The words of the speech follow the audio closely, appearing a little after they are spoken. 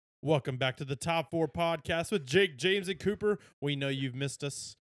Welcome back to the Top 4 podcast with Jake, James, and Cooper. We know you've missed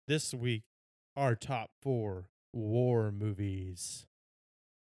us. This week, our top 4 war movies.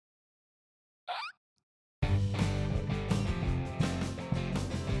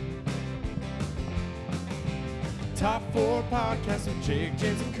 Top 4 podcast with Jake,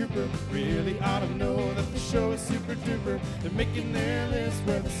 James, and Cooper. Really ought to know that the show is super duper. They're making their list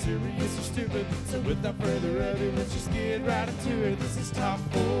whether serious or stupid. So without further ado, let's just get right into it. This is Top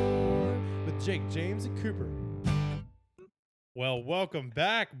 4 with Jake, James, and Cooper. Well, welcome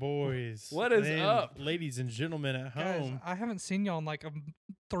back, boys. What is up? Ladies and gentlemen at Guys, home. I haven't seen y'all in like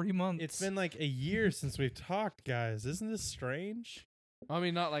 3 months. It's been like a year since we've talked, guys. Isn't this strange? I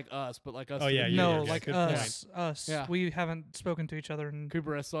mean, not like us, but like us. Oh, yeah, no, yeah, like good us. point. Us. Yeah. We haven't spoken to each other. And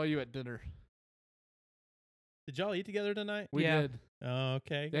Cooper, I saw you at dinner. Did y'all eat together tonight? We Yeah. did. Oh,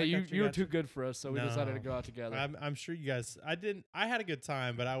 okay. Yeah, I you gotcha, were gotcha. too good for us, so we decided to No. go out together. I'm sure you guys. I had a good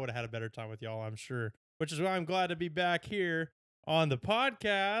time, but I would have had a better time with y'all. I'm sure. Which is why I'm glad to be back here on the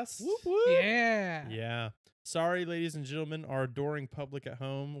podcast. Whoop, whoop. yeah. Yeah. Sorry, ladies and gentlemen, our adoring public at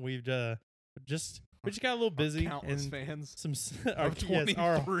home. We just got a little busy Countless and fans. some Of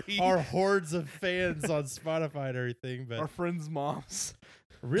 23. our hordes of fans on Spotify and everything. But Our friends' moms.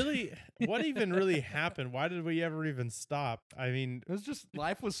 really, what even really happened? Why did we ever even stop? I mean, It was just,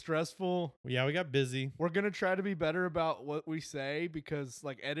 life was stressful. yeah, we got busy. We're going to try to be better about what we say because,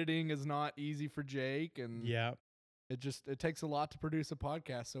 like, editing is not easy for Jake, and Yeah, it takes a lot to produce a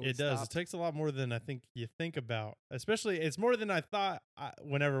podcast, so it does. It takes a lot more than I think you think about. Especially, it's more than I thought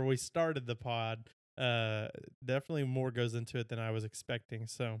whenever we started the pod. Definitely more goes into it than I was expecting.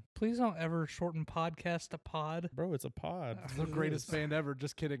 So, Please don't ever shorten podcast to pod. bro, it's a pod. It's the greatest band ever.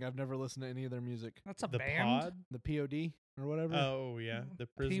 Just kidding. I've never listened to any of their music. That's a The band. pod. The POD or whatever. Oh yeah, the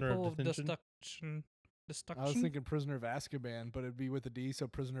prisoner People of detention. destruction. I was thinking Prisoner of Azkaban, but it'd be with a D, so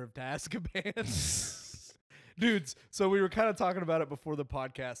Prisoner of Azkaban. Dudes, so we were kind of talking about it before the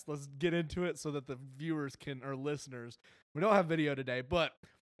podcast. Let's get into it so that the viewers or listeners, we don't have video today, but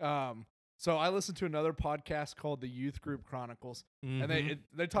so I listened to another podcast called the Youth Group Chronicles, and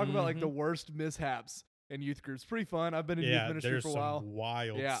they talk about like the worst mishaps in youth groups. Pretty fun. I've been in youth ministry there's for a while. some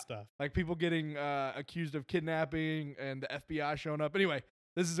wild Yeah. stuff. Like people getting accused of kidnapping and the FBI showing up. Anyway,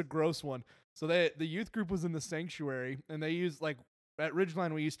 this is a gross one. So the youth group was in the sanctuary, and they used, like, at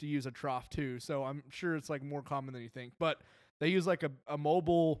Ridgeline we used to use a trough too, so I'm sure it's like more common than you think. But they use like a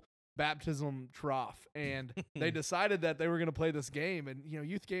mobile baptism trough, and they decided that they were going to play this game. And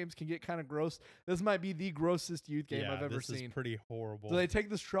youth games can get kind of gross. This might be the grossest youth game I've ever this seen. is pretty horrible. So they take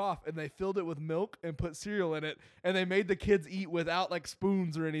this trough and they filled it with milk and put cereal in it, and they made the kids eat without like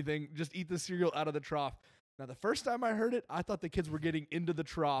spoons or anything. Just eat the cereal out of the trough. Now, the first time I heard it, I thought the kids were getting into the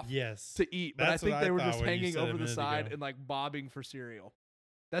trough yes. to eat, but That's I think what I they were thought just when you hanging said it a over the minute side ago. and like bobbing for cereal.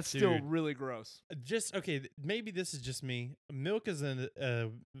 That's still Dude. really gross. Just okay. Maybe this is just me. Milk is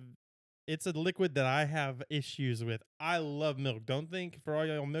it's a liquid that I have issues with. I love milk. Don't think, for all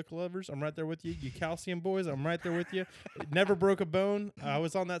y'all milk lovers, I'm right there with you. You calcium boys, I'm right there with you. Never broke a bone. I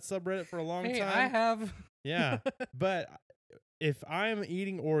was on that subreddit for a long Hey, time. I have. Yeah, but if I'm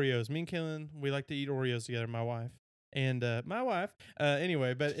eating Oreos, me and Kaylin, we like to eat Oreos together, my wife. And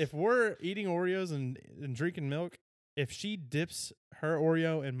anyway, but if we're eating Oreos and drinking milk, if she dips her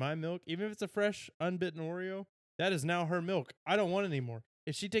Oreo in my milk, even if it's a fresh, unbitten Oreo, that is now her milk. I don't want it anymore.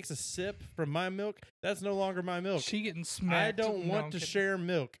 If she takes a sip from my milk, that's no longer my milk. She getting smacked. I don't No, want I'm to kidding. share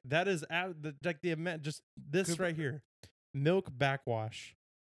milk. That is like the amount, just this Cooper. right here. Milk backwash.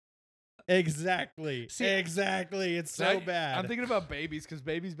 Exactly. See, exactly. It's so bad. I'm thinking about babies because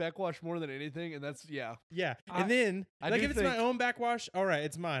babies backwash more than anything, and that's Yeah. I- And then, I like, do if it's my think- own backwash, all right,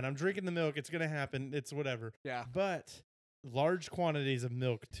 it's mine. I'm drinking the milk. It's going to happen. It's whatever. yeah. But large quantities of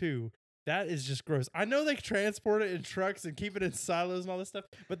milk, too. That is just gross. I know they transport it in trucks and keep it in silos and all this stuff,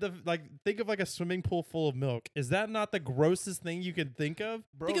 but think of like a swimming pool full of milk. Is that not the grossest thing you can think of?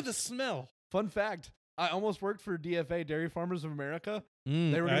 Bro, Think of the smell. Fun fact: I almost worked for DFA, Dairy Farmers of America.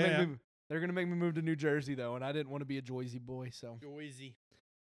 Mm, They were gonna make me move to New Jersey though, and I didn't want to be a Jersey boy. So Joyzy.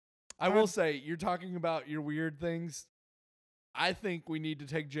 I will say, you're talking about your weird things. I think we need to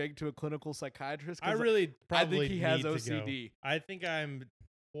take Jake to a clinical psychiatrist. I 'cause really probably I think he has need to OCD. go. I think I'm.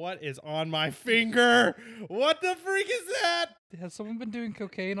 What is on my finger? What the freak is that? Has someone been doing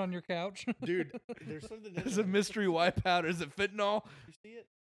cocaine on your couch? Dude, there's something. There's a mystery wipeout. Is it fentanyl? You see it?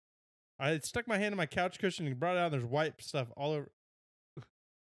 I stuck my hand in my couch cushion and brought it out. And there's white stuff all over.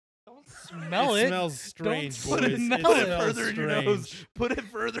 Don't smell it. Smells strange, put boys. it in It that. Put it smells further in your nose. strange. Put it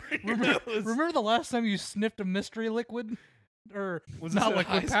further in your nose. Remember the last time you sniffed a mystery liquid? Or Was this not in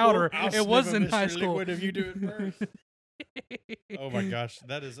high liquid school? powder. I'll It sniff was a in high mystery school. liquid if you do it first. Oh my gosh,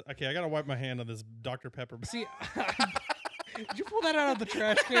 that is okay. I gotta wipe my hand on this Dr. Pepper. See, did you pull that out of the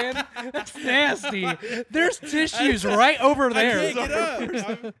trash can? That's nasty. There's tissues right over I there. can't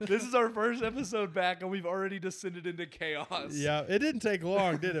get up. This is our first episode back, and we've already descended into chaos. Yeah, it didn't take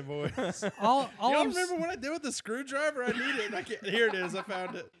long, did it, boys? All Y'all I'm remember what I did with the screwdriver? I need it. I can't. Here it is. I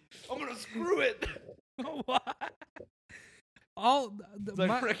found it. I'm gonna screw it. what? All It's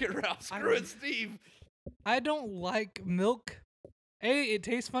like Wreck-It Ralph. Screw it, Steve. I don't like milk. A, it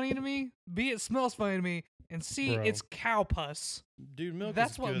tastes funny to me. B, it smells funny to me. And C, Bro. it's cow pus. Dude, milk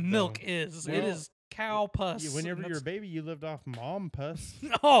That's is what good, milk though. is. Well, it is cow pus. Whenever and you're a that's- baby, you lived off mom pus.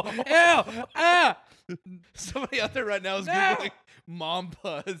 Oh, ew! Ah! Somebody out there right now is No. googling mom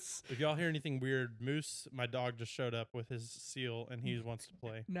pus. If y'all hear anything weird, Moose, my dog, just showed up with his seal, and he wants to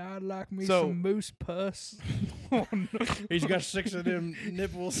play. Now I'd like me So- some moose pus. Oh, no. He's got 6 of them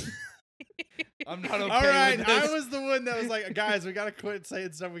nipples. I'm not okay All right, with this. I was the one that was like, guys, we gotta quit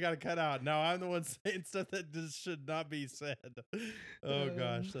saying stuff we gotta cut out. No, I'm the one saying stuff that just should not be said. Oh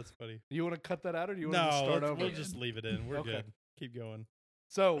gosh, that's funny. You want to cut that out, or do you want to No, start over? we'll just leave it in. We're Okay. good. Keep going.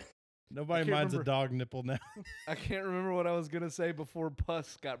 So Nobody can't minds a remember. dog nipple now. I can't remember what I was gonna say before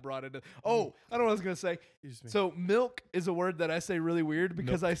pus got brought into. Oh, I know what I was gonna say. Excuse me. So milk is a word that I say really weird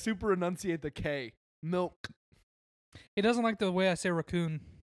because I super enunciate the K. Milk. He doesn't like the way I say raccoon.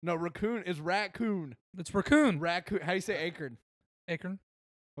 No, raccoon is raccoon. It's raccoon. Raccoon. How you say acorn? Acorn.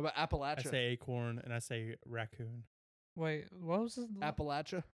 What about I Appalachia? say acorn and I say raccoon. Wait, what was this?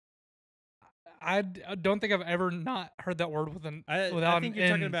 Appalachia. I don't think I've ever not heard that word without I think an you're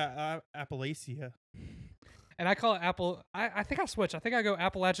talking N. about Appalachia. And I call it apple. I think I switch. I think I go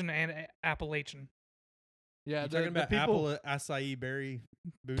Appalachian and Appalachian. Yeah, You're the, talking the about people. apple acai berry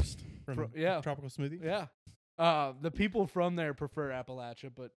boost from yeah. Tropical Smoothie? Yeah. The people from there prefer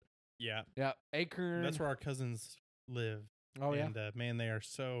Appalachia, but Yeah. yeah, acorn. That's where our cousins live. Oh yeah. And man, they are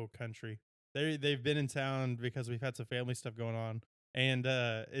so country. They've been in town because we've had some family stuff going on, and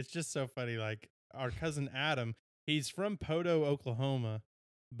it's just so funny. Like our cousin Adam, he's from Poto, Oklahoma,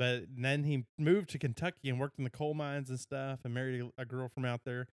 but then he moved to Kentucky and worked in the coal mines and stuff, and married a girl from out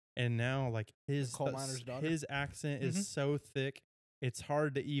there. And now, like his coal miner's daughter? his accent Mhm. is so thick. It's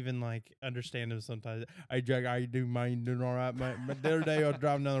hard to even like understand him sometimes. Hey Jack, how you doing, man? You doing all right, man? But the other day I was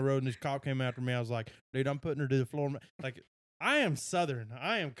driving down the road and this cop came after me. I was like, dude, I'm putting her to the floor. Like, I am Southern,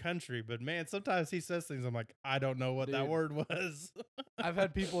 I am country, but man, sometimes he says things. I'm like, I don't know what that Dude. word was. I've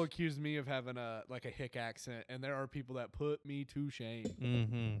had people accuse me of having a hick accent, and there are people that put me to shame.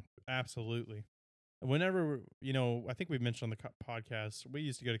 Mm-hmm. Absolutely. Whenever I think we mentioned on the podcast, we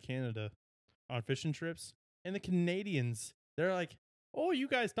used to go to Canada on fishing trips, and the Canadians, they're like, "Oh, you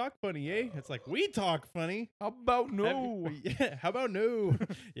guys talk funny, eh?" It's like we talk funny. How about no? Yeah. How about no?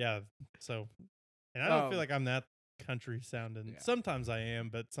 Yeah. So, and I don't feel Um, like I'm that country sounding. Yeah. Sometimes I am,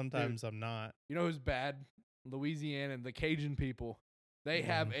 but sometimes I'm not. You know who's bad? Louisiana and the Cajun people. They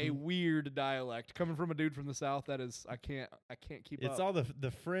have a Mhm. weird dialect coming from a dude from the South. That is, I can't keep up. It's all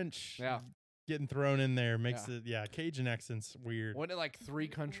the French Yeah. getting thrown in there makes it Cajun accent's weird. Wasn't it like 3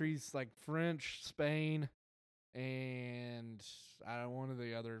 countries, like French, Spain, and I don't one of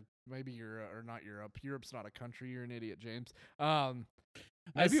the other, maybe Europe or not Europe. Europe's not a country. You're an idiot, James. I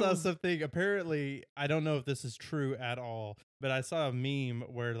Maybe it saw was- something. Apparently, I don't know if this is true at all, but I saw a meme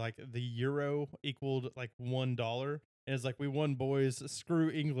where like the euro equaled like $1, and it's like we won, boys. Screw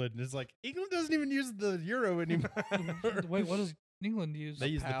England. And it's like England doesn't even use the euro anymore. Wait, what does England use? They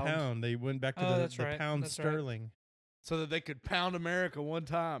use the pound. pound. They went back to Oh, the that's right. pound That's right. sterling. so that they could pound America one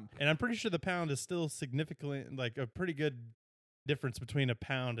time. And I'm pretty sure the pound is still significantly like a pretty good difference between a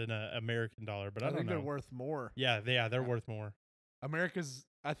pound and an American dollar. But I, don't think know. they're worth more. they're Yeah. worth more. America's,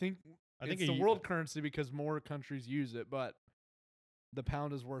 I think think it's the a- world currency because more countries use it, but the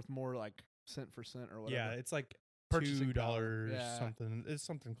pound is worth more, like cent for cent or whatever. Yeah, it's like Purchasing power. $2 Yeah. something. It's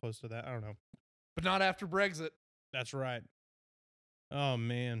something close to that. I don't know. But not after Brexit. That's right. Oh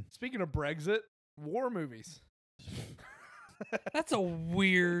man. Speaking of Brexit, war movies. That's a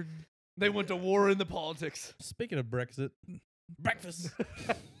weird. They went to war in the politics. Speaking of Brexit, breakfast.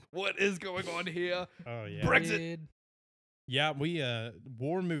 What is going on here? Oh yeah. Brexit. weird- Yeah, we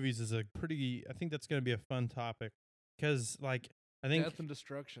war movies is a pretty. I think that's gonna be a fun topic because like I think Death and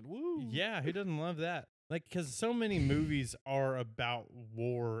destruction. Woo. yeah, who doesn't love that? Like because so many movies are about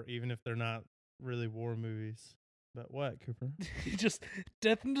war, even if they're not really war movies. But what, Cooper? Just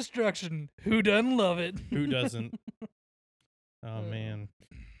death and destruction. Who doesn't love it? Who doesn't? Oh man.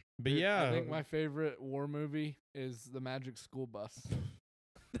 But Dude, yeah, I think my favorite war movie is The Magic School Bus.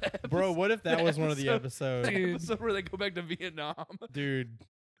 bro, what if that the was one of the episode- episodes? The Dude. episode where they go back to Vietnam. Dude,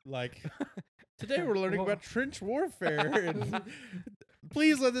 like Today we're learning about trench warfare. And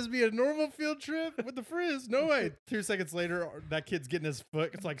please let this be a normal field trip with the frizz. No way. 2 seconds later, that kid's getting his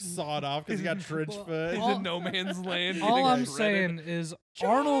foot. It's like sawed off because he got trench foot. He's in no man's land. All getting I'm shredded. saying is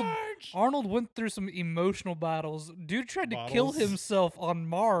Charge! Arnold went through some emotional battles. Dude tried to kill Bottles. himself on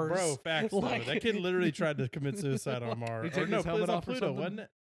Mars. Bro, facts Like- though. That kid literally tried to commit suicide on Mars. He Or took no, his helmet it was on off or Pluto, something? wasn't it?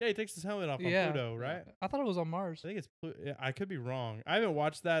 Yeah, he takes his helmet off Yeah. on Pluto, right? I thought it was on Mars. I think it's Pluto. Yeah, I could be wrong. I haven't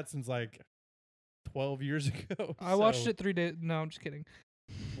watched that since like 12 years ago. I watched so- it 3 days. No, I'm just kidding.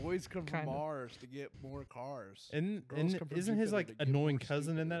 Boys come from Kinda. Mars to get more cars. And, Girls come from isn't his Jupiter like to get annoying more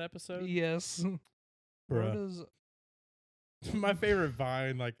cousin in stupid. that episode? Yes. Bruh. What is My favorite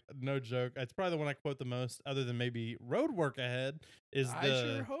vine, like no joke, it's probably the one I quote the most, other than maybe Road Work Ahead, is I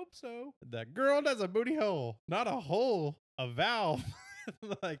sure hope so. that girl does a booty hole, not a hole, a valve,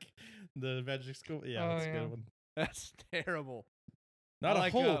 like the magic school. Yeah, Oh, that's a yeah. good one. That's terrible. Not I a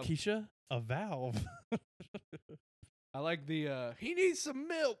like, hole, Keisha, a valve. I like the he needs some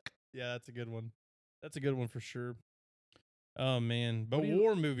milk. Yeah, that's a good one. That's a good one for sure. Oh man, but What do you-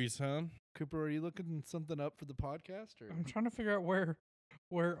 war movies, huh? Cooper, are you looking something up for the podcast or? I'm trying to figure out where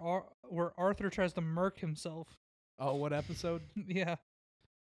Arthur tries to murk himself. Oh, what episode? Yeah,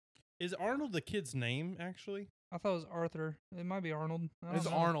 Is Arnold the kid's name actually? I thought it was Arthur. It might be Arnold. I don't It's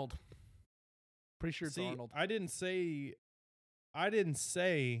know. Arnold. Pretty sure it's See, Arnold. I didn't say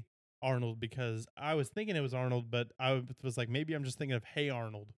Arnold because I was thinking it was Arnold, but I was like, maybe I'm just thinking of Hey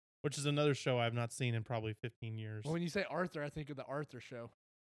Arnold, which is another show I've not seen in probably 15 years. Well, when you say Arthur, I think of the Arthur show,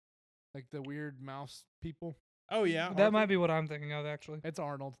 like the weird mouse people. Oh yeah, That might be what I'm thinking of, actually. It's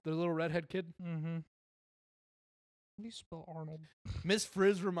Arnold, the little redhead kid. Mm-hmm. How do you spell Arnold? Miss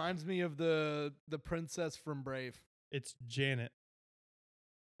Frizz reminds me of the princess from Brave. It's Janet.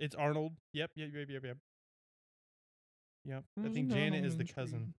 It's Arnold. Yep. Yep. I think Janet is the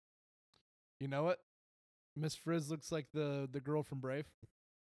cousin. You know what? Miss Frizz looks like the girl from Brave.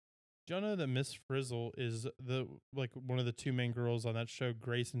 Do y'all know that Miss Frizzle is the one of the two main girls on that show,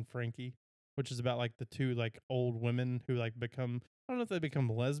 Grace and Frankie, which is about like the two like old women who like become, I don't know if they become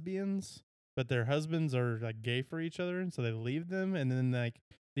lesbians, but their husbands are like gay for each other, and so they leave them, and then like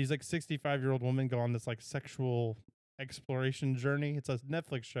these like 65-year-old women go on this like sexual exploration journey. It's a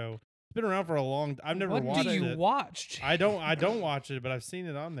Netflix show. It's been around for a long. I've never What watched do you it. watch? I don't watch it, but I've seen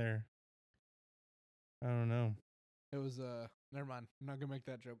it on there. I don't know. It was never mind. I'm not gonna make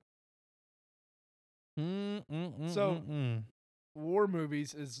that joke. So So- War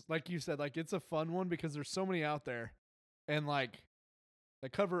movies is like you said, like it's a fun one because there's so many out there, and like they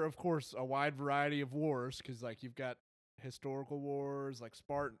cover, of course, a wide variety of wars because like you've got historical wars like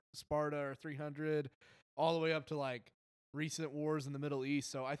Sparta or 300, all the way up to like recent wars in the Middle East.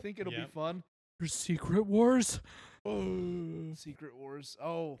 So I think it'll be Yep. fun. There's Secret Wars. Secret Wars.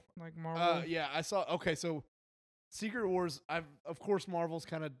 Oh, Like Marvel. yeah, I saw. Okay, so Secret Wars. Of course Marvel's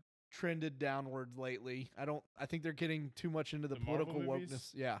kind of trended downward lately. I think they're getting too much into the The Marvel political movies? wokeness.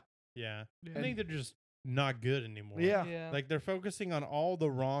 Yeah. yeah, Yeah. I think they're just not good anymore. Yeah. Yeah. Like they're focusing on all the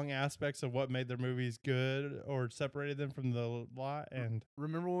wrong aspects of what made their movies good or separated them from the lot, and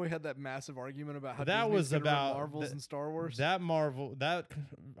Remember when we had that massive argument about how That Disney's was gonna run about Marvels the- and Star Wars? that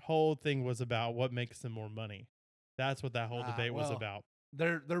whole thing was about what makes them more money. That's what that whole debate was well, about.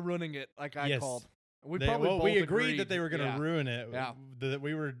 They're running it like I Yes. called. We They- probably we both agreed that they were going to yeah. ruin it. Yeah. That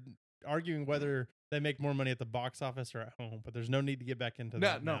we were arguing whether they make more money at the box office or at home, but there's no need to get back into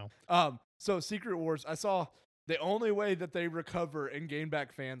that No. now. So Secret Wars, I saw the only way that they recover and gain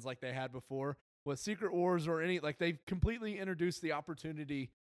back fans like they had before was Secret Wars or any like they've completely introduced the opportunity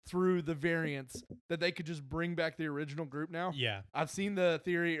through the variants that they could just bring back the original group now. Yeah. I've seen the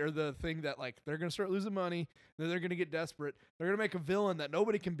theory or the thing that like they're gonna start losing money, then they're gonna get desperate. They're gonna make a villain that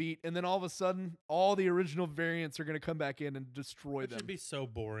nobody can beat, and then all of a sudden, all the original variants are gonna come back in and destroy It them. should be so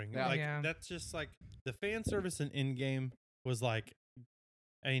boring. Yeah. Like Yeah. that's just like the fan service in Endgame was like.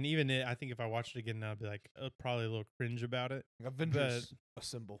 I mean, even I think if I watched it again now, I'd be like probably a little cringe about it. Avengers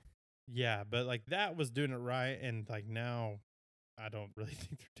assemble. Yeah, but like that was doing it right, and like now, I don't really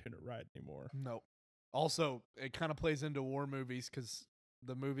think they're doing it right anymore. No. Also, it kind of plays into war movies because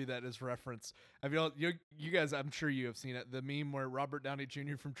the movie that is referenced. Have you guys? I'm sure you have seen it. The meme where Robert Downey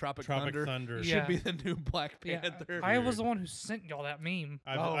Jr. from Tropic Thunder Thunder. Yeah. should be the new Black Yeah, Panther. I was the one who sent y'all that meme.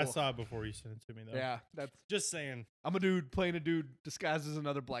 I Oh. saw it before you sent it to me though. Yeah, that's. Just saying. I'm a dude playing a dude disguised as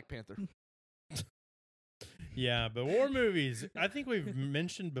another Black Panther. Yeah, but war movies. I think we've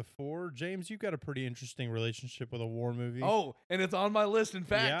mentioned before, James, you've got a pretty interesting relationship with a war movie. Oh, and it's on my list. In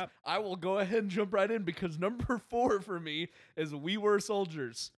fact, Yep. I will go ahead and jump right in because number 4 for me is We Were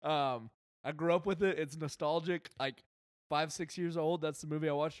Soldiers. I grew up with it. It's nostalgic. Like 5-6 years old. That's the movie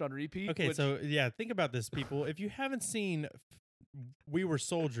I watched on repeat. Okay, which- so yeah, think about this, people. If you haven't seen We Were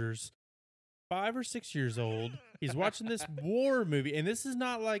Soldiers, 5 or 6 years old, he's watching this war movie, and this is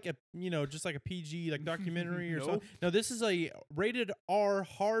not like a just like a PG like documentary or Nope. something. No, this is a rated R,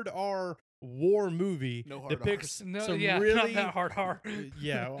 hard R war movie. No hard depicts No, some yeah, really not that hard.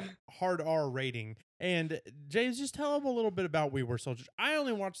 hard R rating. And James, just tell them a little bit about We Were Soldiers. I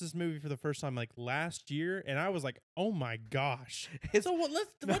only watched this movie for the first time like last year, and I was like, oh my gosh. So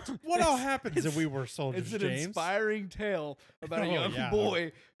what all happens if We Were Soldiers, It's an James? inspiring tale about a Oh, young yeah.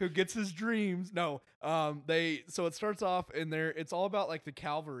 boy who gets his dreams. No, so it starts off and it's all about like the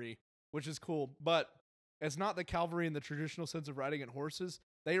cavalry, which is cool, but it's not the cavalry in the traditional sense of riding in horses.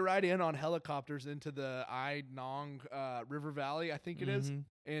 They ride in on helicopters into the Ai Nong River Valley, I think it is, Mhm.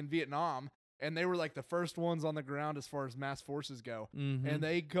 in Vietnam. And they were like the first ones on the ground as far as mass forces go. Mhm. And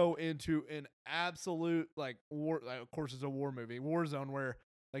they go into an absolute like war. Like, of course, it's a war movie, war zone where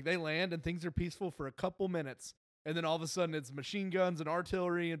like they land and things are peaceful for a couple minutes, and then all of a sudden it's machine guns and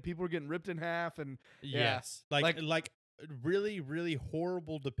artillery and people are getting ripped in half. And Yes. Like really, really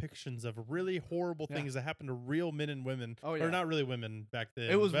horrible depictions of really horrible Yeah. things that happen to real men and women. Oh, yeah. Or not really women back then.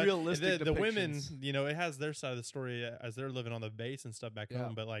 It was but realistic The women, depictions. it has their side of the story as they're living on the base and stuff back Yeah.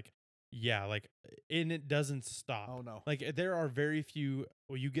 home. But and it doesn't stop. oh no, Like there are very few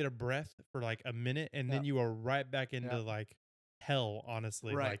where you get a breath for like a minute and then Yeah. you are right back into Yeah. like hell,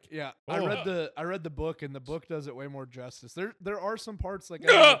 honestly. right? Like Yeah, oh. I read the book, and the book does it way more justice. There are some parts like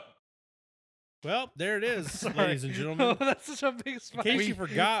well, there it is, Sorry. ladies and gentlemen. Oh, that's such a big In spike. case you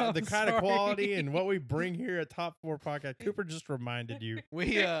forgot I'm the kind of sorry. quality and what we bring here at Top 4 Podcast, Cooper just reminded you.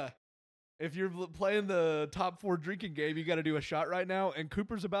 we if you're playing the top 4 drinking game, you got to do a shot right now, and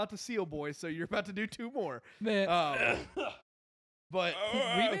Cooper's about to seal, boy, so you're about to do 2 more. Man, But we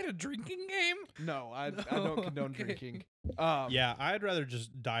made a drinking game. no, I don't condone Okay. drinking. Yeah, I'd rather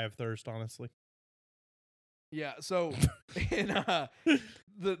just die of thirst, honestly. Yeah, so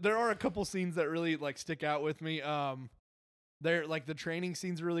there are a couple scenes that really like stick out with me. They're like the training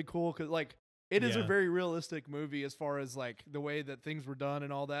scenes are really cool because like it is a Yeah. very realistic movie as far as like the way that things were done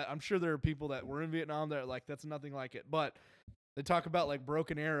and all that. I'm sure there are people that were in Vietnam that are like that's nothing like it, but they talk about like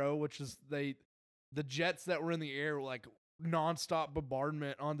Broken Arrow, which is the jets that were in the air were like nonstop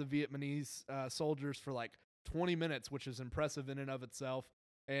bombardment on the Vietnamese soldiers for like 20 minutes, which is impressive in and of itself.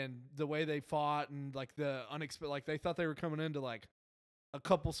 And the way they fought and like the unexpected, like they thought they were coming into like a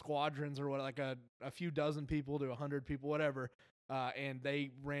couple squadrons or what, like a few dozen people to 100 people, whatever. And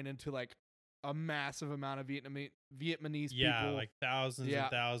they ran into like a massive amount of Vietnamese Yeah, people. like thousands Yeah.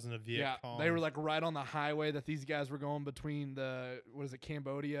 and thousands of Viet Yeah, Cong. they were like right on the highway that these guys were going between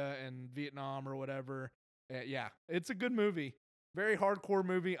Cambodia and Vietnam or whatever. Yeah, it's a good movie. Very hardcore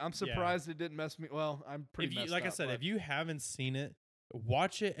movie. I'm surprised it didn't mess me. Well, I'm pretty messed like I up, said, but- if you haven't seen it,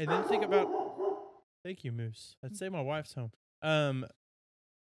 watch it and then think about. Thank you, Moose. I'd say my wife's home.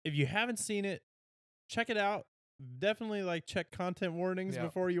 If you haven't seen it, check it out. Definitely like check content warnings Yeah.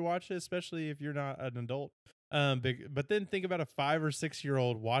 before you watch it, especially if you're not an adult. But then think about a 5 or 6 year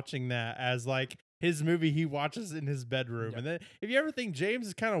old watching that as like his movie he watches in his bedroom. Yep. And then if you ever think James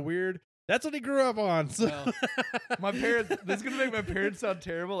is kind of weird, that's what he grew up on. So Well, my parents, this is going to make my parents sound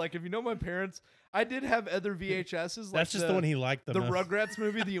terrible. Like, if you know my parents, I did have other VHSs. Like that's just the one he liked the The most. Rugrats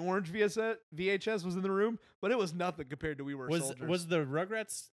movie, the orange VHS was in the room, but it was nothing compared to We Were Soldiers. Was the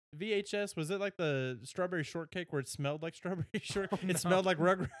Rugrats VHS, was it like the strawberry shortcake where it smelled like strawberry shortcake? No. It smelled like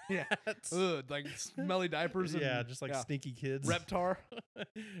Rugrats. Yeah. Ugh, like smelly diapers. And, Yeah, just like sneaky kids. Reptar.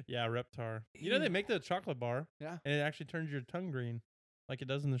 Yeah, Reptar. You know they make the chocolate bar. Yeah. And it actually turns your tongue green, like it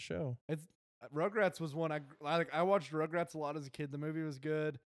does in the show. Rugrats was one I watched Rugrats a lot as a kid. The movie was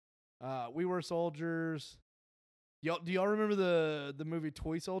good. We Were Soldiers. Do y'all remember the movie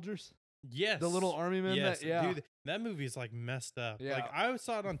Toy Soldiers? Yes. The little army men. Yes, Yeah. dude, that movie is like messed up. Yeah. Like I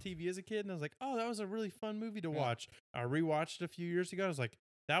saw it on TV as a kid, and I was like, "Oh, that was a really fun movie to Yeah. watch." I rewatched it a few years ago. I was like,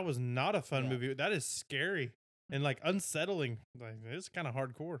 "That was not a fun Yeah. movie. That is scary and like unsettling. Like it's kind of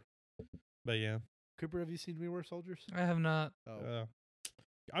hardcore." But yeah, Cooper, have you seen We Were Soldiers? I have not. Oh.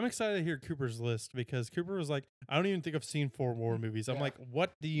 I'm excited to hear Cooper's list because Cooper was like, "I don't even think I've seen 4 war movies." I'm Yeah. like,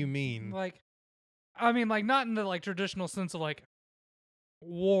 "What do you mean?" Like, I mean, like not in the like traditional sense of like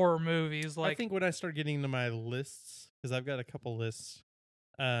war movies. I Like, think when I start getting into my lists, because I've got a couple lists,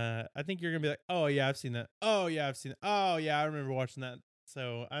 I think you're gonna be like, "Oh yeah, I've seen that. Oh yeah, I've seen. Oh yeah, I remember watching that."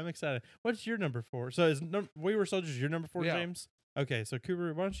 So I'm excited. What's your number 4? So is We Were Soldiers your number 4, Yeah. James? Okay, so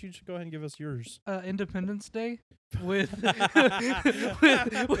Cooper, why don't you just go ahead and give us yours? Independence Day with with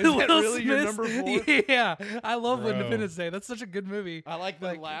that Will really your Smith's- number 4? Yeah, I love Bro. Independence Day. That's such a good movie. I like the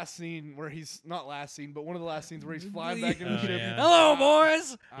Like- last scene where he's not last scene, but one of the last scenes where he's flying back in Oh, the ship. yeah. Hello,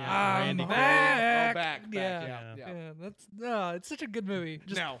 boys. Yeah, I'm Randy back. Oh, back. Yeah. Yeah. Yeah, that's it's such a good movie.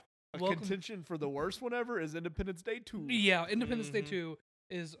 Just Now, a welcome- contention for the worst one ever is Independence Day 2. yeah, Independence Day Mhm. 2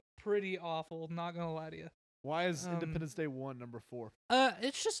 is pretty awful. Not gonna lie to you. Why is Um, Independence Day 1 number 4?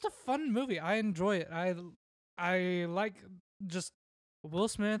 It's just a fun movie. I enjoy it. I like just Will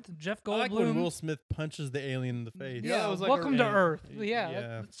Smith, Jeff Goldblum. I like when Will Smith punches the alien in the face. Yeah, Yeah, it was like welcome a- to and- Earth. Yeah,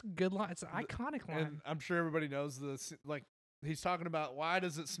 yeah. that's a good line. It's an iconic line. And I'm sure everybody knows this. Like, he's talking about why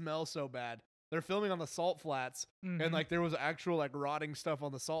does it smell so bad? They're filming on the salt flats, Mhm. and like there was actual like rotting stuff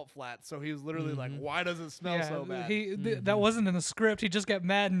on the salt flats. So he was literally like, Mhm. "Why does it smell yeah, so bad?" that Mhm. wasn't in the script. He just got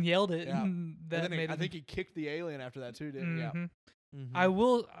mad and yelled it. Yeah. And And that then made I him. think he kicked the alien after that too, didn't he? Yeah. Mhm. Mhm. I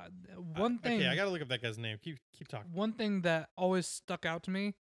will. One thing. Okay, I gotta look up that guy's name. Keep talking. One thing that always stuck out to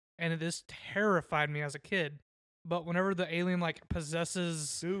me, and this terrified me as a kid. But whenever the alien like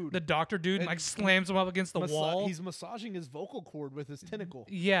possesses Dude, the doctor dude and like and slams him up against the wall, he's massaging his vocal cord with his tentacle.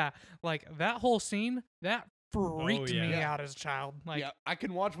 yeah, like that whole scene that freaked yeah. me Yeah. out as a child. Like, yeah, I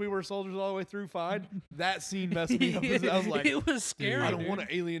can watch We Were Soldiers all the way through fine. That scene messed me up. I was like, it was scary. I don't dude. want an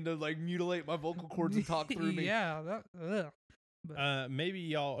alien to like mutilate my vocal cords and talk through me. Yeah, that. Ugh. But, Maybe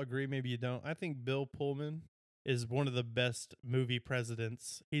y'all agree, maybe you don't. I think Bill Pullman is one of the best movie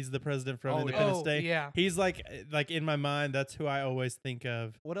presidents. He's the president from Oh, yeah. Independence oh Day. yeah, He's like in my mind, that's who I always think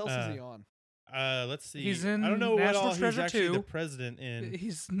of. What else is he on? Let's see. He's I in don't know National what all Treasure he's actually 2. the president in.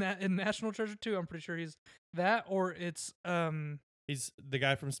 he's in National Treasure 2. I'm pretty sure he's that, or it's He's the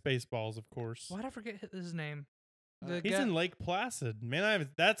guy from Spaceballs, of course. Why'd I forget his name? He's in Lake Placid. Man,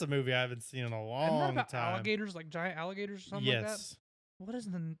 that's a movie I haven't seen in a Isn't that long about time. alligators, like giant alligators or something like that? Yes. What is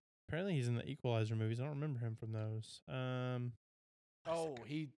the? Apparently he's in the Equalizer movies. I don't remember him from those. Oh, I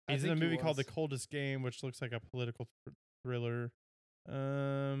He's in a think he movie called The was. Coldest Game, which looks like a political thriller. They're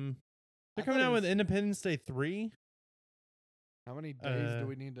I coming thought out it with was- Independence Day 3. How many days Uh, do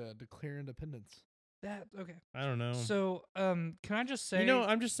we need to declare independence? That okay. I don't know. So can I just say? You know,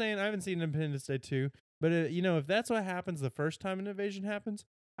 I'm just saying I haven't seen Independence Day 2, but if that's what happens the first time an invasion happens,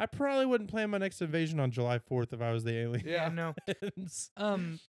 I probably wouldn't plan my next invasion on July 4th if I was the alien. yeah, no.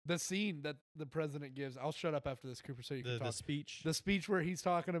 The scene that the president gives. I'll shut up after this, Cooper, so you can the talk. speech. The speech where he's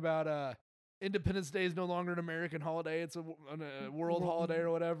talking about Independence Day is no longer an American holiday; it's a world holiday or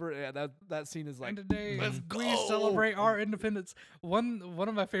whatever. Yeah, that scene is like, And today let's we go! celebrate our independence. One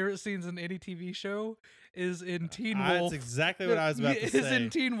of my favorite scenes in any TV show is in Teen Wolf. That's exactly what I was about to Is say. in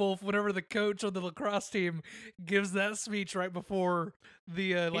Teen Wolf whenever the coach of the lacrosse team gives that speech right before the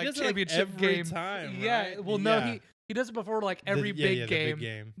He like does it, like, championship every game. time, Yeah, right? well, no, Yeah. he does it before like every The big game. big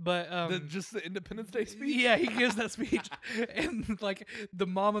game. But just the Independence Day speech. yeah, he gives that speech, and like the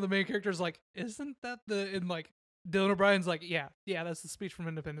mom of the main character is like, "Isn't that the?" And like Dylan O'Brien's like, "Yeah, that's the speech from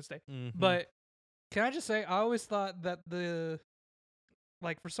Independence Day." Mhm. But can I just say, I always thought that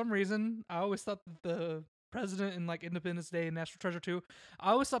for some reason, I always thought that the president in like Independence Day and National Treasure 2,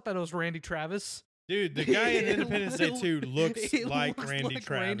 I always thought that it was Randy Travis. Dude, the guy in Independence Day 2 looks He like looks Randy like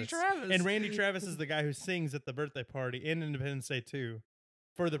Travis. Randy Travis. And Randy Travis is the guy who sings at the birthday party in Independence Day 2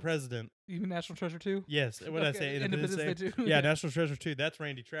 for the president. You mean National Treasure 2? Yes, what did I say? Okay, Independence Day? Independence Day 2. Yeah, National Treasure 2. That's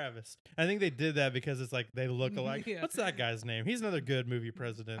Randy Travis. I think they did that because it's like they look alike. Yeah. What's that guy's name? He's another good movie I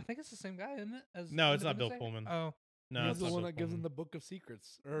president. think it's the same guy, isn't it? As No, it's not Bill Independence Day? Pullman. Oh, No, He's it's the not one Bill that gives him Pullman. the Book of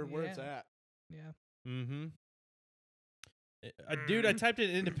Secrets or where it's Yeah. at. yeah. Mm-hmm. Dude, I typed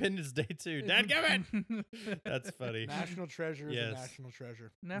in Independence Day 2. Dadgummit! That's funny. National Treasure is a Yes. national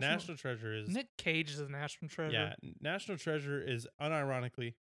treasure. National Treasure is Nick Cage is a National Treasure. Yeah, National Treasure is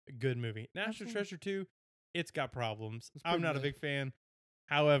unironically a good movie. National Absolutely. Treasure 2, it's got problems. It's I'm pretty not a good. big fan.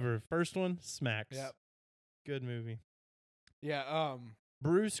 However, first one smacks. Yep. Good movie. Yeah.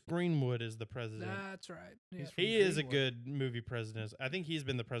 Bruce Greenwood is the president. That's right. Yeah. He's from He is a Greenwood. good movie president. I think he's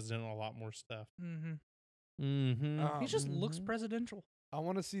been the president on a lot more stuff. Mm-hmm. Mm-hmm. He just looks Mhm. presidential. I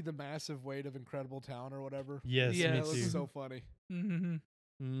want to see the massive weight of Incredible Town or whatever. Yes, Yeah, me That too. looks so funny. Mm-hmm.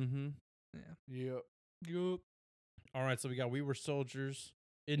 Mm-hmm. Yep. Yup. All right, so we got We Were Soldiers,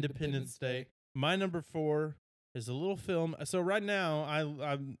 Independence Independence Day. Day. My number 4 is a little film. So right now,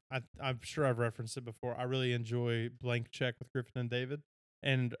 I'm sure I've referenced it before. I really enjoy Blank Check with Griffin and David,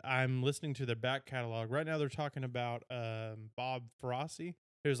 and I'm listening to their back catalog right now. They're talking about Bob Fosse,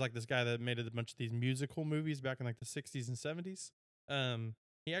 who's like this guy that made a bunch of these musical movies back in like the 60s and 70s.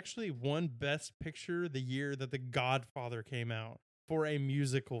 He actually won Best Picture the year that The Godfather came out for a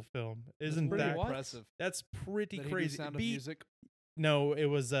musical film. Isn't Pretty that What? impressive? that's pretty That he do crazy? Sound of Beat- Music. No, it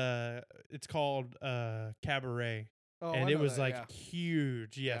was it's called Cabaret. Oh, And I it know was that, like yeah.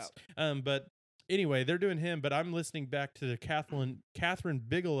 huge, Yeah. yes. But anyway, they're doing him, but I'm listening back to the Catherine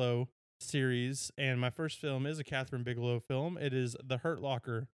Bigelow series, and my first film is a Catherine Bigelow film. It is The Hurt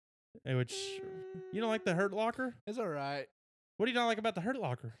Locker, which you don't like The Hurt Locker? It's all right. What do you not like about The Hurt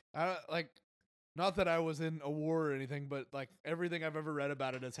Locker? I like. Not that I was in a war or anything, but like everything I've ever read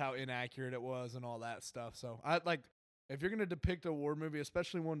about it is how inaccurate it was and all that stuff. So I like if you're gonna depict a war movie,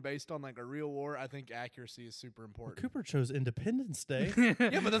 especially one based on like a real war, I think accuracy is super Well, important. Cooper chose Independence Day.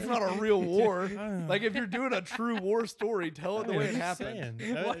 Yeah, but that's not a real war. Oh. Like if you're doing a true war story, tell it the way it I'm happened.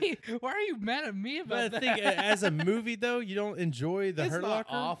 saying. Why are you mad at me about But I that? think as a movie though, you don't enjoy The It's Hurt not Locker.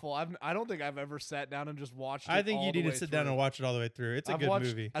 awful. I don't think I've ever sat down and just watched it. I think all you the need to way sit down through. and watch it all the way through. It's a I've good watched,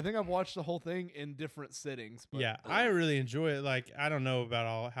 movie. I think I've watched the whole thing in different sittings. But Yeah, I really enjoy it. Like, I don't know about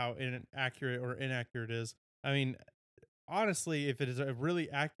all how inaccurate or inaccurate it is. I mean, honestly, if it is a really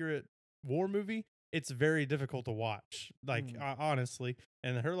accurate war movie, it's very difficult to watch. Like, honestly,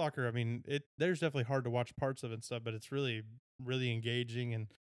 and The Hurt Locker, I mean, there's definitely hard to watch parts of it and stuff, but it's really, really engaging, and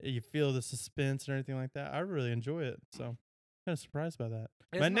you feel the suspense and everything like that. I really enjoy it, so I'm kind of surprised by that.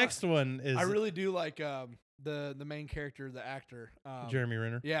 It's My not- next one is I really do like the main character, the actor. Jeremy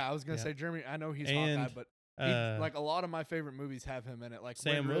Renner. Yeah, I was gonna Yeah. say Jeremy. I know he's And, Hawkeye, but like a lot of my favorite movies have him in it, like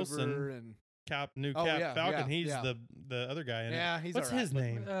Sam Wind Wilson. River and Cap Oh, yeah, Falcon. yeah, He's yeah. the other guy in it. yeah, he's What's alright, his but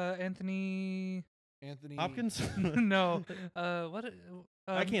name? Anthony. Anthony Hopkins. No. What?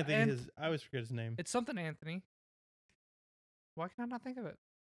 I can't think Anth- of his. I always forget his name. It's something Anthony. Why can I not think of it?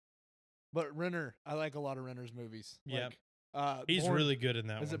 But Renner, I like a lot of Renner's movies. Yep. Like, He's Born- really good in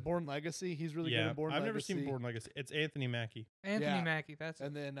that Is one. it Born Legacy? He's really good Yeah, in Born I've Legacy. never seen Born Legacy. It's Anthony Mackie. Anthony Yeah. Mackie. That's it.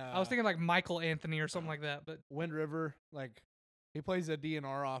 And then I was thinking like Michael Anthony or something like that, but Wind River, like he plays a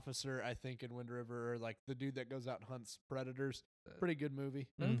DNR officer, I think, in Wind River, or like the dude that goes out and hunts predators. Pretty good movie.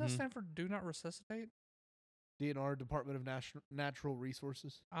 doesn't that Mhm. stand for Do Not Resuscitate? DNR, Department of Natural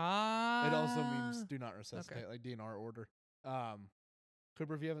Resources. Ah. It also means do not resuscitate, like DNR order.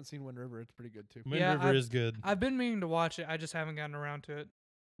 Cooper, if you haven't seen Wind River, it's pretty good too. Wind Yeah, River is good. I've been meaning to watch it. I just haven't gotten around to it.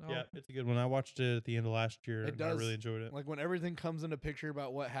 Oh, Yeah, it's a good one. I watched it at the end of last year. It and I does, really enjoyed it. Like when everything comes into picture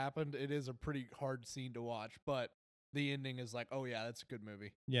about what happened, it is a pretty hard scene to watch, but the ending is like, oh yeah, that's a good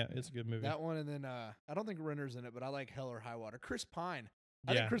movie. Yeah, it's a good movie. That one, and then I don't think Renner's in it, but I like Hell or High Water. Chris Pine.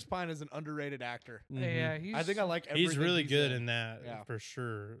 I Yeah. think Chris Pine is an underrated actor. Mhm. Yeah, he's, I think I like everything He's really good in. in that Yeah. for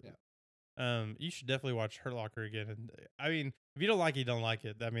sure. Yeah. You should definitely watch Hurt Locker again. And I mean, if you don't like it, you don't like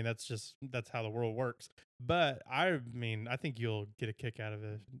it. I mean, that's how the world works. But I mean, I think you'll get a kick out of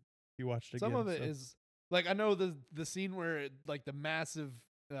it if you watch it Some again. of it is like I know the scene where like the massive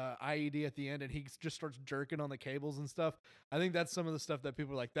IED at the end and he just starts jerking on the cables and stuff. I think that's some of the stuff that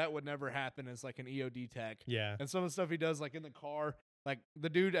people are like that would never happen as like an EOD tech. Yeah. And some of the stuff he does like in the car, like the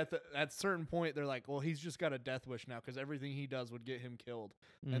dude at a certain point they're like, well, he's just got a death wish now because everything he does would get him killed.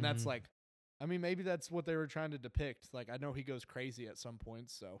 And that's Mhm. like, I mean, maybe that's what they were trying to depict. Like I know he goes crazy at some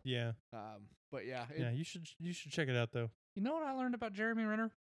points, so Yeah. but yeah, Yeah, you should check it out though. You know what I learned about Jeremy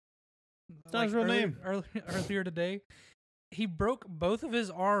Renner? It's not his real name. Earlier today, he broke both of his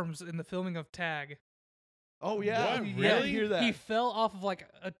arms in the filming of Tag. Oh yeah, What? I Really? hear that. He fell off of like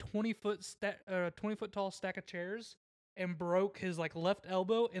a 20-foot tall stack of chairs and broke his like left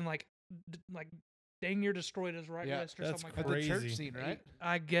elbow and like dang near destroyed his right Yeah, wrist or that's something like at that. the church crazy. scene, right?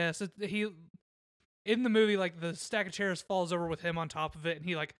 I guess he in the movie like the stack of chairs falls over with him on top of it and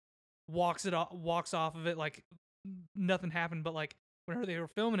he like walks off of it like nothing happened, but like whenever they were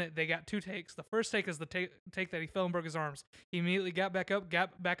filming it they got 2 takes. The first take is the take that he fell and broke his arms. He immediately got back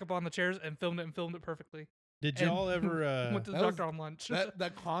up on the chairs and filmed it perfectly. Did And y'all ever went to the that was- doctor on lunch.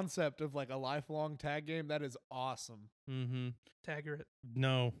 That concept of like a lifelong tag game, that is awesome. Tagger it.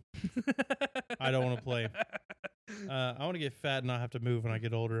 No. I don't wanna play. I want to get fat and not have to move when I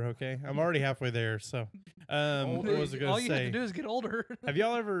get older, okay? I'm already halfway there, so what was I going All to you say? have to do is get older. Did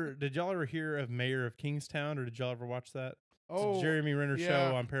y'all ever hear of Mayor of Kingstown, or did y'all ever watch that? It's a Jeremy Renner yeah.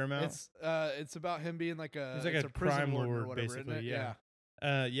 show on Paramount. It's about him being like He's like it's a prison crime warden or lord, whatever, basically, isn't it?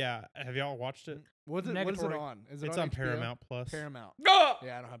 yeah. Yeah. Have y'all watched it? What is it Negatory. on? Is it It's on on HBO? Paramount Plus. Paramount. Ah!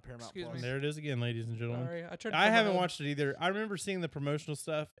 Yeah, I don't have Paramount Excuse Plus. me. There it is again, ladies and gentlemen. Sorry, I tried to I cover haven't that. watched it either. I remember seeing the promotional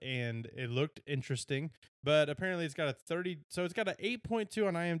stuff and it looked interesting, but apparently it's got a 8.2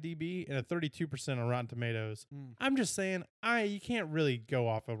 on IMDb and a 32% on Rotten Tomatoes. Mm. I'm just saying, you can't really go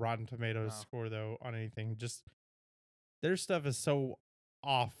off a Rotten Tomatoes No. score though on anything. Just their stuff is so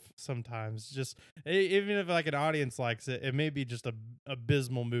off sometimes. Just even if like an audience likes it, it may be just a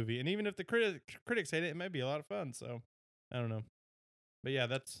abysmal movie, and even if the critics hate it, it may be a lot of fun. So I don't know. But yeah,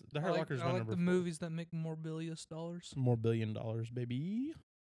 that's the I Hurt like, Locker's I my like number the 4. movies that make more billions dollars. More $1 billion, baby.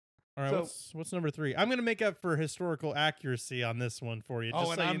 All right, So- what's number 3? I'm gonna make up for historical accuracy on this one for you. Just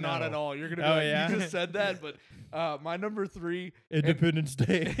and so I'm you not know. at all. You're gonna be Oh, like, yeah? you just said that, but my number 3, Independence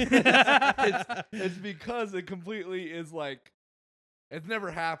Day. it's because it completely is like, it's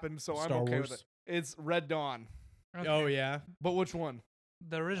never happened, so I'm Star okay Wars. with it. It's Red Dawn. Oh yeah, But which one?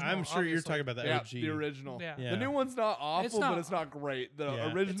 The original. I'm sure you're obviously. talking about the Yeah, OG. the original. Yeah. Yeah. The new one's not awful, not- but it's not great. The Yeah,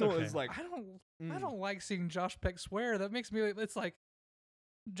 it's original okay. is like, I mm. don't like seeing Josh Peck swear. That makes me. It's like,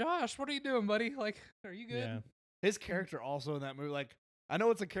 Josh, what are you doing, buddy? Like, are you good? Yeah. His character also in that movie, like, I know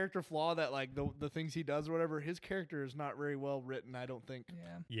it's a character flaw that like the things he does or whatever. His character is not very well written, I don't think.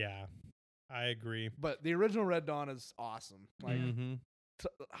 Yeah. Yeah, I agree. But the original Red Dawn is awesome. Like Mhm.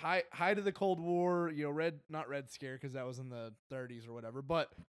 height of the Cold War, you know, not Red Scare because that was in the 30s or whatever.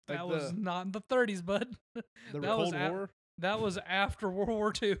 But like That was not in the 30s, bud. the that was Cold War. That was after World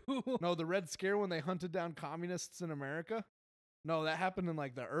War II. no, the Red Scare when they hunted down communists in America. No, that happened in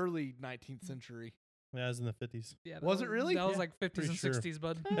like the early 19th century. Yeah, it was in the 50s. Yeah, that Was it really? That was Yeah, like 50s pretty and sure. 60s,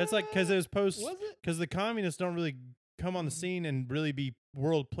 bud. That's like because it was post. Was it? Because the communists don't really come on the scene and really be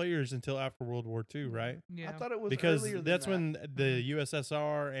world players until after World War II, right? Yeah. I thought it was Because earlier than that's that. when the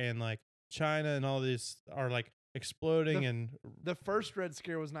USSR and like China and all these are like exploding The- and the first Red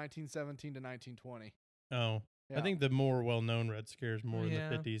Scare was 1917 to 1920. oh, Yeah. I think the more well-known Red Scares more in Yeah.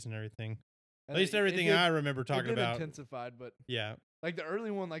 the 50s and everything. And At least it everything did- I remember it talking did about. intensified, but Yeah, like the early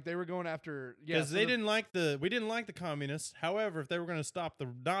one, like they were going after because so they the- didn't like we didn't like the communists. However, if they were going to stop the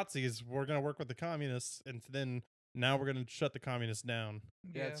Nazis, we're going to work with the communists, and then now we're going to shut the communists down.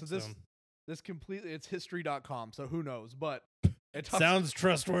 Yeah, so So- this completely it's history.com, so who knows, but it talks, Sounds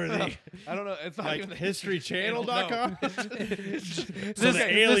trustworthy. I don't know, it's not Like even the History historychannel.com? Channel, no. So This- the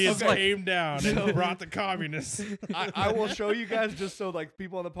aliens okay. came down and So- brought the communists. I will show you guys just so like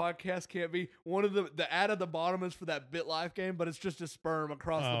people on the podcast can't be one of the ad at the bottom is for that BitLife game, but it's just a sperm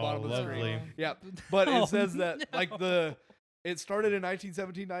across the Oh, bottom of the lovely. screen. Yeah, but Oh, it says that like no. it started in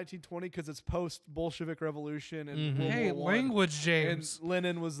 1917, 1920 because it's post Bolshevik Revolution and Mhm. World Hey, War I. language, And James.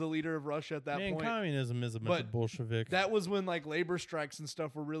 Lenin was the leader of Russia at that Man, point. communism is a bunch But of Bolshevik. That was when like labor strikes and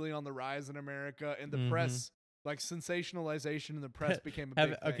stuff were really on the rise in America, and the Mhm. press, like sensationalization in the press, became a Have,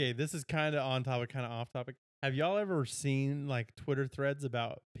 big thing. okay, this is kind of on topic, kind of off topic. Have y'all ever seen like Twitter threads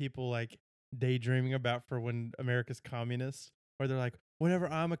about people like daydreaming about for when America's communist? Where they're like, whenever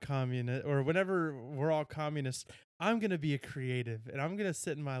I'm a communist or whenever we're all communists, I'm going to be a creative and I'm going to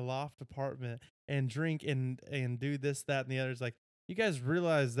sit in my loft apartment and drink and do this, that, and the other. It's like, you guys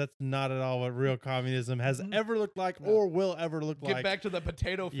realize that's not at all what real communism has ever looked like No. or will ever look Get like. back to the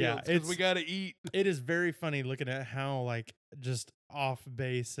potato fields Yeah, because we it's- got to eat. It is very funny looking at how like just off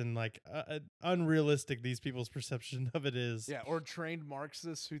base and like unrealistic these people's perception of it is. Yeah, or trained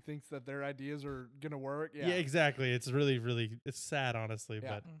Marxists who thinks that their ideas are gonna work. Yeah, Yeah, exactly. It's really it's sad, honestly.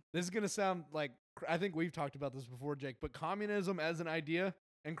 Yeah. But This is gonna sound like I think we've talked about this before, Jake. But communism as an idea,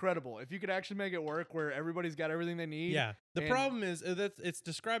 incredible. If you could actually make it work, where everybody's got everything they need. yeah, the and- problem is that it's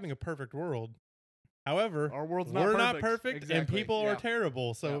describing a perfect world. However, Our world's we're not not perfect, and Exactly. people Yeah. are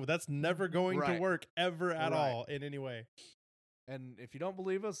terrible. So Yeah. that's never going to Right. work ever at Right. all in any way. And if you don't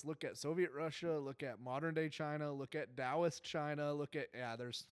believe us, look at Soviet Russia, look at modern day China, look at Taoist China, look at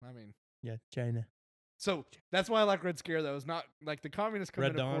Yeah, China. So that's why I like Red Scare though. It's not like the communists come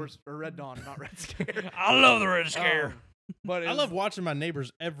Red in, Dawn? of course, or Red Dawn, not Red Scare. I love the Red Scare. But I it's- love watching my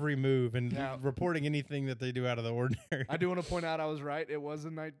neighbors' every move and Yeah. reporting anything that they do out of the ordinary. I do want to point out I was right. It was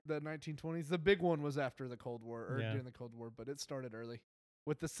in the 1920s. The big one was after the Cold War or Yeah. during the Cold War, but it started early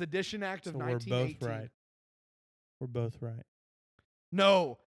with the Sedition Act of So we're 1918. both right. We're both right.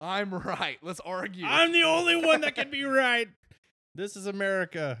 No, I'm right. Let's argue. I'm the only one that can be right. This is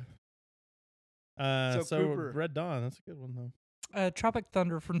America. So So Cooper. Red Dawn, that's a good one though. Tropic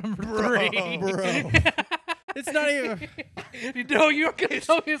Thunder for number Bro, 3. bro. It's not even. You know, you're gonna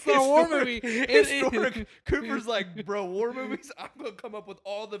tell me it's not a war movie. Historic. Cooper's like, bro, war movies. I'm gonna come up with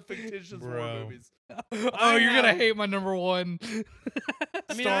all the fictitious war Bro. movies. Oh, you're gonna have- hate my number 1.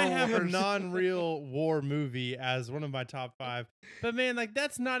 I mean, Star I have a Wars. non-real war movie as one of my top 5, but man, like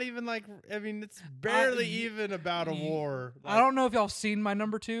that's not even like. I mean, it's barely even about a war. I don't know if y'all seen my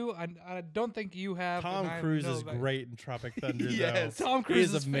number 2. I don't think you have. Tom and I Cruise know is about- great in Tropic Thunder. Yes. though. Tom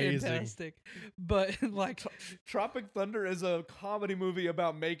Cruise is is amazing. fantastic, but like, Tropic Thunder is a comedy movie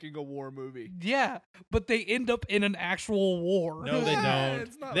about making a war movie. yeah, but they end up in an actual war. No, they Yeah, don't.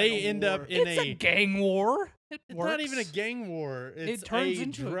 it's not They like a end war. up in It's a gang war. It It's works. not even a gang war. It's turns a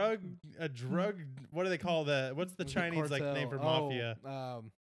into a- drug. What do they call that? What's the Chinese like name for Cartel. mafia?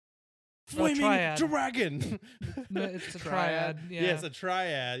 flaming triad. dragon. No, it's a Triad. triad. Yeah. Yes, a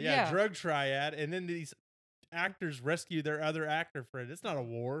triad. Yeah, Yeah. drug triad. And then these actors rescue their other actor friend. It's not a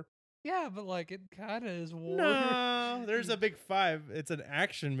war. Yeah, but like it kind of is war. No, there's a big five. It's an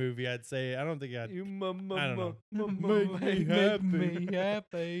action movie, I'd say. I don't think I'd. You I don't know. Make me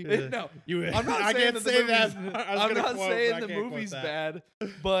happy. Yeah. No, You, I'm not I saying can't that the say that. movie's- I was I'm gonna not quote, but saying I the can't quote movie's that. bad,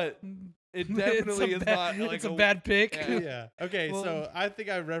 but it definitely is not like it's a bad pick. Yeah. Yeah. Okay. Well, so I think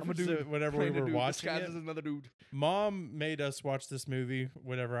I referenced dude it whenever we playing a were dude watching disguised it. as another dude. Mom made us watch this movie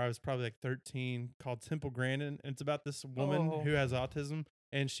whenever I was probably like 13, called Temple Grandin. And it's about this woman Oh. who has autism,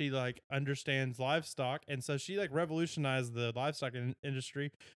 and she like understands livestock, and so she like revolutionized the livestock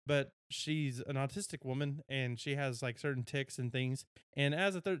industry. But she's an autistic woman, and she has like certain tics and things. And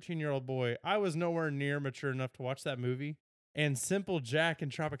as a 13-year-old boy, I was nowhere near mature enough to watch that movie. And Simple Jack in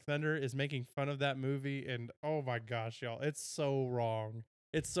Tropic Thunder is making fun of that movie, and oh my gosh, y'all, it's so wrong.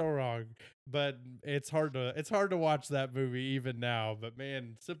 It's so wrong, but it's hard to watch that movie even now. But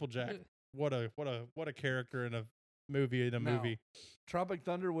man, Simple Jack, what a character in a movie No. movie. Tropic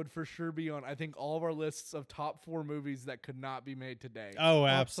Thunder would for sure be on, I think, all of our lists of top 4 movies that could not be made today. Oh,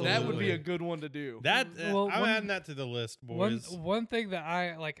 Absolutely. That would be a good one to do. that. Well, I'm one- adding that to the list, boys. One thing that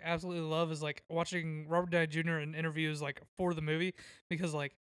I like absolutely love is like watching Robert Downey Jr. in interviews like for the movie, because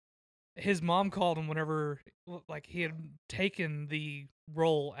like his mom called him whenever like he had taken the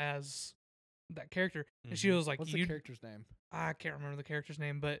role as that character, and she Mhm. was like, What's "You," the character's name? I can't remember the character's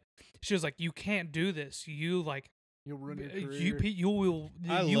name, but she was like, "You can't do this. You like You'll ruin your you career. you will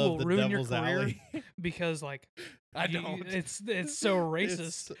I you love will the ruin your Devil's career Alley. because like I you- don't. it's so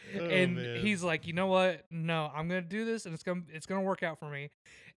racist." Oh, And man. he's like, "You know what? No, I'm gonna do this, and it's gonna work out for me."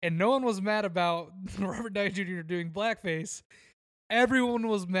 And no one was mad about Robert Downey Jr. doing blackface. Everyone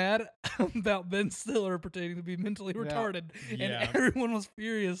was mad about Ben Stiller pretending to be mentally Yeah. retarded, Yeah. and everyone was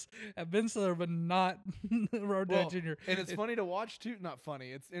furious at Ben Stiller, but not Robert Well, Downey Jr. And it's funny to watch too. Not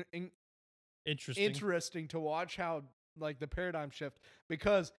funny. It's Interesting. interesting to watch how like the paradigm shift,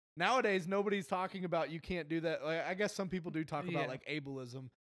 because nowadays nobody's talking about you can't do that. Like, I guess some people do talk about Yeah. like ableism,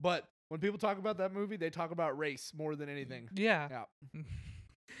 but when people talk about that movie, they talk about race more than anything. Yeah. Yeah,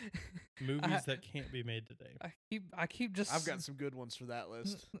 Movies that can't be made today. I keep just I've got some good ones for that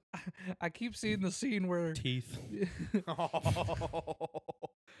list. I keep seeing the scene where Teeth.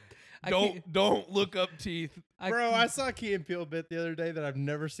 I don't look up teeth. Bro, I saw a Key and Peele bit the other day that I've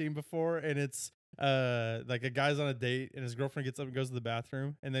never seen before, and it's like a guy's on a date and his girlfriend gets up and goes to the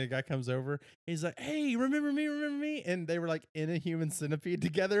bathroom, and then a guy comes over. He's like, "Hey, remember me?" And they were like in a human centipede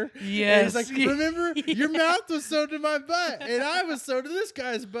together. Yes. And he's like, "Remember, your mouth was sewed to my butt, and I was sewed to this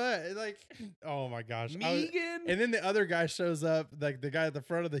guy's butt." And like, oh my gosh. Megan. And then the other guy shows up, like the guy at the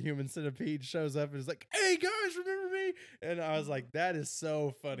front of the human centipede shows up and is like, "Hey guys, remember me?" And I was like, that is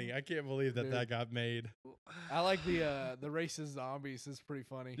so funny. I can't believe that Dude. that got made. I like the racist zombies. Is pretty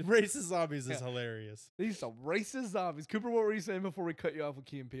funny. Racist Zombies is Yeah. hilarious. These are racist zombies. Cooper, what were you saying before we cut you off with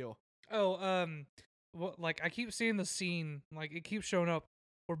Key and Peele? Oh, well, like I keep seeing the scene, like it keeps showing up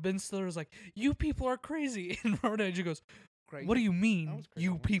where Ben Stiller is like, "You people are crazy," and Robert Downey Jr. goes, Crazy. "What do you I mean, was crazy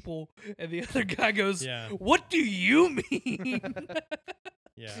you once. people?" And the other guy goes, Yeah. "What do you mean?"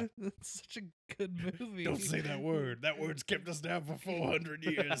 Yeah. It's such a good movie. Don't say that word. That word's kept us down for 400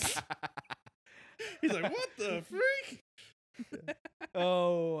 years. He's like, "What the freak?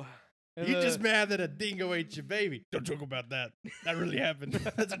 Oh. and You the- just mad that a dingo ate your baby." Don't joke about that. That really happened.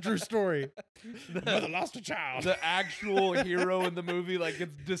 That's a true story. My mother lost a child. the actual hero in the movie like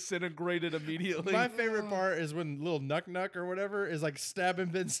gets disintegrated immediately. My favorite part is when little Nuck Nuck or whatever is like stabbing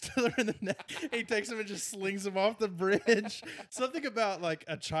Ben Stiller in the neck. He takes him and just slings him off the bridge. Something about like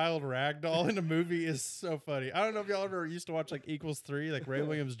a child ragdoll in a movie is so funny. I don't know if y'all ever used to watch like Equals 3, like Ray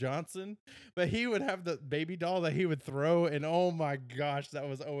Williams Johnson, but he would have the baby doll that he would throw, and oh my gosh, that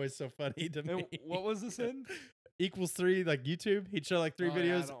was always so funny to me. And what was this in? Equals 3, like YouTube. He'd show like 3 Oh, yeah, I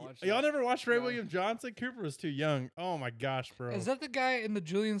videos. don't watch Y'all that. never watched Ray No. Williams Johnson? Cooper was too young. Oh my gosh, bro. Is that the guy in the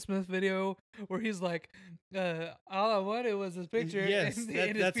Julian Smith video where he's like, "All I wanted was his picture"? Yes, and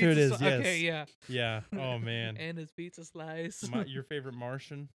that- his that's who it pizza is, sli- Okay, yes. yeah. Yeah. Oh man. And his pizza slice. Your favorite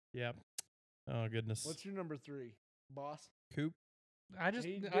Martian? Yep. Oh goodness. What's your number 3, boss? Coop? I just.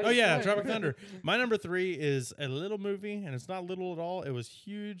 He I did- Oh just yeah, said- Tropic Thunder. My number 3 is a little movie, and it's not little at all. It was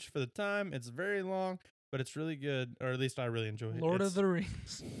huge for the time. It's very long, but it's really good, or at least I really enjoy it. Lord It's of the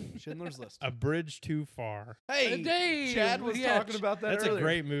Rings. Schindler's List. A Bridge Too Far. Hey, Dave, Chad was yeah, talking about that That's earlier. a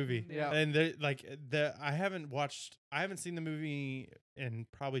great movie. Yeah. And I haven't seen the movie in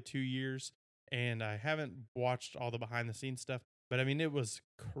probably 2 years, and I haven't watched all the behind the scenes stuff. but I mean, it was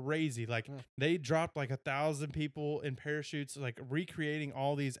crazy. Like Yeah. they dropped like 1,000 people in parachutes, like recreating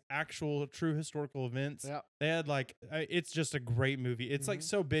all these actual true historical events. Yeah. They had like, it's just a great movie. It's like Mhm.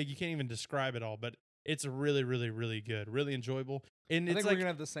 so big, you can't even describe it all, but it's really, really, really good, really enjoyable. And I it's think like, we're gonna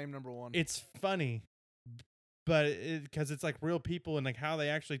have the same number one. it's funny, but because it's like real people and like how they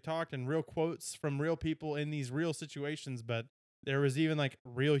actually talked and real quotes from real people in these real situations. But there was even like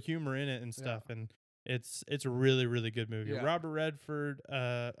real humor in it and Yeah. stuff. And it's a really, really good movie. Yeah. Robert Redford.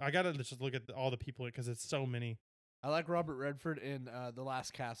 I gotta just look at all the people because it's so many. I like Robert Redford in The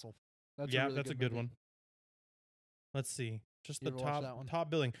Last Castle. That's yeah, a really that's good a good movie. one. Let's see, just You the ever watch that one? top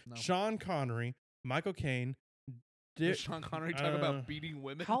billing: No. Sean Connery, Michael Caine. Does Sean Connery talk uh, about beating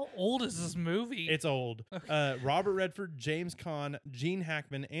women? How old is this movie? It's old. Okay. Robert Redford, James Caan, Gene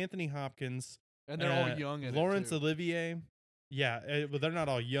Hackman, Anthony Hopkins, And they're all young in Laurence it too. Olivier. Yeah, well, they're not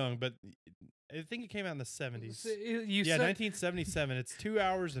all young, but I think it came out in the 70s. You Yeah, said 1977. It's 2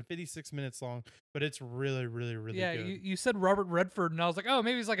 hours and 56 minutes long, but it's really, really, really yeah, good. you said Robert Redford, and I was like, oh,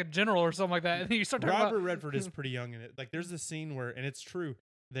 maybe he's like a general or something like that. And then you start talking Robert about Redford is pretty young in it. Like, there's this scene where, and it's true,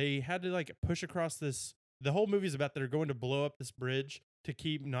 they had to like push across this. The whole movie's about they're going to blow up this bridge to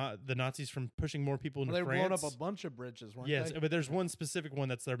keep not the Nazis from pushing more people into Well, they were France. blowing up a bunch of bridges, weren't Yes, they? but there's one specific one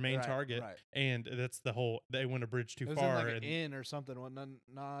that's their main Right, target, right. and that's the whole. They went a bridge too It was far. in like and an inn or something.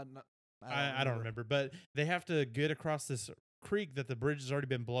 Not, I don't remember, but they have to get across this creek that the bridge has already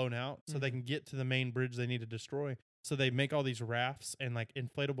been blown out, so they Mhm. can get to the main bridge they need to destroy. So they make all these rafts and like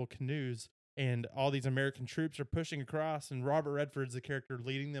inflatable canoes, and all these American troops are pushing across, and Robert Redford's the character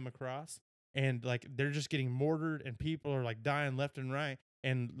leading them across, and like they're just getting mortared, and people are like dying left and right,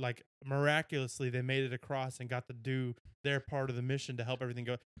 and like miraculously they made it across and got to do their part of the mission to help everything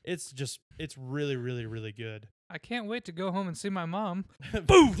go. It's really, really, really good. I can't wait to go home and see my mom.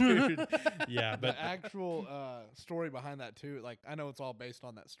 Dude. Yeah, but the actual story behind that too. Like I know it's all based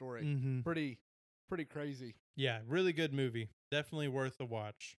on that story. mhm. Pretty crazy. Yeah, really good movie. Definitely worth the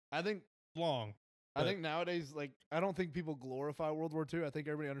watch. I think Long. I But- think nowadays, like I don't think people glorify World War II. I think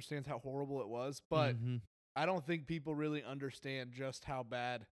everybody understands how horrible it was, but Mhm. I don't think people really understand just how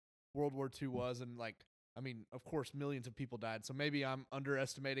bad World War II was. And like, I mean, of course, millions of people died. So maybe I'm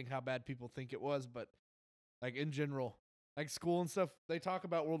underestimating how bad people think it was. But like in general, like school and stuff, they talk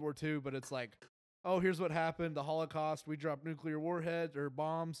about World War II, but it's like, oh, here's what happened: the Holocaust. We dropped nuclear warheads or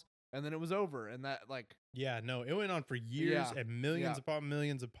bombs, and then it was over. And that like, Yeah, no, it went on for years, Yeah, and millions yeah. upon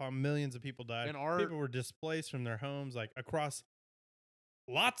millions of people died. And our- People were displaced from their homes, like across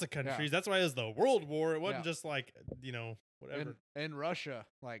lots of countries. That's why it was the World War. It wasn't Yeah. just like, whatever. and Russia,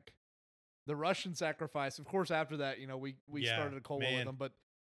 like the Russian sacrifice. Of course, after that, we Yeah, started a Cold War man. with them, but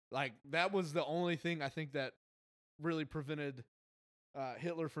like that was the only thing I think that really prevented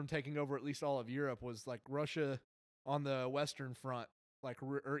Hitler from taking over at least all of Europe was like Russia on the Western Front, like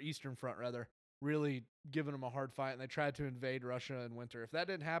or Eastern Front rather, really giving them a hard fight, and they tried to invade Russia in winter. If that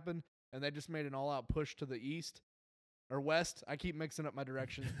didn't happen, and they just made an all-out push to the east or west, I keep mixing up my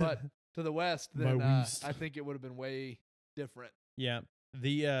directions, but to the west, My then west. I think it would have been way different. Yeah.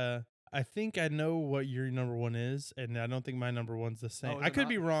 I think I know what your number one is, and I don't think my number one's the same. Oh, is I it could not?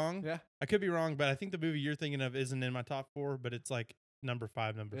 be wrong. Yeah. I could be wrong, but I think the movie you're thinking of isn't in my top 4, but it's like number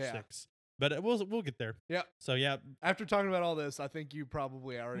 5, number Yeah. 6. But we'll get there. Yeah. So yeah, After talking about all this, I think you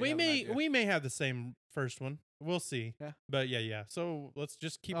probably already we have an idea. may have the same first one. We'll see. Yeah. But yeah. So let's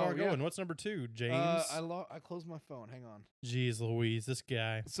just keep Oh, on yeah. going. What's number 2, James? I closed my phone. Hang on. Jeez Louise, this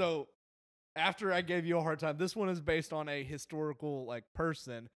guy. So after I gave you a hard time, this one is based on a historical like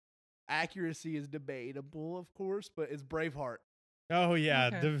person. Accuracy is debatable, of course, but it's Braveheart. Oh yeah,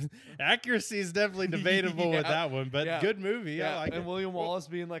 Okay. accuracy is definitely debatable with Yeah, that one, but yeah, good movie. I like and it. William Wallace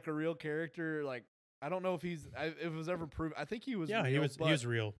being like a real character. Like I don't know if if it was ever proven. I think he was. Yeah, real, he was but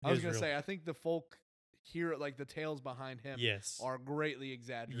real. I was gonna real. say I think the folk here, like the tales behind him, Yes. are greatly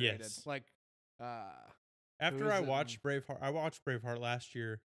exaggerated. Yes. Like, After is I it? watched Braveheart, I watched Braveheart last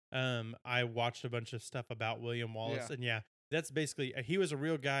year. I watched a bunch of stuff about William Wallace, Yeah. and yeah, that's basically he was a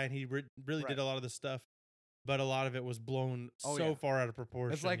real guy, and he really Right. did a lot of the stuff, but a lot of it was blown Oh, so yeah. far out of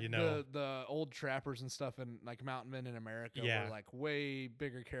proportion. it's like the the old trappers and stuff, and like mountain men in America Yeah. were like way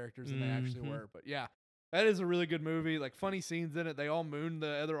bigger characters than they actually Mhm. were. But yeah, that is a really good movie. Like funny scenes in it. They all mooned the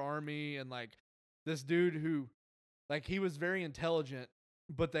other army, and like this dude who, like, he was very intelligent,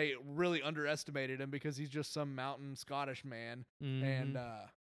 but they really underestimated him because he's just some mountain Scottish man. And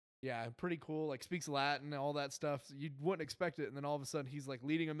yeah, pretty cool. Like speaks Latin and all that stuff. So you wouldn't expect it, and then all of a sudden he's like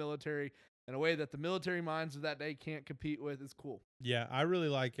leading a military in a way that the military minds of that day can't compete with. It's cool. yeah, I really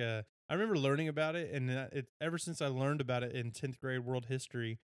like. I remember learning about it, and ever since I learned about it in 10th grade world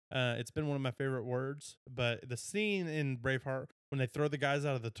history, It's been one of my favorite words. But the scene in Braveheart when they throw the guys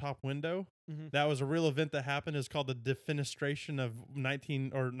out of the top window, that was a real event that happened. It's called the defenestration of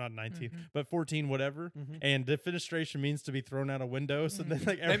 19 or not 19, but 14 whatever. And defenestration means to be thrown out a window. So then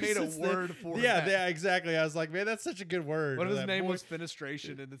like they made a word for it. Yeah, exactly. I was like, man, that's such a good word. What if his name was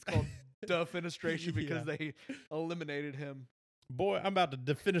Fenestration and it's called defenestration because they eliminated him? Boy, I'm about to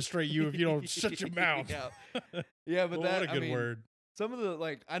defenestrate you if you don't shut your mouth. Yeah, but what a good word. Some of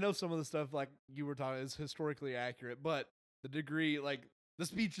the I know some of the stuff like you were talking is historically accurate, but the degree, like the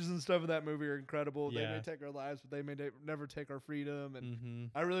speeches and stuff of that movie are incredible. They may take our lives, but they may never take our freedom.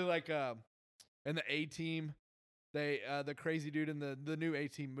 And I really like in the A-Team, they the crazy dude in the new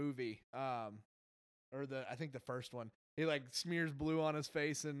A-Team movie, or I think the first one. He like smears blue on his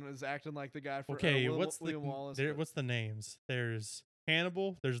face and is acting like the guy for William Wallace. What's the names? There's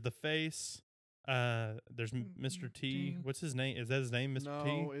Hannibal. There's the face. There's Mr. T. What's his name? Is that his name, Mr.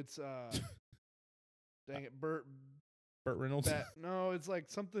 T? No, it's dang it, Burt Reynolds. No, it's like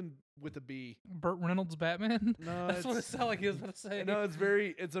something with a B. Burt Reynolds Batman. No, that's what it sounded like he was going to say. No,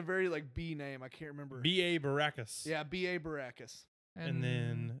 it's a very like B name. I can't remember. B.A. Baracus. Yeah, B.A. Baracus. And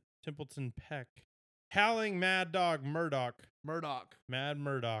then Templeton Peck. Howling Mad Dog Murdoch. Mad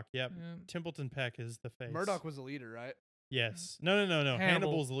Murdoch. Yep. Yeah. Templeton Peck is the face. Murdoch was the leader, right? Yes. No.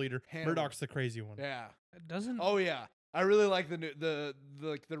 Hannibal's the leader. Murdoch's the crazy one. Yeah. It doesn't. Oh yeah. I really like the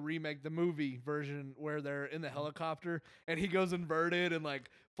remake, the movie version where they're in the helicopter and he goes inverted and like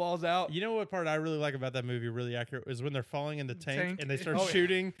falls out. You know what part I really like about that movie, really accurate, is when they're falling in the tank and they start Oh,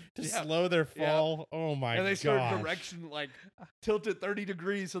 shooting to slow their fall. Yeah. Oh my god! And they start direction like tilted 30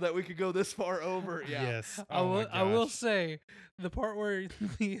 degrees so that we could go this far over. Yeah. Yes. I will say the part where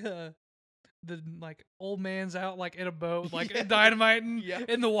the like old man's out like in a boat like dynamiting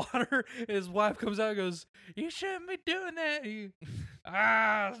in the water and his wife comes out and goes, "You shouldn't be doing that." He,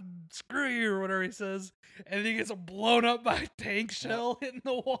 screw you or whatever he says, and then he gets blown up by a tank shell hitting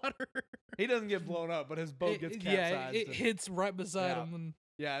the water. He doesn't get blown up, but his boat gets capsized. Yeah, it hits right beside him.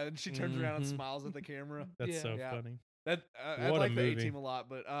 And she turns around and smiles at the camera. That's so funny. That I like the A-Team a lot,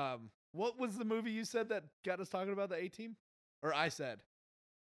 but what was the movie you said that got us talking about the A-Team? Or I said?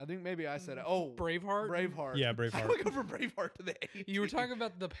 I think maybe I said it. Oh, Braveheart. Yeah, Braveheart. How do we go from Braveheart to the A-Team? You were talking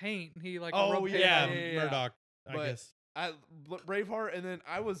about the paint. He like Murdoch. I guess. Braveheart, and then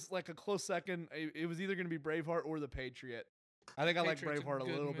I was like a close second. It was either going to be Braveheart or The Patriot. I think I like Braveheart a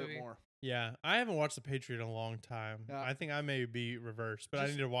little bit more. Yeah, I haven't watched The Patriot in a long time. Yeah. I think I may be reversed, but I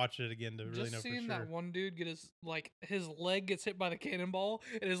need to watch it again to really know for sure. Just seeing that one dude get his leg gets hit by the cannonball,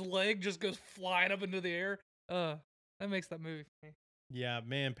 and his leg just goes flying up into the air. That makes that movie for me. Yeah,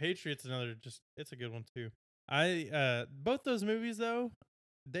 man, Patriot's it's a good one too. Both those movies though,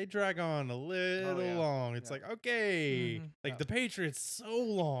 they drag on a little long. It's like, okay, like The Patriot's so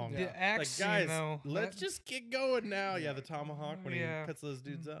long. The axe, like, guys, though, let's just get going now. Yeah, the tomahawk when he cuts those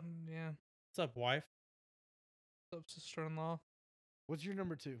dudes up. Yeah. What's up, wife? What's up, sister-in-law? What's your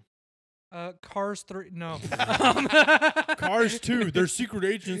number 2? Cars 3. No. Cars 2. They're secret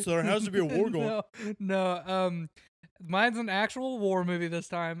agents, so there has to be a war going. No. Mine's an actual war movie this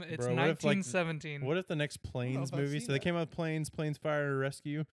time. It's 1917. What if the next Planes movie? So they came out with Planes, Fire and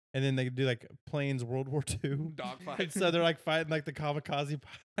Rescue, and then they do like Planes World War II. Dogfight. So they're like fighting like the kamikaze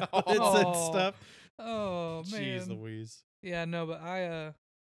pilots and stuff. Oh, man. Jeez Louise. Yeah, no, but I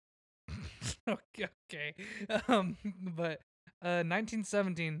okay. But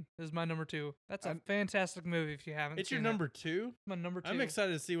 1917 is my number 2. That's a fantastic movie if you haven't seen it. It's your number 2? My number 2. I'm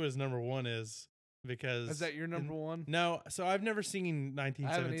excited to see what his number 1 is. Because is that your number 1? No, so I've never seen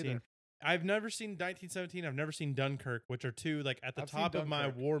 1917. I've never seen 1917. I've never seen Dunkirk, which are two like at the top of my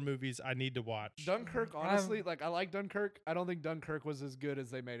war movies I need to watch. Dunkirk, honestly, like I like Dunkirk. I don't think Dunkirk was as good as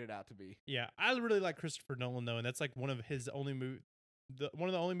they made it out to be. Yeah, I really like Christopher Nolan though, and that's like one of his only one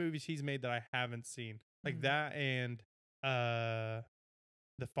of the only movies he's made that I haven't seen. Like that and The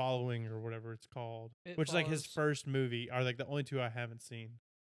Following or whatever it's called, which is like his first movie, are like the only two I haven't seen.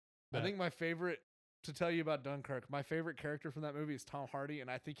 But I think my favorite. To tell you about Dunkirk, my favorite character from that movie is Tom Hardy,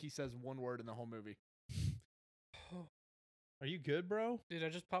 and I think he says one word in the whole movie. Are you good, bro? Dude, I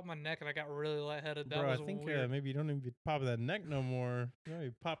just popped my neck and I got really lightheaded. That bro, was I think weird. Maybe you don't even be popping that neck no more. You might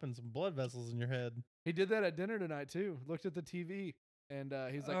be popping some blood vessels in your head. He did that at dinner tonight too. Looked at the TV and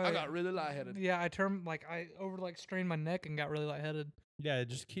he's like, "I got really lightheaded." Yeah, I strained my neck and got really lightheaded. Yeah,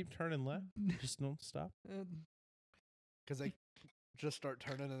 just keep turning left. Just don't stop. Because they just start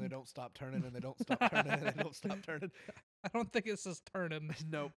turning and they don't stop turning and they don't stop turning and they don't stop turning. I don't think it says turning.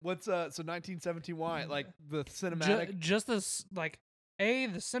 No. What's so 1917? Why? Like the cinematic? Just this, like the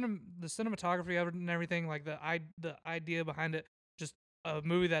cinematography of it and everything, like the idea behind it, just a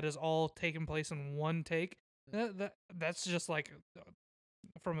movie that is all taking place in one take. That's just like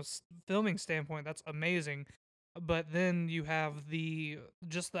from a filming standpoint, that's amazing. But then you have the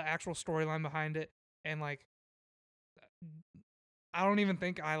actual storyline behind it, and like I don't even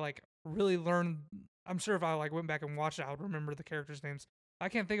think I like really learned. I'm sure if I like went back and watched it, I would remember the characters' names. I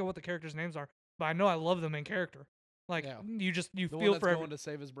can't think of what the characters' names are, but I know I love the main character. Like Yeah. you The feel one that's for going to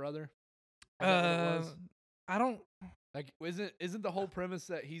save his brother. Is that what it was? I don't. Like, isn't the whole premise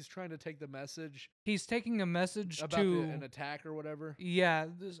that he's trying to take the message He's taking a message about to an attack or whatever? Yeah.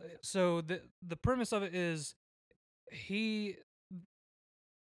 So the premise of it is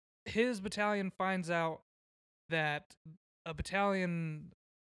his battalion finds out that a battalion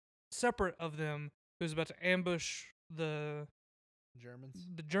separate of them who's about to ambush the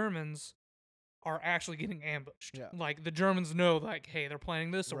Germans are actually getting ambushed. Yeah. Like the Germans know, like, hey, they're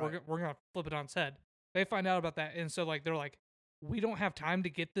planning this, so Right. we're gonna flip it on its head. They find out about that, and so like they're like, we don't have time to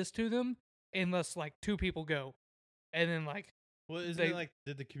get this to them unless like 2 people go, and then like Well, isn't they- it like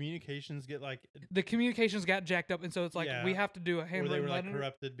did the communications get like the communications got jacked up, and so it's like we Yeah. have to do a or handwritten they were like letter.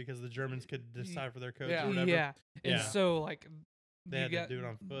 corrupted because the Germans could decipher their codes Yeah. or whatever? Yeah, and Yeah. so like They you had got, to do it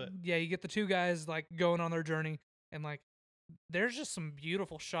on foot. Yeah, you get the 2 guys like going on their journey, and like there's just some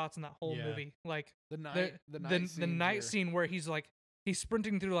beautiful shots in that whole Yeah. movie. Like The night, the scenes night are- scene where he's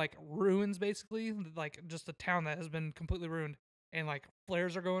sprinting through like ruins, basically, like just a town that has been completely ruined, and like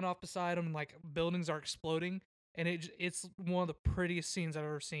flares are going off beside him, and like buildings are exploding, and it's one of the prettiest scenes I've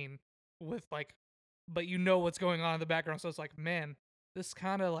ever seen. With like, but you know what's going on in the background, so it's like, man, this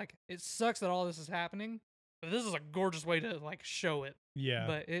kind of like it sucks that all this is happening, but this is a gorgeous way to like show it. Yeah.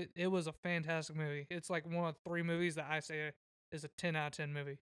 But it was a fantastic movie. It's like one of 3 movies that I say is a 10 out of 10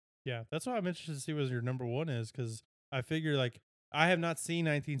 movie. Yeah, that's why I'm interested to see what your number 1 is, because I figure like I have not seen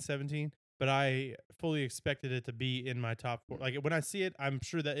 1917, but I fully expected it to be in my top 4. Like when I see it, I'm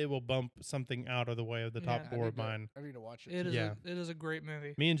sure that it will bump something out of the way of the top Yeah. 4 of mine. I need to watch it. It too. is Yeah. it is a great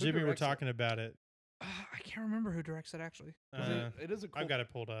movie. Me and Who Jimmy were directs it? talking about it. I can't remember who directs it actually. It is a cool. I've got it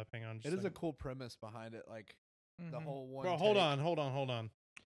pulled up. Hang on. Just It is a second. cool premise behind it, like the Mhm. whole one. Well, hold on.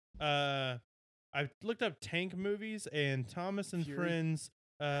 I looked up tank movies and Thomas and Fury? Friends.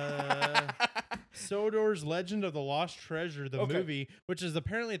 Sodor's Legend of the Lost Treasure, the Okay. movie, which is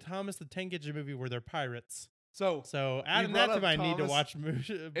apparently a Thomas the Tank Engine movie where they're pirates. So So adding brought that to up my need to Thomas- watch movies.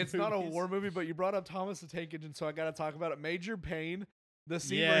 it's not a war movie, but you brought up Thomas the Tank Engine, so I got to talk about it. Major Payne, the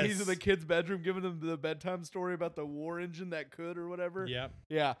scene where he's in the Yes. kid's bedroom giving them the bedtime story about the war engine that could or whatever. Yep.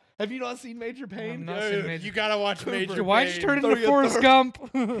 Yeah. Have you not seen Major Payne? not seen Dude, Major- you gotta watch Cooper. Major Why'd you Payne. turn Throw into you a Forrest third.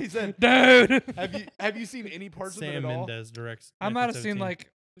 Gump? He said, Dude. have you seen any parts Sam of it at all? Mendes directs. I might have seen 1917.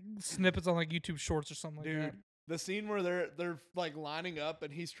 like snippets on like YouTube Shorts or something like Dude, that. the scene where they're like lining up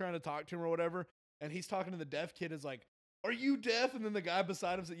and he's trying to talk to him or whatever, and he's talking to the deaf kid is like, "Are you deaf?" And then the guy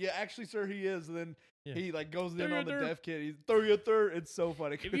beside him said, "Yeah, actually, sir, he is." And then Yeah. he like goes Throw in your on the third. deaf kid. He's throw your third. It's so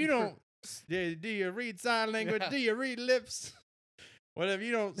funny. If you don't, do you read sign language? Yeah. Do you read lips? Whatever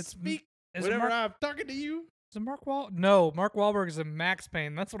you don't It's- speak, Is it whatever Mark, I'm talking to you. is it Mark No, Mark Wahlberg is in Max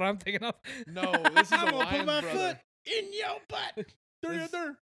Payne. That's what I'm thinking of. No, this is I'm a gonna put Wayans my brother. foot in your butt. Through your This-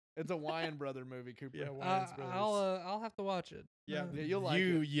 through. It's a Wyan brother movie, Cooper. Yeah, Wayans brothers. I'll have to watch it. Yeah, Yeah, you'll like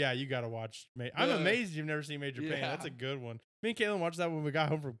you. it. Yeah, you gotta watch. I'm The- amazed you've never seen Major Payne. That's a Yeah. good one. Me and Caitlin watched that when we got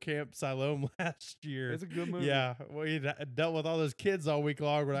home from Camp Siloam last year. It's a good movie. Yeah, we dealt with all those kids all week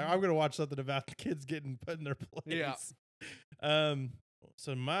long. We're like, I'm gonna watch something about the kids getting put in their place. Yeah.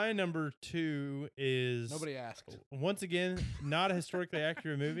 So my number 2 is Nobody asked. once again not a historically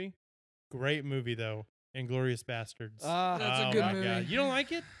accurate movie. Great movie though, Inglourious Bastards. That's a Oh good my movie. God. You don't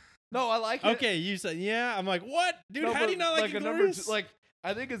like it? No, I like it. Okay, you said yeah. I'm like, what, dude? No, how do but you not like a number Inglourious? like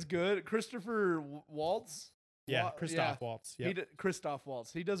I think it's good. Christopher Waltz. yeah, Wa- Christoph Waltz. He Yep. Christoph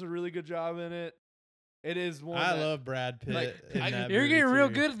Waltz. He does a really good job in it. It is one. I that- love Brad Pitt. like, in I- that You're movie, getting real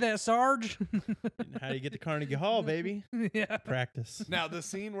too. good at that, Sarge. How do you get to Carnegie Hall, baby? Yeah. Practice. Now the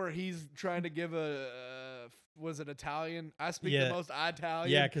scene where he's trying to give was it Italian? I speak Yeah. the most Italian.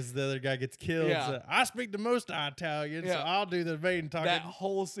 Yeah, because the other guy gets killed. Yeah. So I speak the most Italian, so Yeah. I'll do the main talking. that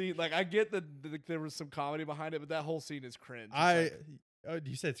whole scene. Like I get that there was some comedy behind it, but that whole scene is cringe. It's like- Oh,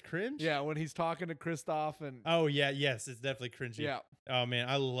 you said it's cringe? yeah, when he's talking to Christoph and Oh yeah, yes, it's definitely cringy. yeah, Oh man,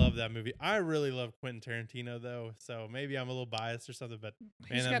 I love that movie. I really love Quentin Tarantino though, so maybe I'm a little biased or something, but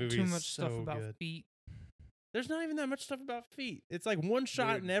He's that got movie too is much stuff so about good. feet. there's not even that much stuff about feet. It's like one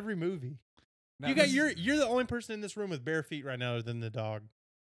shot Dude. in every movie. Now you got this- you're the only person in this room with bare feet right now other than the dog.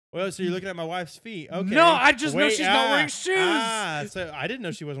 Well, so you're looking at my wife's feet. Okay. No, I just know Wait, she's not wearing shoes. So I didn't know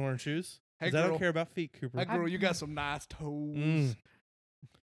she wasn't wearing shoes. Hey, 'Cause I don't girl. care about feet, Cooper. Hey, girl, you got some nice toes. Mm.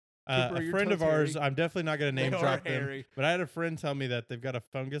 Cooper, A your friend of toes ours, hairy? I'm definitely not going to They name are drop them, hairy. but I had a friend tell me that they've got a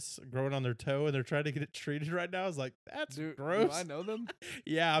fungus growing on their toe and they're trying to get it treated right now. I was like, that's Do gross. I know them?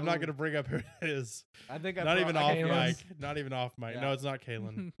 Yeah, I'm not Ooh. going to bring up who it is. I think I Not even off Kaylin. mic. Not even off mic. Yeah. No, it's not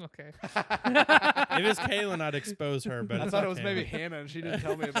Kaylin. Okay. If it's Kaylin, I'd expose her, but I it's thought not it was maybe Kaylin. Hannah, and she didn't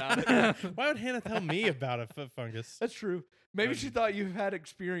tell me about it. Why would Hannah tell me about a foot fungus? That's true. Maybe she thought you had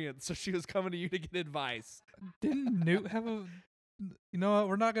experience, so she was coming to you to get advice. Didn't Newt have a? You know what?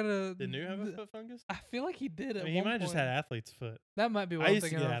 We're not gonna. Did Newt have a foot fungus? I feel like he did. I At mean, he one might have just point. had athlete's foot. That might be what I I'm used to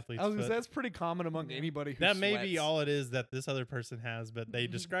thinking get of. athlete's I was gonna say foot. that's pretty common among Yeah. anybody who That may be sweats. all it is that this other person has, but they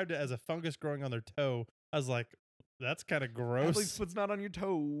described it as a fungus growing on their toe. I was like, that's kind of Athlete's gross. foot's not on your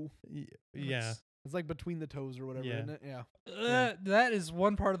toe. Yeah. It's like between the toes or whatever, Yeah. isn't it? Yeah. That is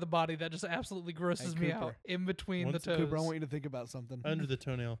one part of the body that just absolutely grosses me out. Cooper. In between Once- the toes. Cooper, I want you to think about something. Under the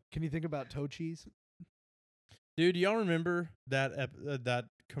toenail. Can you think about toe cheese? Dude, y'all remember that that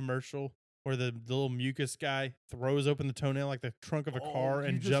commercial where the little mucus guy throws open the toenail like the trunk of a car you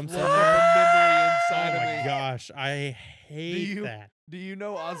and just jumps in woke up there? a memory Oh inside of my me. gosh, I hate you- that. Do you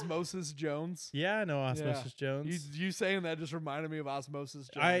know Osmosis Jones? Yeah, I know Osmosis You, Jones. you saying that just reminded me of Osmosis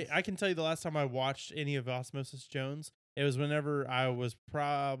Jones. I can tell you the last time I watched any of Osmosis Jones, it was whenever I was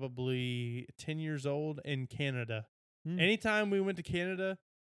probably 10 years old in Canada. Anytime we went to Canada,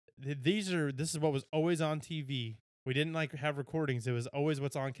 this is what was always on TV. We didn't like have recordings. It was always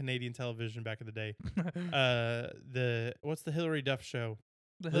what's on Canadian television back in the day. What's the Hillary Duff show?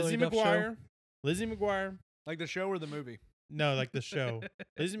 The Lizzie Hillary Duff show. McGuire. Lizzie McGuire. Like the show or the movie? No, like the show.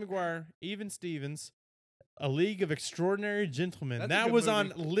 Lizzie McGuire, Even Stevens, A League of Extraordinary Gentlemen. That's a That good was movie.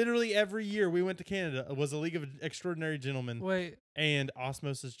 on literally every year we went to Canada. Was A League of Extraordinary Gentlemen Wait, and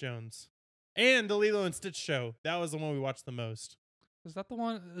Osmosis Jones. And the Lilo and Stitch show. That was the one we watched the most. is that the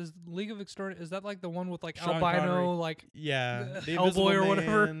one? Is League of Extraordinary? Is that like the one with like Sean albino, Connery. like Yeah. The Hellboy Invisible or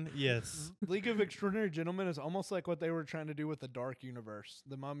whatever? Man, Yes. League of Extraordinary Gentlemen is almost like what they were trying to do with the Dark Universe,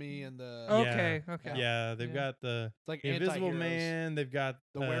 the Mummy and the. Oh. okay, okay. Yeah, they've Yeah. got the It's like Invisible anti-heroes. Man. They've got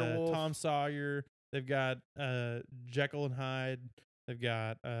The werewolf. Tom Sawyer. They've got Jekyll and Hyde. They've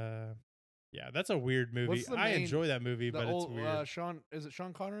got that's a weird movie. What's the I main- enjoy that movie, The but old it's weird. Sean, is it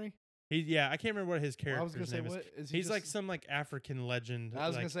Sean Connery? I can't remember what his I was gonna character's say name is. what is He's like just- some like African legend. I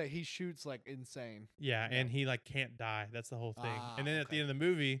was like, gonna say he shoots like insane. yeah, yeah. and he like can't die. That's the whole thing. Ah, And then at the okay. end of the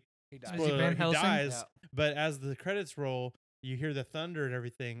movie, He Is dies. he spoiler Van alert, he Helsing? dies. Yeah. But as the credits roll, you hear the thunder and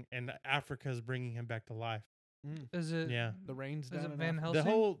everything, and Africa's bringing him back to life. Is it? Yeah. The rain's Is down. it enough. Van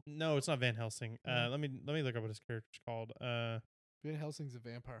Helsing? No, it's not Van Helsing. Oh. Let me look up what his character's called. Van Helsing's a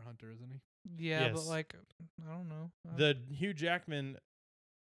vampire hunter, isn't he? Yeah, but Yes. like I don't know. The Hugh Jackman,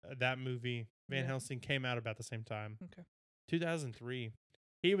 that movie Van Yeah. Helsing came out about the same time. Okay. 2003.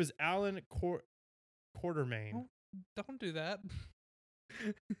 He was Alan Quartermain. Oh. Don't do that.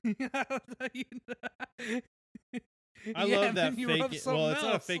 I Yeah, love that then you wrote fake. something Well, it's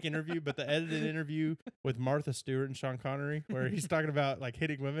not a else. fake interview, but the edited interview with Martha Stewart and Sean Connery, where he's talking about like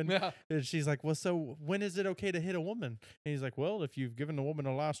hitting women, Yeah. and she's like, "Well, so when is it okay to hit a woman?" And he's like, "Well, if you've given a woman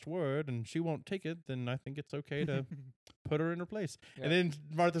a last word and she won't take it, then I think it's okay to put her in her place." Yeah. And then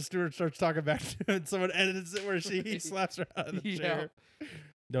Martha Stewart starts talking back to it, and someone edits it where he slaps her out of the Yeah. chair.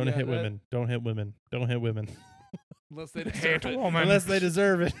 Don't Yeah, hit that- women. Don't hit women. Don't hit women Unless they deserve it. woman. unless they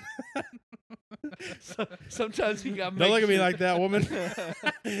deserve it. Sometimes you got. Don't look at me like that, woman.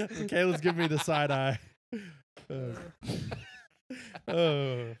 Kayla's giving me the side eye. Don't hit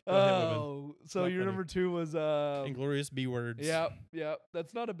women. Oh, so Not your funny. number 2 was Inglorious B words. Yep.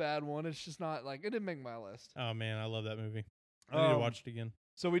 That's not a bad one. It's just not like it didn't make my list. Oh man, I love that movie. I need to watch it again.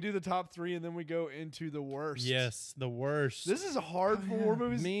 So we do the top 3 and then we go into the worst. Yes, the worst. This is hard Oh, for yeah. war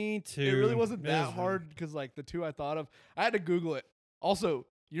movies. Me too. It really wasn't It that is- hard because like the 2 I thought of, I had to Google it. Also,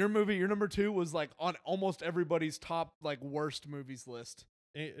 your number 2 was like on almost everybody's top like worst movies list.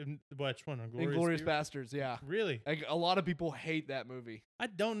 Which one? Inglourious B- Bastards, yeah. Really? Like a lot of people hate that movie. I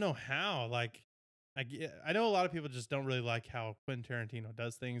don't know how. Like, I know a lot of people just don't really like how Quentin Tarantino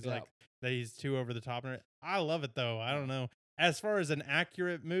does things. Yeah. Like that he's too over the top. I love it though. I don't know. As far as an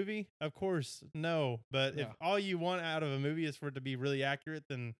accurate movie, of course, no. But if Yeah. all you want out of a movie is for it to be really accurate,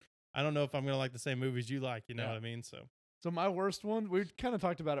 then I don't know if I'm gonna like the same movies you like. You know Yeah. what I mean? So So my worst one, we kind of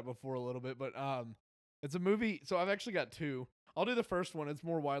talked about it before a little bit, but it's a movie. So I've actually got 2. I'll do the first one. It's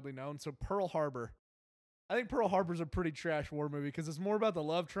more widely known. So Pearl Harbor. I think Pearl Harbor's a pretty trash war movie because it's more about the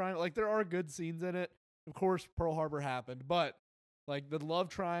love triangle. Like there are good scenes in it. Of course, Pearl Harbor happened, but like the love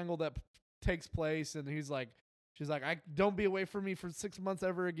triangle that takes place, and she's like, I don't be away from me for 6 months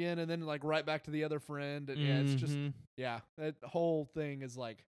ever again, and then like right back to the other friend, and yeah, it's just Mhm. that whole thing is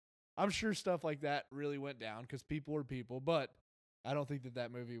like, I'm sure stuff like that really went down because people are people, but I don't think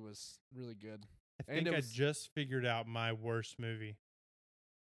that movie was really good. I And think it I was- just figured out my worst movie.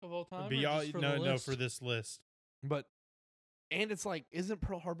 Of all time? Be or all, just for no, the no, list? for this list. But and it's like, isn't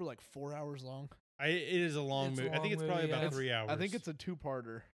Pearl Harbor like 4 hours long? It is a long It's a movie. I think long it's probably movie, about yeah. 3 hours. I think it's a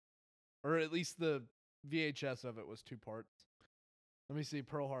 2-parter, or at least the VHS of it was 2 parts. Let me see.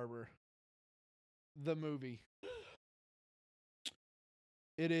 Pearl Harbor, the movie.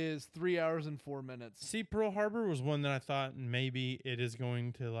 It is 3 hours and 4 minutes. See, Pearl Harbor was one that I thought maybe it is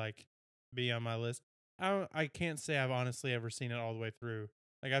going to like be on my list. I can't say I've honestly ever seen it all the way through.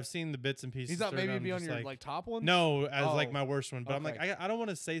 Like I've seen the bits and pieces. He's not through it, maybe I'm be on just your like, like top one. no, as like Oh, my worst one. But I'm like, okay. I don't want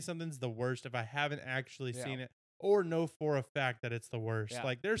to say something's the worst if I haven't actually Yeah. seen it or know for a fact that it's the worst. Yeah.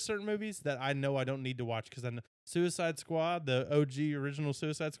 Like there's certain movies that I know I don't need to watch because I know Suicide Squad, the OG original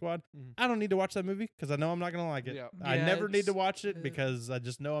Suicide Squad. Mhm. I don't need to watch that movie because I know I'm not gonna like it. Yeah. I Yeah, never need to it's- watch it uh, because I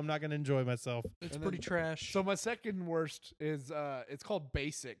just know I'm not gonna enjoy myself. It's And pretty then- trash. So my second worst is it's called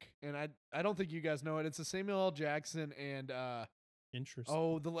Basic, and I don't think you guys know it. It's a Samuel L. Jackson and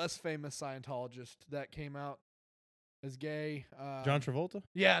Interesting. the less famous Scientologist that came out as gay. John Travolta,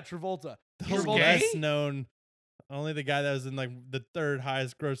 Yeah, Travolta. the He's less gay? known. Only the guy that was in like the third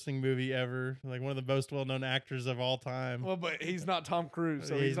highest grossing movie ever, like one of the most well known actors of all time. Well, but he's not Tom Cruise,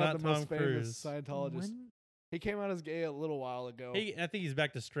 so Yeah, he's he's not not the most Tom famous Cruise. Scientologist. When- He came out as gay a little while ago. I think he's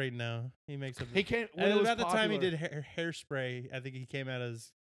back to straight now. He makes up. He came when and it was about the time he popular, did Hairspray, I think he came out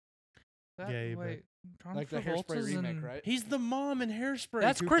as that, gay, but- wait, John like the Hairspray Travolta's remake, in- right? he's the mom in Hairspray.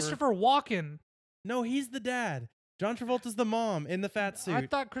 That's Cooper. Christopher Walken. No, he's the dad. John Travolta's the mom in the fat suit. I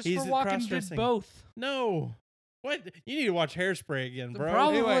thought Christopher He's Walken did cross-dressing. both. No. What? You need to watch Hairspray again, bro.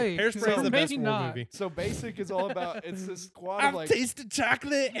 Probably. Anyway, Hairspray is or the best maybe war not. movie. So Basic is all about it's this squad of I've like tasted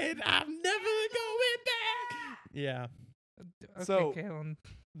chocolate and I'm never going back. Yeah. Okay, So- Kalen.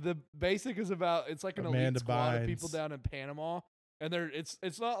 the Basic is about it's like an elite Amanda squad of people Bynes. down in Panama, and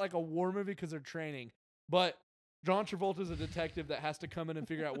it's not like a war movie because they're training, but John Travolta's a detective that has to come in and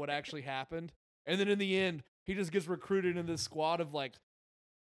figure out what actually happened, and then in the end he just gets recruited into this squad of like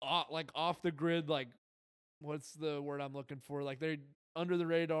off the grid, like what's the word I'm looking for, like they're under the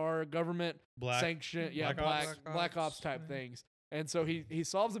radar government Black. sanction, yeah, Black Ops? black ops type yeah. things. And so he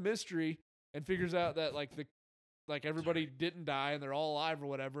solves a mystery and figures out that like everybody didn't die and they're all alive or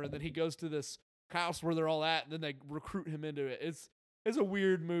whatever. And then he goes to this house where they're all at, and then they recruit him into it. It's a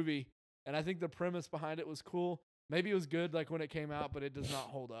weird movie, and I think the premise behind it was cool. Maybe it was good like when it came out, but it does not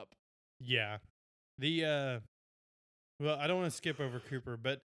hold up. Yeah. The well, I don't want to skip over Cooper,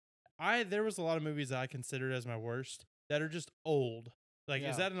 but there was a lot of movies that I considered as my worst that are just old. Like,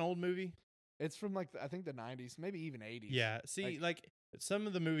 Yeah. is that an old movie? It's from like I think the 90s, maybe even 80s. Yeah. See, Like- like some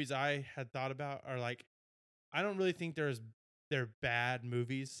of the movies I had thought about are like, I don't really think they're bad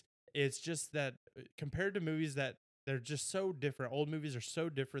movies. It's just that compared to movies that they're just so different. Old movies are so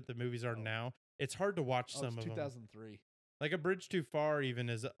different than movies are Oh. now. It's hard to watch Oh, some it's of them. 2003. Like A Bridge Too Far even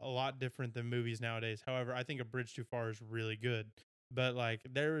is a lot different than movies nowadays. However, I think A Bridge Too Far is really good. But like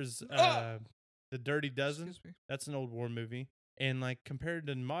there's Ah! The Dirty Dozen. Excuse me. That's an old war movie. And like compared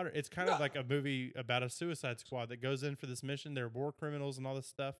to modern, it's kind of like a movie about a suicide squad that goes in for this mission. They're war criminals and all this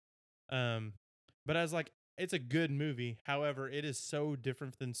stuff. But as like it's a good movie. However, it is so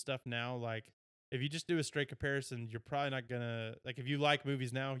different than stuff now. Like if you just do a straight comparison, you're probably not gonna like if you like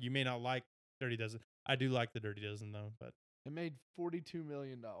movies now, you may not like Dirty Dozen. I do like the Dirty Dozen though, but It made $42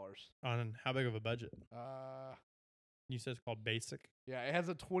 million. on how big of a budget? Uh, You said it's called Basic. yeah, it has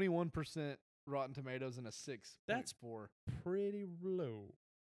a 21% Rotten Tomatoes and a 6. That's pretty low.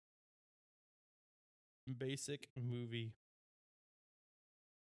 Basic movie.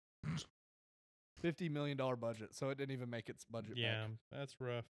 $50 million budget, so it didn't even make its budget Yeah, back. that's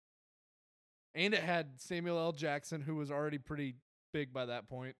rough. And it had Samuel L. Jackson, who was already pretty big by that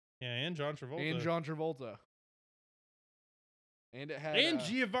point, Yeah, and John Travolta. and John Travolta. And it had And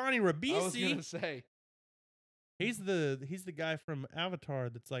Giovanni I was gonna Ribisi. say He's the guy from Avatar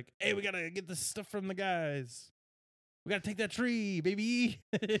that's like, hey, we gotta get this stuff from the guys. We gotta take that tree, baby.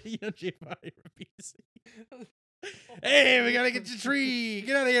 You know Giovanni Ribisi. Hey, we gotta get your tree.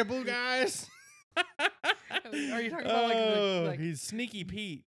 Get out of here, blue guys. Are you talking about, like, Oh, he's Sneaky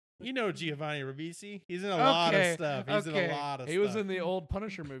Pete. You know Giovanni Ribisi. He's in a lot of Okay, stuff. He's in okay. a lot of he stuff. was in the old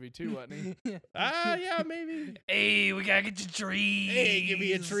Punisher movie too, wasn't he? Yeah, maybe. Hey, we gotta get your trees. Hey, give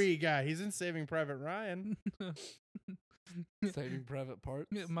me a tree guy. He's in Saving Private Ryan. Saving Private Parts.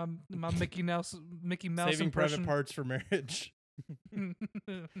 my Mickey Mouse Saving impression. Private Parts for Marriage.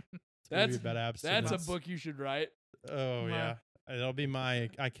 It's a movie about That's abstinence. a book you should write, Oh Wow. yeah, it'll be my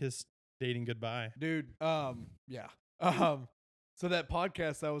I Kissed Dating Goodbye. dude. Yeah. So that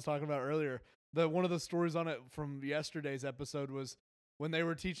podcast I was talking about earlier, one of the stories on it from yesterday's episode was when they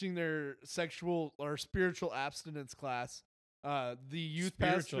were teaching their sexual or spiritual abstinence class. The youth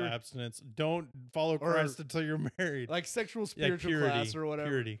Spiritual pastor, abstinence. Don't follow Or- Christ until you're married. like sexual Yeah, spiritual class or whatever.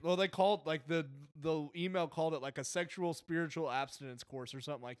 purity. Well, they called like the email called it like a sexual spiritual abstinence course or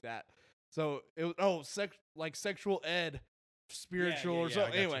something like that. So it was like sexual ed, spiritual or yeah, I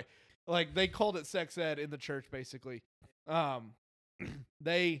something. gotcha. Anyway, like they called it sex ed in the church basically.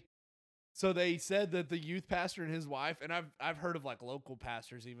 They said that the youth pastor and his wife, and I've heard of like local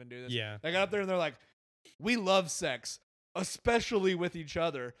pastors even do this. Yeah. They got up there and they're like, "We love sex, especially with each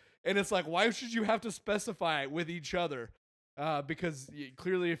other." And it's like, why should you have to specify with each other? Because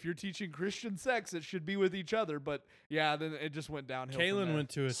clearly, if you're teaching Christian sex, it should be with each other. But yeah, then it just went downhill. from Kaylin there. went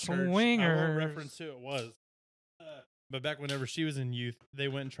to a church. I Swingers. won't reference who it was. But back whenever she was in youth, they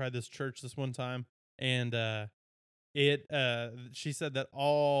went and tried this church this one time, and she said that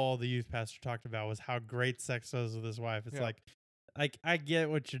all the youth pastor talked about was how great sex was with his wife. It's Yeah. like I get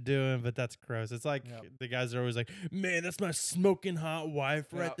what you're doing, but that's gross. It's like Yep. the guys are always like, "Man, that's my smoking hot wife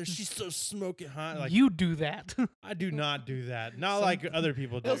right Yep. there. She's so smoking hot." Like you do that. I do not do that. Not Some- like other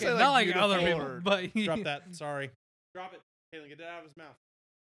people do. They'll Okay, say, not like beautiful other people, or- but Drop that. Sorry. Drop it. Kaylin, get that out of his mouth.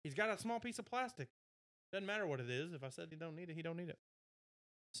 He's got a small piece of plastic. Doesn't matter what it is. If I said he don't need it, he don't need it.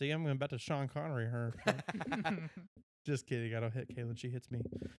 See, I'm about to Sean Connery her. Just kidding. I don't hit Kaylin. She hits me.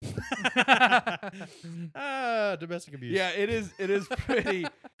 Domestic abuse. Yeah, it is. It is pretty.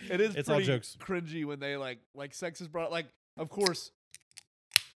 It is. It's all pretty jokes. Cringy when they like sex is brought. Like, of course,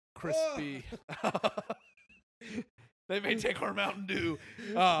 crispy. They may take our Mountain Dew.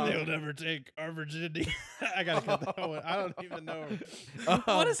 They'll never take our virginity. I gotta cut that one. I don't even know.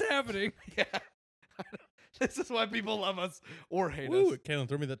 what is happening? Yeah. This is why people love us or hate Woo, us. Kaylin,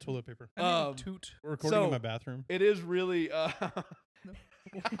 throw me that toilet paper. I need a Um, toot. We're recording in so- my bathroom. It is really. I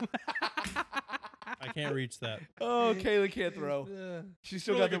can't reach that. Oh, Kaylee can't throw. She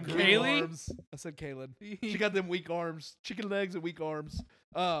still got them Throw weak like a Kaylee? arms. I said Kaylin. She got them weak arms, chicken legs and weak arms.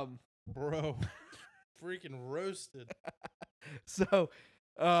 Bro. Freaking roasted. So,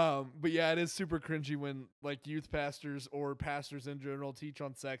 but yeah, it is super cringy when like youth pastors or pastors in general teach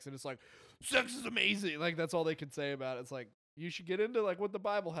on sex, and it's like, sex is amazing. Like that's all they can say about it. It's like you should get into like what the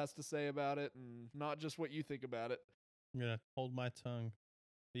Bible has to say about it, and not just what you think about it. I'm gonna hold my tongue.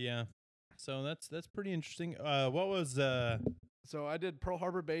 But yeah. So that's pretty interesting. What was So I did Pearl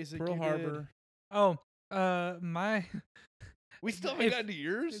Harbor Basic. Pearl you did- Harbor? Oh, my We still haven't If- gotten to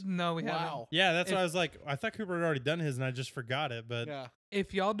yours. no, we haven't. Wow. Yeah, that's If- what I was like. I thought Cooper had already done his, and I just forgot it. But Yeah.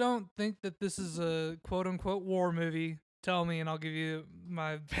 If y'all don't think that this is a quote unquote war movie, tell me and I'll give you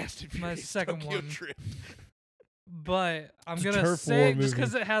my. Fast and My Furious second Tokyo one. Drift. But I'm It's a gonna turf say war it just movie.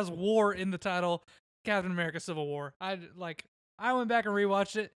 because it has war in the title, Captain America: Civil War. I went back and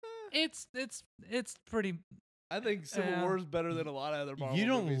rewatched it. It's pretty. I think Civil Yeah. War is better than a lot of other Marvel you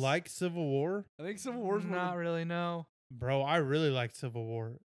don't movies. like Civil War, I think Civil War is one of Not the really. No. bro? I really like Civil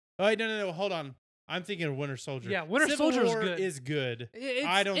War. Oh wait, no, hold on. I'm thinking of Winter Soldier. Yeah, Winter Civil Soldier is War good. is good. It's,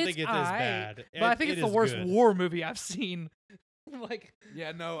 I don't think it's as aight, bad. But I think It it's the is worst good. war movie I've seen. Like,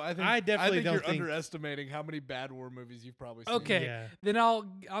 Yeah, no, I think I definitely think don't you're think- underestimating how many bad war movies you've probably seen. Okay. Yeah. then I'll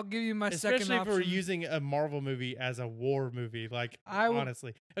give you my Especially second if we're option. using a Marvel movie as a war movie, like I will-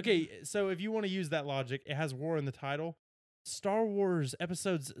 honestly. Okay, so if you want to use that logic, it has war in the title. Star Wars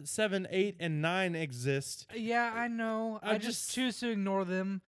episodes 7, 8, and 9 exist. Yeah, I know. I I'm just just- choose to ignore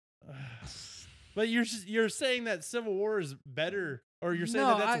them. But you're saying that Civil War is better, or you're saying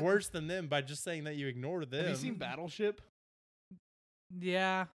No, that that's I- worse than them by just saying that you ignore them. Have you seen Battleship?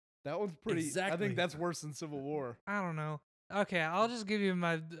 Yeah, That one's pretty. I Exactly. think that's worse than Civil War. I don't know. Okay, I'll just give you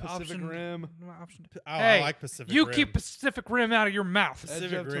my Pacific option. Rim. My option. Oh, I Hey, like Pacific You Rim. keep Pacific Rim out of your mouth.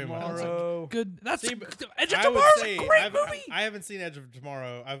 Pacific Edge of Rim, I was like, Tomorrow. Good. That's See, but Edge of I would Tomorrow's say a great I've- movie. I haven't seen Edge of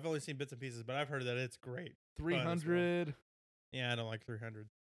Tomorrow. I've only seen bits and pieces, but I've heard that it's great. 300. Yeah, I don't like 300.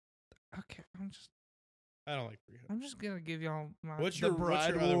 Okay, I don't like 300. I'm just gonna give y'all my What's The your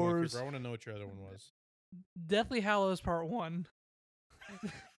Bride other one, Wars. Cooper? I want to know what your other one was. Deathly Hallows Part 1.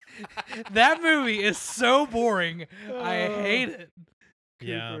 That movie is so boring. I hate it.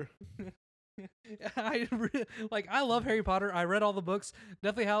 Yeah. Cooper. I love Harry Potter. I read all the books.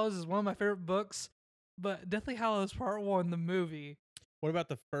 Deathly Hallows is one of my favorite books. But Deathly Hallows Part 1, the movie. What about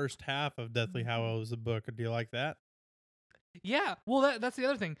the first half of Deathly Hallows, the book? Do you like that? Yeah, well that's the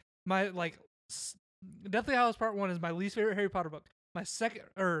other thing. My Deathly Hallows Part 1 is my least favorite Harry Potter book. My second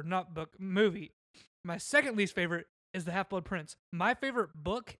not book, movie. My second least favorite is The Half-Blood Prince. My favorite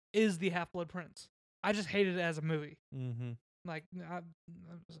book is The Half-Blood Prince. I just hated it as a movie. Mm-hmm. Like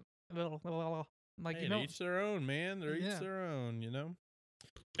like Hey, you know to each their own, man. They're Yeah. each their own, you know?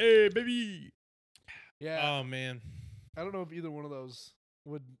 Hey, baby. Yeah, Oh man, I don't know if either one of those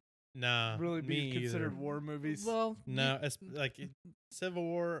would nah, really be me considered either. war movies. Well, No, it's like Civil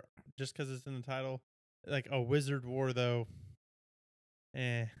War, just because it's in the title. Like a Wizard War, though.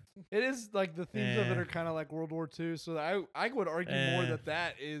 Eh, It is like the themes of it Eh. are kind of like World War II, so I would argue more Eh.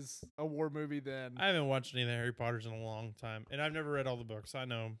 that is a war movie than I haven't watched any of the Harry Potters in a long time, and I've never read all the books. I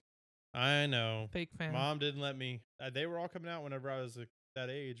know. fake fan. Mom didn't let me. They were all coming out whenever I was that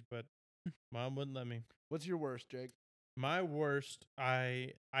age, but Mom wouldn't let me. What's your worst, Jake? My worst,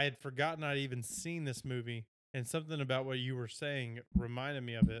 I had forgotten I'd even seen this movie, and something about what you were saying reminded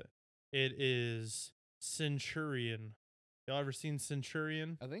me of it. It is Centurion. Y'all ever seen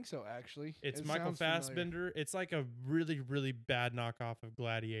Centurion? I think so, actually. It's It Michael sounds familiar. Fassbender. It's like a really, really bad knockoff of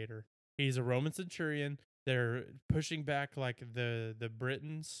Gladiator. He's a Roman centurion. They're pushing back like the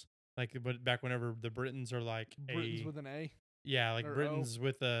Britons, like but back whenever the Britons are like Britons with an A. yeah, like or O. Britons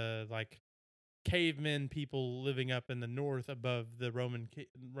with like cavemen people living up in the north above the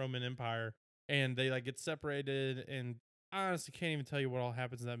Roman Empire, and they like get separated. And I honestly can't even tell you what all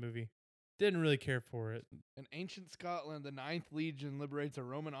happens in that movie. Didn't really care for it. In ancient Scotland, the Ninth Legion liberates a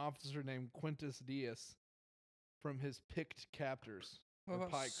Roman officer named Quintus Dius from his picked captors. What or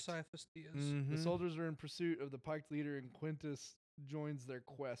about piked. Cyphus Diaz? Mhm. The soldiers are in pursuit of the piked leader, and Quintus joins their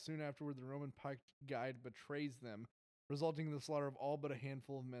quest. Soon afterward, the Roman piked guide betrays them, resulting in the slaughter of all but a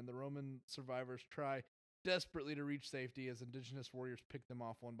handful of men. The Roman survivors try desperately to reach safety as indigenous warriors pick them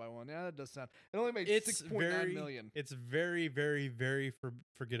off one by one. Yeah, that does sound. It only made It's 6.9 million. It's very, very, very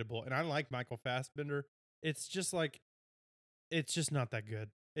forgettable. And I like Michael Fassbender. It's just like, it's just not that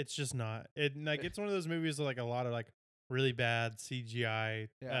good. It's just not. It's one of those movies with like a lot of like really bad CGI,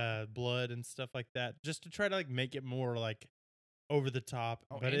 Yeah. blood and stuff like that, just to try to like make it more like over the top.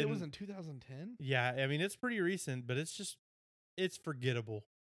 Oh, but and it was in 2010? yeah, I mean it's pretty recent, but it's forgettable.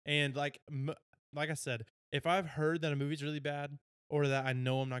 And like I said, if I've heard that a movie's really bad or that I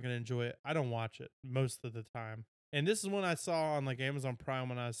know I'm not going to enjoy it, I don't watch it most of the time. And this is one I saw on like Amazon Prime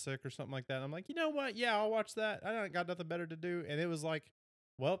when I was sick or something like that. And I'm like, you know what? Yeah, I'll watch that. I got nothing better to do. And it was like,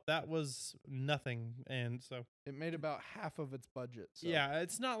 well, that was nothing. And so It made about half of its budget. So. yeah,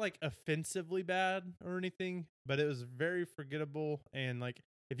 it's not like offensively bad or anything, but it was very forgettable. And like,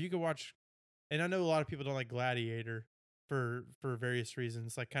 if you could watch, and I know a lot of people don't like Gladiator for various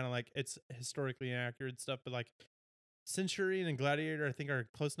reasons, like kind of like it's historically inaccurate stuff, but like Centurion and Gladiator, I think are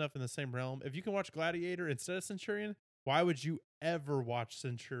close enough in the same realm. If you can watch Gladiator instead of Centurion, why would you ever watch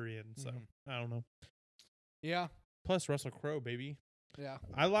Centurion? So Mhm. I don't know. Yeah. Plus Russell Crowe, baby. Yeah.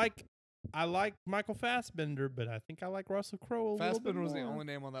 I like Michael Fassbender, but I think I like Russell Crowe a little bit Fassbender was the more. only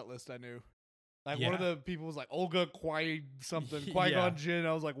name on that list I knew. Like one of Yeah. the people was like Olga Qui something, Yeah. Qui-Gon Jinn.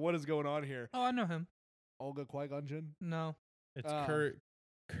 I was like, what is going on here? Oh, I know him. Olga Qui-Gon Jinn? No, It's Um,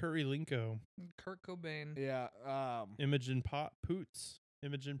 Kurylenko. Kurt Cobain. Yeah. Imogen Poots.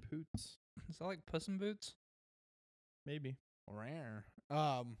 Imogen Poots. Is that like Puss in Boots? Maybe. Rare.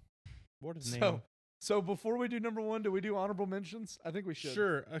 What is So so before we do number one, do we do honorable mentions? I think we should.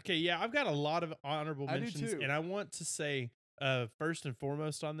 Sure. Okay. Yeah, I've got a lot of honorable I do mentions, too. and I want to say, first and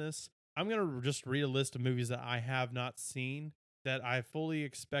foremost on this, I'm gonna just read a list of movies that I have not seen that I fully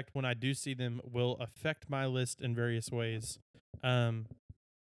expect when I do see them will affect my list in various ways.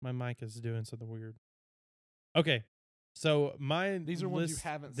 My mic is doing something weird. Okay. So These are ones you list-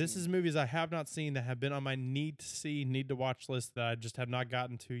 haven't This seen. is movies I have not seen that have been on my need to see, need to watch list that I just have not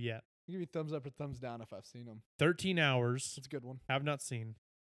gotten to yet. Give me thumbs up or thumbs down if I've seen them. 13 Hours, That's a good one. have not seen.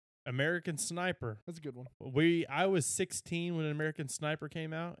 American Sniper. That's a good one. I was 16 when American Sniper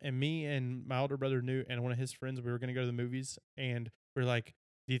came out, and me and my older brother knew, and one of his friends, we were gonna go to the movies, and we're like,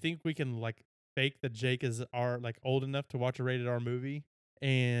 "Do you think we can like fake that Jake is like old enough to watch a rated R movie?"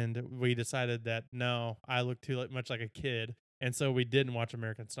 And we decided that no, I look too much like a kid, and so we didn't watch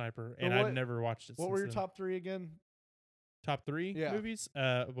American Sniper, and what- I've never watched it. What since were your then. top three again? top three Yeah. movies?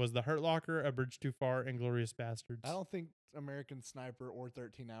 Was The Hurt Locker, A Bridge Too Far, and Glorious Bastards. I don't think American Sniper or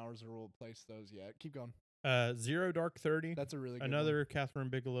 13 Hours will replace those yet. Keep going. Zero Dark 30. That's a really good Another Catherine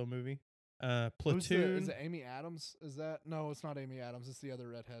Bigelow movie. one. Who's Platoon. is it Amy Adams? Is that? No, it's not Amy Adams. It's the other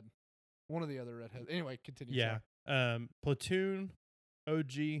redhead. One of the other redheads. Anyway, continue. Yeah. Platoon.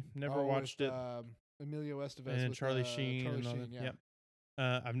 OG. Never watched with, it. Emilio Estevez And with, Charlie Sheen. Charlie and all Sheen, that. yeah.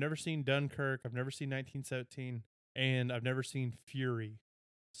 Yep. I've never seen Dunkirk. I've never seen 1917. And I've never seen Fury.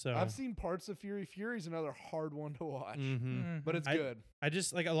 So I've seen parts of Fury. Fury's another hard one to watch, Mhm. but it's good. I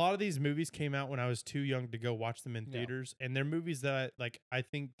just like a lot of these movies came out when I was too young to go watch them in Yeah. theaters, and they're movies that I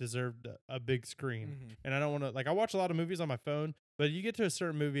think deserved a big screen. Mhm. And I don't want to I watch a lot of movies on my phone, But you get to a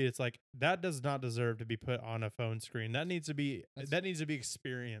certain movie, it's like that does not deserve to be put on a phone screen. That needs to be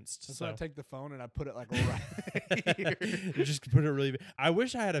experienced. That's so. when I take the phone and I put it like right here. You just put it really. I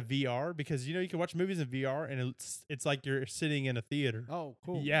wish I had a VR because you can watch movies in VR and it's like you're sitting in a theater. Oh,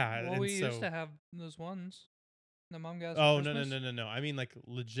 cool. Yeah. Well, and we so, used to have those ones. The mom got us for Oh no Christmas. no! I mean like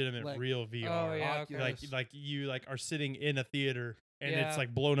legitimate Like- real VR. Oh yeah, okay. Oculus. You are sitting in a theater and it's Yeah.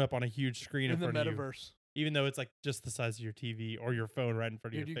 like blown up on a huge screen in In the front of you. metaverse. Even though it's like just the size of your TV or your phone right in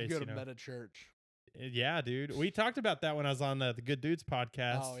front of Dude, you your can face. go to you know? Meta Church. Yeah, dude. We talked about that when I was on the Good Dudes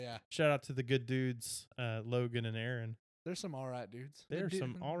podcast. Oh, yeah. Shout out to the Good Dudes, Logan and Aaron. There's some all right dudes. There's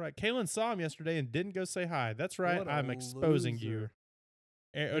some dude- all right. Kaylin saw him yesterday and didn't go say hi. That's right. What a I'm exposing you. loser.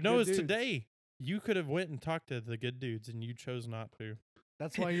 No, The it Good was Dudes. today. You could have went and talked to the Good Dudes and you chose not to.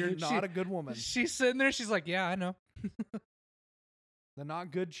 That's why you're She- not a good woman. She's sitting there. She's like, "Yeah, I know." The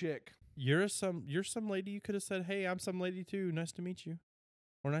not good chick. You're some lady. You could have said, "Hey, I'm some lady too. Nice to meet you,"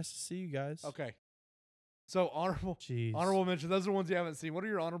 or "Nice to see you guys." Okay. So honorable Jeez. mentions. Those are the ones you haven't seen. What are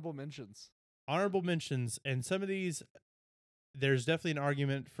your honorable mentions? Honorable mentions, and some of these, there's definitely an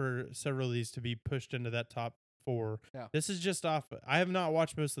argument for several of these to be pushed into that top 4. Yeah. This is just off. I have not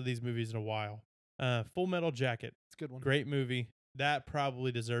watched most of these movies in a while. Full Metal Jacket, It's a good one. great movie. That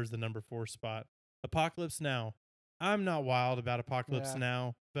probably deserves the number 4 spot. Apocalypse Now. I'm not wild about Apocalypse Yeah.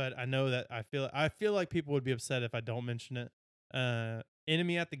 Now, but I know that I feel like people would be upset if I don't mention it.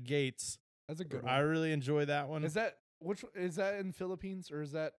 Enemy at the Gates. That's a good I one. really enjoy that one. Is that in Philippines or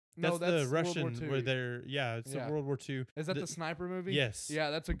is that that's no? That's the Russian World War II. where they're it's Yeah. a World War II. Is that the sniper movie? Yes. Yeah,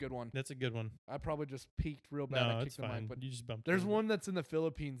 that's a good one. That's a good one. I probably just peaked real bad. No, I it's kicked the fine. mic, but You just bumped. there's it. one that's in the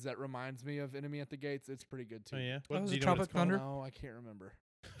Philippines that reminds me of Enemy at the Gates. It's pretty good too. Oh yeah. was do it you know what it's Tropic Thunder? No, I can't remember. called?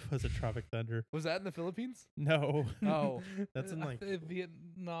 Was it Tropic Thunder? Was that in the Philippines? No. Oh. That's in I like think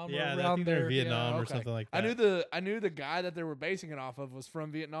Vietnam. yeah, or I around think they're there. in Vietnam Yeah. or Okay. something like that. I knew the guy that they were basing it off of was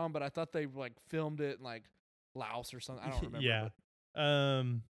from Vietnam, but I thought they like filmed it in like Laos or something. I don't remember. Yeah.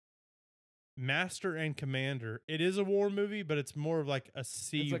 Master and Commander. It is a war movie, but it's more of like a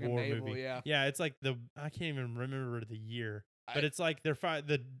sea It's like a war naval, movie. yeah. Yeah, it's like I can't even remember the year, but I- it's like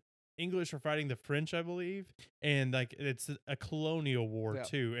the English are fighting the French, I believe, and like it's a colonial war Yeah.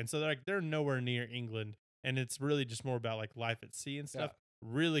 too, and so they're nowhere near England, and it's really just more about like life at sea and stuff. Yeah.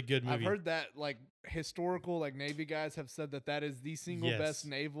 Really good movie. I've heard that like historical like Navy guys have said that is the single Yes. best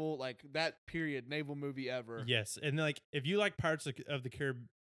naval like that period naval movie ever. Yes, and like if you like Pirates of the Caribbean,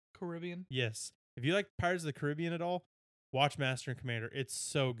 Caribbean. yes, if you like Pirates of the Caribbean at all, watch Master and Commander. It's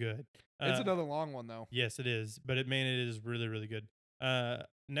so good. It's another long one though. Yes, it is, but it is really really good.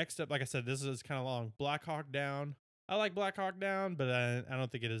 Next up, like I said, this is kind of long. Black Hawk Down. I like Black Hawk Down, but I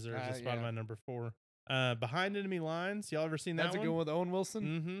don't think it deserves a spot on yeah. my number 4. Behind Enemy Lines. Y'all ever seen that That's a one? good one with Owen Wilson.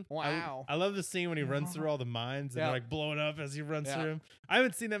 Mm-hmm. Wow. I love the scene when he runs through all the mines and Yeah. they're like blowing up as he runs Yeah. through them. I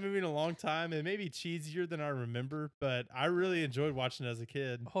haven't seen that movie in a long time. It may be cheesier than I remember, but I really enjoyed watching it as a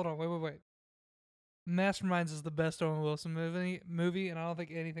kid. Hold on, wait. Masterminds is the best Owen Wilson movie, and I don't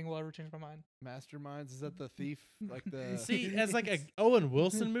think anything will ever change my mind. Masterminds, is that the thief? Like the See, as like a Owen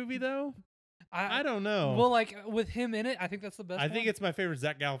Wilson movie though, I don't know. Well, like with him in it, I think that's the best. I think one. it's my favorite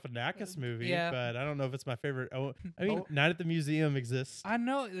Zach Galifianakis movie, yeah. but I don't know if it's my favorite. I mean, Oh. Night at the Museum exists. I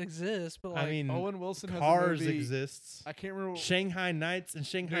know it exists, but like, I mean, Owen Wilson has Cars a movie. exists. I can't remember. Shanghai Nights and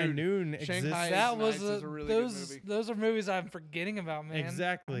Shanghai Dude, Noon Shanghai exists. that was Nights is a really good movie. those are movies I'm forgetting about, man.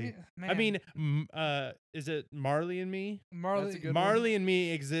 Exactly. Man, I mean, is it Marley and Me? Marley. That's a good Marley and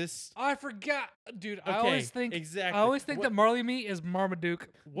Me exists. I forgot, dude. I Okay, always think exactly. I always think What- that Marley and Me is Marmaduke.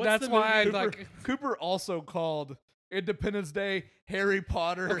 What's That's the why I movie- like. Cooper also called Independence Day, Harry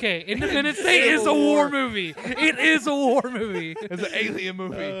Potter. Okay, and Independence Day is a Civil war movie. It is a war movie. It's an alien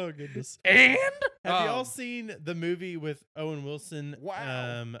movie. Oh goodness. And Have y'all Um, seen the movie with Owen Wilson?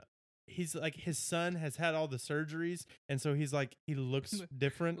 Wow. He's like his son has had all the surgeries, and so he's like he looks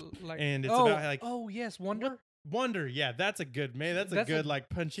different. like, And it's oh, about, like, oh yes, Wonder. Wonder, yeah, that's a good man. That's a That's a- good like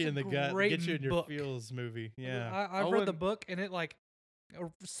punch you in that's the a gut, great get you in your book. feels movie. Yeah. I've read the Owen- book, and it like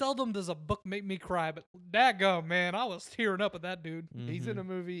seldom does a book make me cry, but daggone man, I was tearing up at that dude. He's in Mhm. a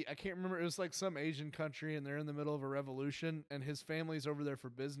movie. I can't remember. It was like some Asian country, and they're in the middle of a revolution, and his family's over there for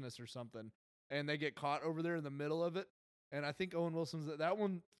business or something, and they get caught over there in the middle of it. And I think Owen Wilson's that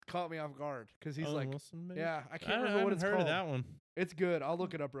one caught me off guard because he's Owen like, Wilson, maybe? yeah, I I can't don't- remember I what it's haven't heard called. of that one, It's good. I'll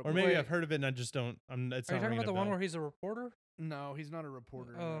look it up real or quick. maybe I've heard of it and I just don't. It's Are you not talking ringing about the a one bell. where he's a reporter? No, he's not a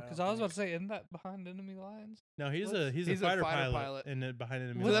reporter. Oh, because I was about to say, isn't that behind enemy lines? No, he's What's- a He's a fighter fighter pilot, pilot. and then behind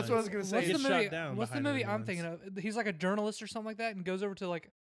enemy Well, that's what I lines. was gonna say. What's He the gets movie? shot down. What's the behind movie enemy I'm thinking lines. of? He's like a journalist or something like that, and goes over to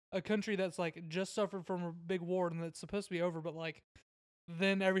like a country that's like just suffered from a big war and that's supposed to be over, but like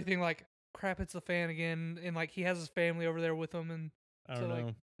then everything like crap hits the fan again, and like he has his family over there with him, and I don't so like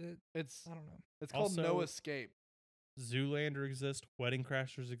know. It's I don't know. it's called No Also- Escape. Zoolander exists. Wedding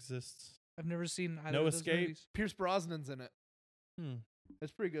Crashers exists. I've never seen either No of those Escape? movies. Pierce Brosnan's in it. Hmm.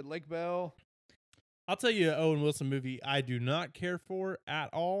 It's pretty good. Lake Bell. I'll tell you an Owen Wilson movie I do not care for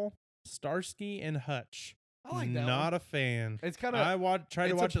at all. Starsky and Hutch. I like that Not one. a fan. It's kind of I tried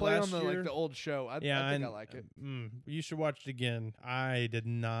to watch a it play last on the year. like the old show. I think I like it. You should watch it again. I did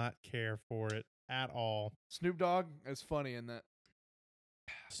not care for it at all. Snoop Dogg is funny in that.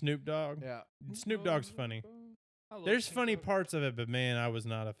 Snoop Dogg. Yeah. Snoop Dogg's funny. I love There's Snoop funny Dogg. parts of it, but man, I was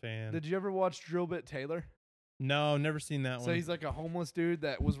not a fan. Did you ever watch Drill Bit Taylor? No, never seen that So one. he's like a homeless dude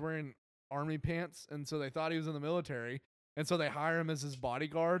that was wearing army pants, and so they thought he was in the military, and so they hire him as his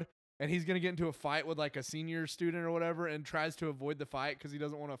bodyguard, and he's gonna get into a fight with like a senior student or whatever, and tries to avoid the fight because he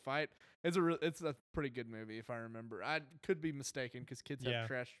doesn't want to fight. It's a pretty good movie if I remember. I could be mistaken because kids Yeah.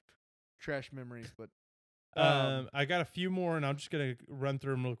 have trash memories, but I got a few more, and I'm just gonna run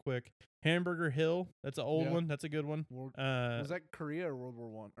through them real quick. Hamburger Hill. That's an old Yeah. one. That's a good one. was that Korea or World War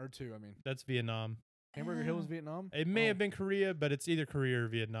One or two? I mean, That's Vietnam. Hamburger Hill was Vietnam. It may Oh. have been Korea, but it's either Korea or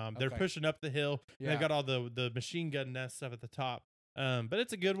Vietnam. They're Okay. pushing up the hill. And Yeah. they got all the machine gun nest stuff at the top. But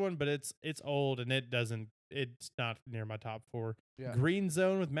it's a good one, but it's old and it's not near my top 4. Yeah. Green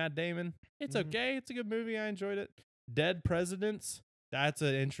Zone with Matt Damon. It's Mhm. okay. It's a good movie. I enjoyed it. Dead Presidents. That's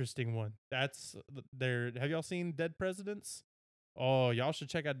an interesting one. That's there. Have y'all seen Dead Presidents? Oh, y'all should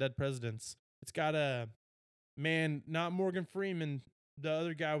check out Dead Presidents. It's got not Morgan Freeman, the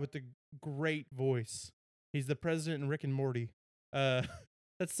other guy with the great voice. He's the president in Rick and Morty. That's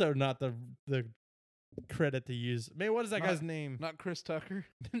so not the credit to use. Man, what is that Not- guy's name? Not Chris Tucker.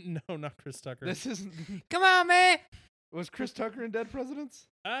 No, not Chris Tucker. This isn't. Come on, man. Was Chris Tucker in Dead Presidents?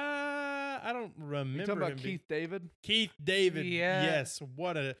 I don't remember. You talking about him Keith David? Keith David. Yeah. Yes.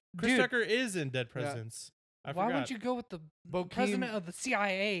 What a Chris Dude. Tucker is in Dead Presidents. I Why forgot. wouldn't you go with the Bokeem- president of the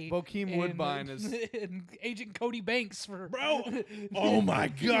CIA? Bokeem and- Woodbine is. and Agent Cody Banks for Bro, Oh my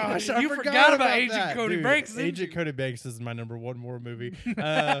gosh! I You forgot, forgot about Agent that. Cody Dude, Banks, didn't Agent you? Cody Banks is my number one war movie.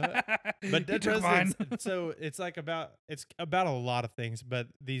 But But Dead Presidents. So it's about a lot of things. But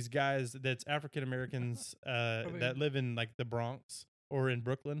these guys that's African Americans that live in like the Bronx or in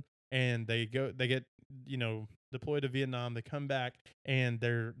Brooklyn, and they get deployed to Vietnam. They come back, and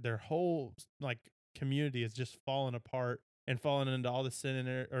their whole like community is just falling apart and falling into all this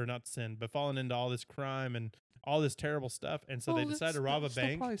or not sin, but falling into all this crime and all this terrible stuff. And so they decide to rob a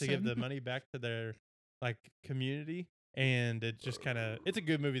bank to give the money back to their like community. And it just it's a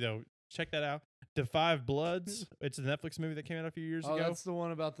good movie though. Check that out. The Five Bloods. It's a Netflix movie that came out a few years Oh, ago. that's the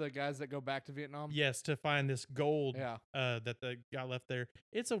one about the guys that go back to Vietnam. Yes, to find this gold Yeah. that the got left there.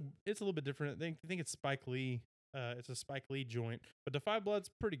 It's a little bit different. I think it's Spike Lee. It's a Spike Lee joint, but The Five Bloods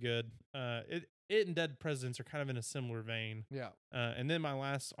pretty good. It and Dead Presidents are kind of in a similar vein. Yeah. And then my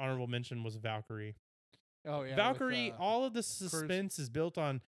last honorable mention was Valkyrie. Oh yeah. Valkyrie. with, All of the suspense is built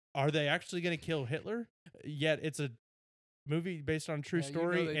on: are they actually going to kill Hitler? Yet it's a movie based on a true Yeah, you know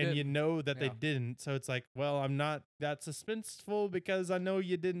story, they and you didn't. know that they Yeah. didn't. So it's like, well, I'm not that suspenseful because I know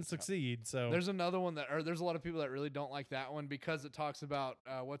you didn't succeed. So There's another one there's a lot of people that really don't like that one because it talks about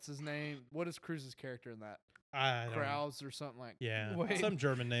what's his name? What is Cruise's character in that? I don't know. Kraus or something like. Yeah, Wait. some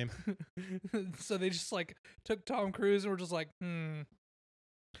German name. So they just like took Tom Cruise and were just like,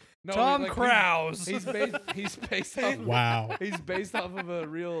 No, Tom like, Cruise. He's based off. Wow. He's based off of a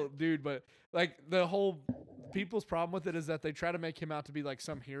real dude, but like the whole people's problem with it is that they try to make him out to be like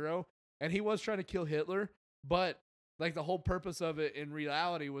some hero, and he was trying to kill Hitler, but like the whole purpose of it in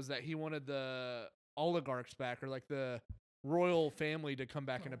reality was that he wanted the oligarchs back, or like the royal family to come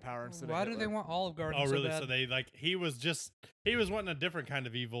back into power instead Why of do Hitler. they want Olive Garden Oh, really? so bad? So they he was wanting a different kind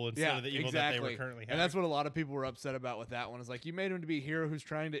of evil instead of the evil that they were currently having. And that's what a lot of people were upset about with that one. Is like, you made him to be a hero who's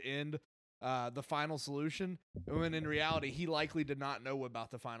trying to end the final solution, when in reality he likely did not know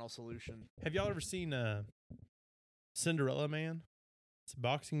about the final solution. Have y'all ever seen Cinderella Man? It's a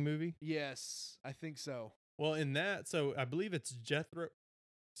boxing movie. Yes, I think so. Well, in that, so I believe it's Jethro.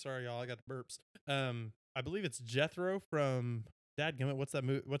 Sorry, y'all, I got the burps. I believe it's Jethro from Dadgummit. What's that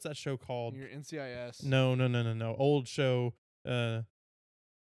movie? What's that show called? Your NCIS. No. Old show. It's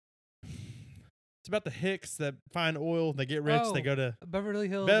about the Hicks that find oil. They get rich. They Oh, go to Beverly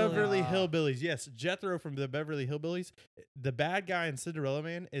Hills. Beverly Ah. Hillbillies. Yes, Jethro from the Beverly Hillbillies. The bad guy in Cinderella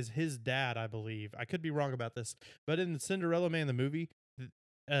Man is his dad, I believe. I could be wrong about this, but in the Cinderella Man the movie,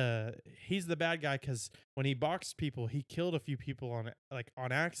 he's the bad guy because when he boxed people, he killed a few people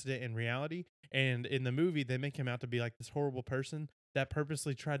on accident in reality, and in the movie they make him out to be like this horrible person. that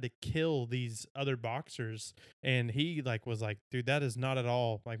purposely tried to kill these other boxers, and he like was like, dude, that is not at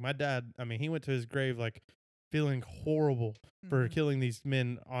all like my dad. I mean, he went to his grave like feeling horrible for Mhm. killing these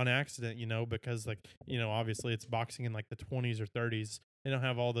men on accident, because like, obviously it's boxing in like the 20s or 30s. They don't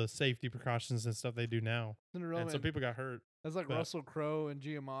have all the safety precautions and stuff they do now. Cinderella And so Man. people got hurt. That's like but- Russell Crowe and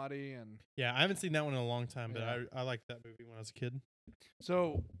Giamatti, and Yeah, I haven't seen that one in a long time, but Yeah. I liked that movie when I was a kid.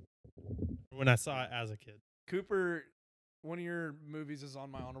 so When I saw it as a kid. Cooper. One of your movies is on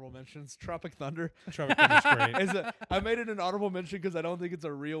my honorable mentions. Tropic Thunder. Tropic Thunder's great. I made it an honorable mention because I don't think it's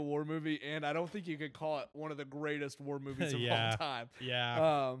a real war movie, and I don't think you could call it one of the greatest war movies of Yeah. all time.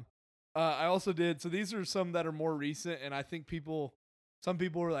 Yeah. I also did. So these are some that are more recent, and I think some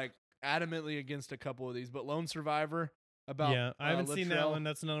people are like adamantly against a couple of these. But Lone Survivor about Yeah, I haven't seen that Latrell, one.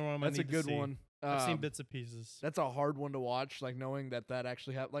 That's another one I That's a need to good see. one. I've seen bits and pieces. That's a hard one to watch. Like knowing that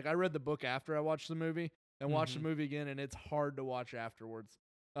actually happened. Like I read the book after I watched the movie, and watched the Mhm. movie again, and it's hard to watch afterwards.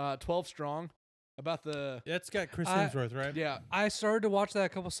 12 Strong, about the That's got Chris I- Hemsworth, right? yeah, I started to watch that a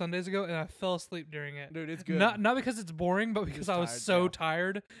couple Sundays ago, and I fell asleep during it. dude, it's good. Not because it's boring, but because just I was tired, so yeah.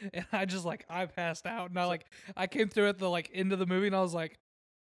 tired, and I just I passed out, and I came through at the end of the movie, and I was like,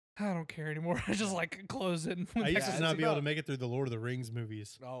 I don't care anymore. I just closed it. And went I back used to to it's not be able to about- make it through the Lord of the Rings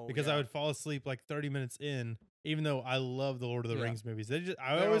movies oh, because yeah. I would fall asleep like 30 minutes in, even though I love the Lord of the Yeah. Rings movies. I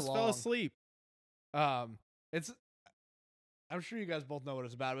They're always fell long. asleep. It's. I'm sure you guys both know what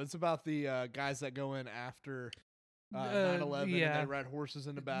it's about. But it's about the guys that go in after 9/11 and yeah. they ride horses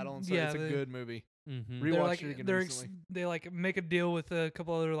into battle, and so Yeah, it's a they- good movie. Mm-hmm. Rewatched it again recently. they make a deal with a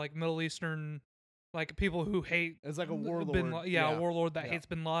couple other Middle Eastern people who hate It's like a Bin warlord. La- yeah, a warlord that yeah. hates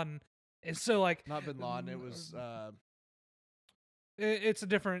Bin Laden. And so Not Bin Laden. It was it's a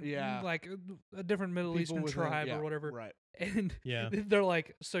different Yeah. a different Middle people Eastern within- tribe yeah, or whatever. Right. And Yeah. they're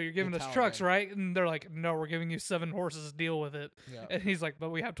like, so you're giving us trucks, Taliban. right? And they're like, no, we're giving you 7 horses. Deal with it. Yeah. And he's like, but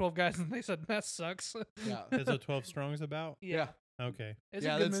we have 12 guys, and they said that sucks. Yeah. That's what 12 Strong is about? Yeah. Okay. It's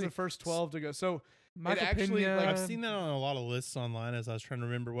yeah. a good That's movie. the first 12 to go. So Michael actually, Pena, like, I've seen that on a lot of lists online as I was trying to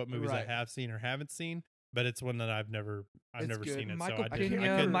remember what movies Right. I have seen or haven't seen, but it's one that I've never It's never good. seen it. Michael so I Pena, couldn't,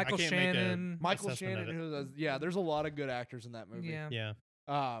 I Michael can't make a Shannon. Michael assessment of Shannon, it. who does, there's a lot of good actors in that movie. yeah.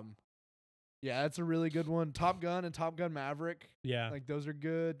 Yeah. Yeah, that's a really good one. Top Gun and Top Gun Maverick. Yeah. Like those are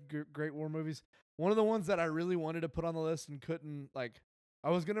good, great war movies. One of the ones that I really wanted to put on the list and couldn't, I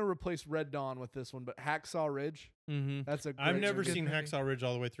was gonna replace Red Dawn with this one, but Hacksaw Ridge. Mm-hmm. That's a. I've great never movie. seen movie. Hacksaw Ridge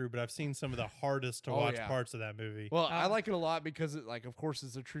all the way through, but I've seen some of the hardest to Oh, watch yeah. parts of that movie. Well, I Uh, like it a lot because it, of course,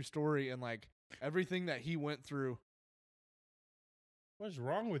 it's a true story and everything that he went through. What's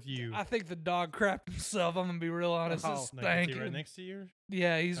wrong with you? I think the dog crapped himself. I'm gonna be real honest. Oh. It Like, is stank. he right next to you?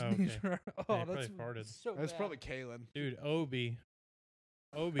 Yeah, he's. Oh, he's okay. oh, he that's probably farted. so That's bad. probably Kalen. Dude,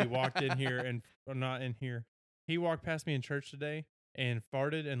 Obi walked in here and or not in here. He walked past me in church today and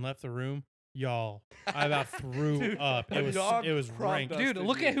farted and left the room. Y'all, I about threw Dude, up. the It was dog rank. cropped Dude, Dustin,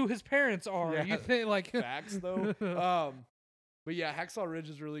 look dude. at who his parents are. Yeah. You think Facts though. But yeah, Hacksaw Ridge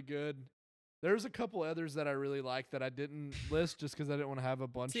is really good. There's a couple others that I really like that I didn't list just because I didn't want to have a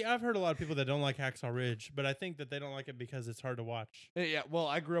bunch. See, I've heard a lot of people that don't like Hacksaw Ridge, but I think that they don't like it because it's hard to watch. Yeah, well,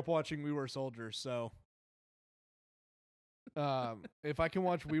 I grew up watching We Were Soldiers, so if I can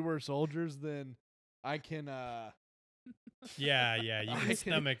watch We Were Soldiers, then I can. Yeah, you I can can-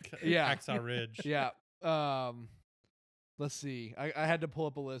 stomach yeah. Hacksaw Ridge. Yeah. Let's see. I had to pull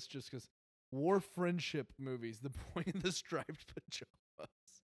up a list just because war friendship movies. The Boy in the Striped Pajamas.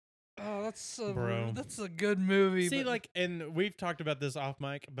 Oh, that's Bro. that's a good movie. See, but and we've talked about this off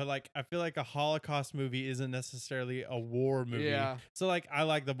mic, but I feel like a Holocaust movie isn't necessarily a war movie. Yeah. So I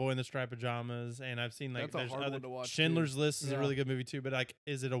like The Boy in the Striped Pajamas, and I've seen That's a there's hard other one to watch, too. Schindler's List is Yeah. a really good movie too, but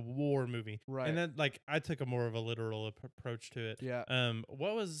is it a war movie? Right. And then I took a more of a literal approach to it. Yeah.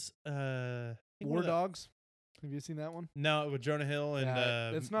 What was I think one War of the- Dogs. Have you seen that one? No, with Jonah Hill and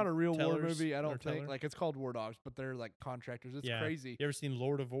Yeah, it's not a real war Tellers movie. I or don't think. Teller? It's called War Dogs, but they're contractors. It's Yeah. crazy. You ever seen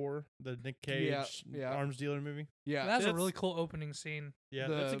Lord of War, the Nick Cage yeah. arms dealer movie? Yeah. that's a that's- really cool opening scene. Yeah,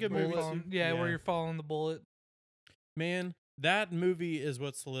 that's a The good Where movie. you're bullet- too. following, where you're following the bullet. Man, that movie is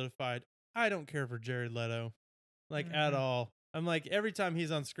what solidified. I don't care for Jared Leto, at Mhm. all. I'm every time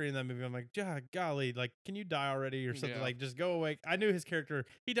he's on screen in that movie, I'm like, golly, can you die already or something? Yeah. Just go away. I knew his character.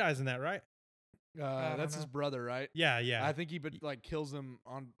 He dies in that, right? don't That's his know. brother, right? Yeah, yeah, I think he kills him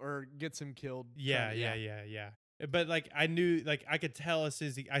or gets him killed. yeah. But I knew, I could tell as soon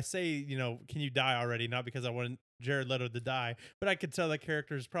as I say, can you die already? Not because I wanted Jared Leto to die, but I could tell that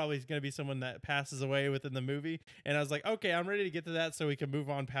character is probably going to be someone that passes away within the movie. And I was like, okay, I'm ready to get to that so we can move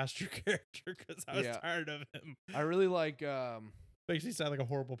on past your character because I was Yeah. tired of him. I really like. Makes me sound like a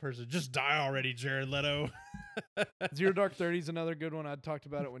horrible person. Just die already, Jared Leto. Zero Dark 30 is another good one. I talked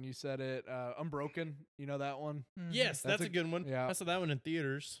about it when you said it. Unbroken, you know that one? Mhm. Yes, that's a good one. Yeah. I saw that one in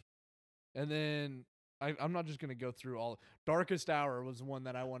theaters. And then I'm not just going to go through all. Darkest Hour was one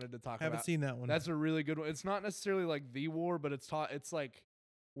that I wanted to talk I haven't about. seen that one. That's a really good one. It's not necessarily like the war, but it's like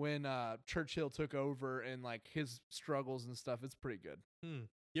when Churchill took over and like his struggles and stuff. It's pretty good.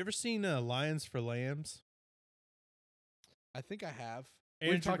 You ever seen Lions for Lambs? I think I have.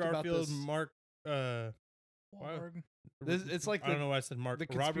 We've Andrew talked about Garfield, this. Mark. Wahlberg. It's like I don't know why I said Mark. the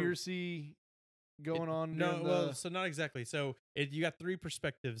Robert- conspiracy going on. No, during well, the, so not exactly. So you got three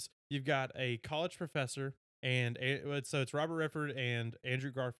perspectives. You've got a college professor, and so it's Robert Redford and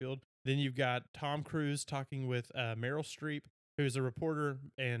Andrew Garfield. Then you've got Tom Cruise talking with Meryl Streep, who's a reporter,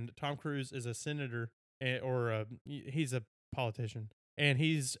 and Tom Cruise is a senator, or he's a politician, and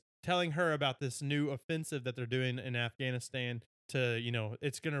he's telling her about this new offensive that they're doing in Afghanistan.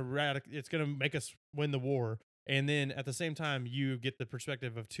 It's gonna make us win the war. And then at the same time, you get the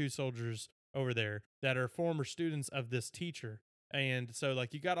perspective of two soldiers over there that are former students of this teacher. And so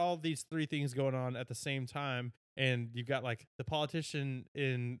like you got all these three things going on at the same time. And you've got like the politician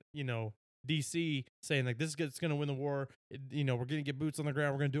in, DC saying like this is going to win the war. We're going to get boots on the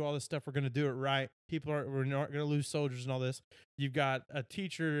ground. We're going to do all this stuff. We're going to do it right. We're not going to lose soldiers and all this. You've got a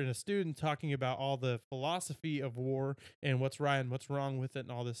teacher and a student talking about all the philosophy of war and what's right and what's wrong with it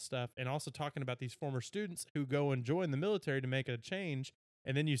and all this stuff. And also talking about these former students who go and join the military to make a change.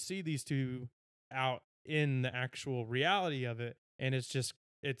 And then you see these two out in the actual reality of it. And it's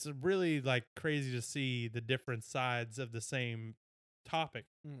really like crazy to see the different sides of the same topic.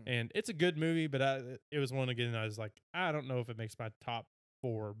 And it's a good movie, but it was one again. I was like, I don't know if it makes my top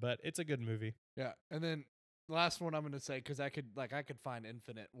 4, but it's a good movie. Yeah, and then the last one I'm going to say because I could find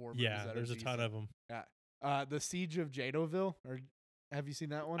infinite war movies. Yeah, that there's are a ton decent. of them. Yeah, The Siege of Jadoville. Or have you seen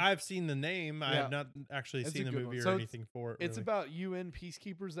that one? I've seen the name. I Yeah. have not actually It's seen a the good movie one. or So anything for it. It's really. about UN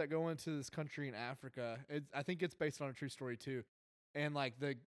peacekeepers that go into this country in Africa. I think it's based on a true story too. And like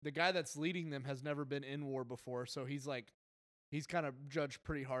the guy that's leading them has never been in war before, so he's kind of judged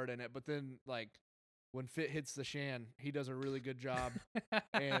pretty hard in it. But then like when fit hits the shan, he does a really good job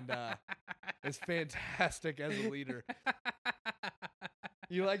and is fantastic as a leader.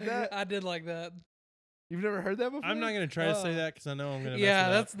 You like that? I did like that. You've never heard that before? I'm not going to try to say that because I know I'm going to.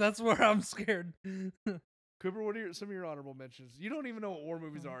 Yeah, that's where I'm scared. Cooper, what are some of your honorable mentions? You don't even know what war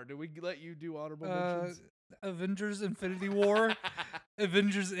movies are. Did we let you do honorable mentions? Avengers Infinity War,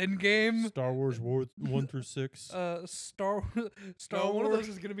 Avengers Endgame, Star Wars War 1 through 6. Star No, Wars. one of those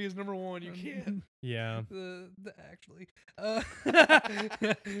is going to be his number one. You can't. Yeah. Actually,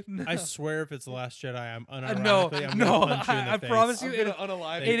 no. I swear if it's The Last Jedi, I'm no, unironically I'm gonna punch you in the I face. promise I'm you, going to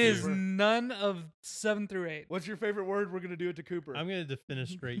unalive Thank it you. is none of 7 through 8. What's your favorite word? We're going to do it to Cooper. I'm going to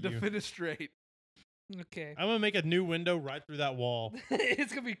defenestrate you. Defenestrate. Okay, I'm going to make a new window right through that wall.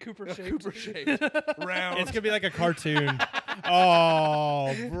 it's gonna be Cooper shaped. Cooper shaped. Round. It's going to be like a cartoon.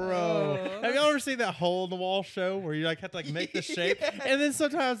 Oh, bro. Have y'all ever seen that hole in the wall show where you like have to like make the shape? Yes. And then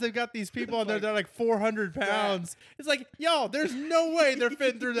sometimes they've got these people and they're like 400 pounds. It's like, yo, there's no way they're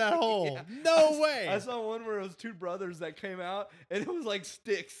fitting through that hole. Yeah. No way. I saw one where it was two brothers that came out and it was like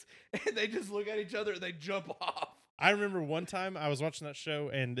sticks and they just look at each other and they jump off. I remember one time I was watching that show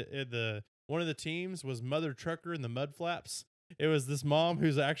and one of the teams was Mother Trucker and the Mud Flaps. It was this mom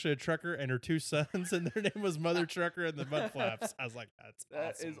who's actually a trucker and her two sons, and their name was Mother Trucker and the Mud Flaps. I was like,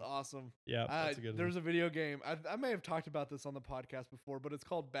 That is awesome. Yeah, that's a good There's one. a video game. I may have talked about this on the podcast before, but it's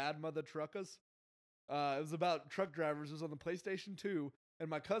called Bad Mother Truckers. It was about truck drivers. It was on the PlayStation 2, and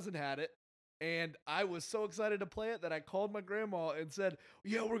my cousin had it. And I was so excited to play it that I called my grandma and said,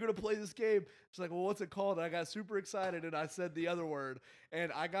 yeah, we're going to play this game. She's like, well, what's it called? And I got super excited, and I said the other word.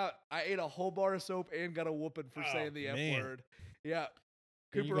 And I ate a whole bar of soap and got a whooping for saying the man. F word. Yeah.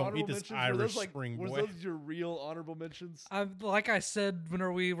 You Cooper, gonna honorable beat this mentions? Irish spring were boy. those your real honorable mentions? Like I said,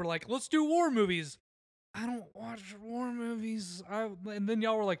 whenever we were like, let's do war movies. I don't watch war movies. And then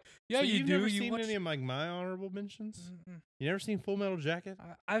y'all were like, yeah, So you you've do. never You seen watch. any of like my honorable mentions? Mm-mm. You never seen Full Metal Jacket?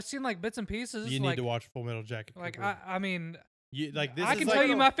 I've seen like bits and pieces. You need like, to watch Full Metal Jacket. Like Cooper. I mean, You like this I is can like, tell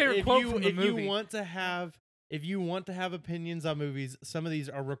you my favorite if quote you, from the if movie. you want to have opinions on movies, some of these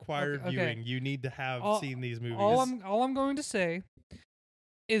are required Okay. viewing. You need to have All- seen these movies. all I'm going to say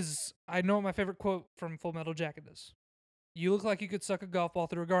is I know what my favorite quote from Full Metal Jacket is. You look like you could suck a golf ball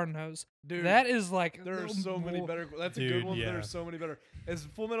through a garden hose. Dude, That is like there are so many better. That's a Dude, good one. But there yeah. are so many better. Is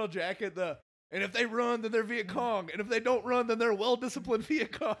Full Metal Jacket and if they run, then they're Viet Cong, and if they don't run, then they're well-disciplined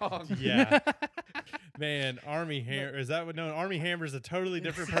Viet Cong. Yeah. Man, Army Hammer. Is that what? No, Army Hammer is a totally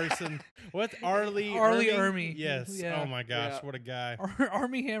different person. What's Arlie? Arlie Ermy? Ermy. Yes. Yeah. Oh my gosh, Yeah. what a guy.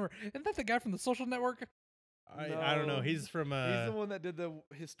 Army Hammer. Isn't that the guy from The Social Network? I don't know. No. He's from He's the one that did the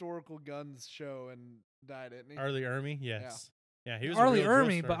historical guns show and died, isn't he? Arlie Ermy. Yes. Yeah, he was a Arlie real drill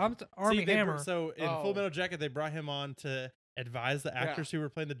Ermy, but sergeant. Army Hammer. So in Oh. Full Metal Jacket, they brought him on to advise the actors who were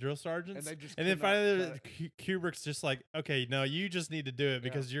playing the drill sergeants. And they just And then could not finally, cut Kubrick's just like, okay, no, you just need to do it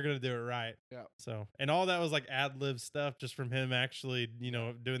because you're gonna do it right. Yeah. So, and all that was like ad lib stuff, just from him actually,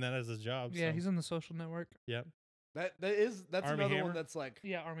 doing that as his job. Yeah, so. he's in The Social Network. Yep. That's Armie another Hammer? one that's like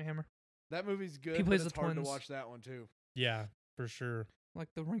Yeah, Army Hammer. that movie's good. He plays but it's the hard twins. to watch that one too. Yeah, for sure. Like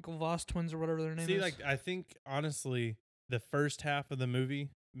the Winklevoss twins or whatever their name See, is. like I think honestly, the first half of the movie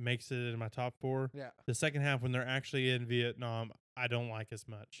makes it in my top 4. Yeah, The second half, when they're actually in Vietnam, I don't like as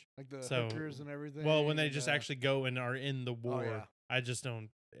much. like the So, hookers and everything. Well, when they and, just actually go and are in the war, yeah. I just don't.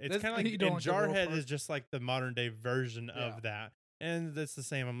 It's That's- kind of You like, don't and like the war Jarhead part. is just like the modern day version Yeah. of that, and it's the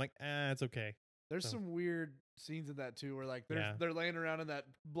same. I'm like, it's okay. There's so- some weird scenes in that too, where like Yeah. they're laying around in that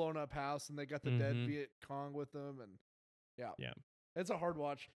blown up house and they got the dead Mhm. Viet Cong with them, and yeah, Yeah. it's a hard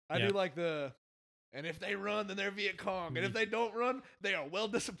watch. I Yeah. do like the. And if they run, then they're Viet Cong. And if they don't run, they are well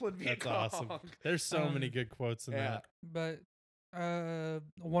disciplined Viet That's Cong. awesome. There's so many Um, good quotes in Yeah. that. But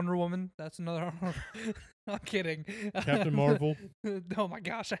Wonder Woman, that's another. I'm kidding. Captain Marvel. Oh my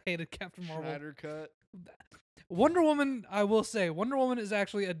gosh, I hated Captain Marvel. Schneider cut. Wonder Woman, I will say, Wonder Woman is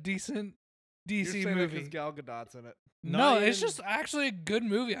actually a decent You're DC saying that movie. because Gal Gadot's in it. No, Not it's even- just actually a good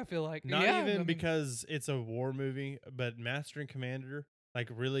movie. I feel like Not yeah, I even mean, because it's a war movie, but Master and Commander, like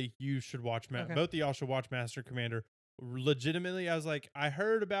really, you should watch. Okay. Both of y'all should watch Master and Commander. Legitimately, I was like, I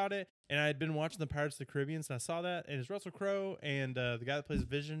heard about it, and I had been watching the Pirates of the Caribbean, and I saw that, and it's Russell Crowe and the guy that plays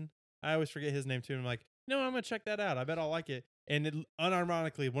Vision. I always forget his name too. And I'm like, no, I'm gonna check that out. I bet I'll like it. And it,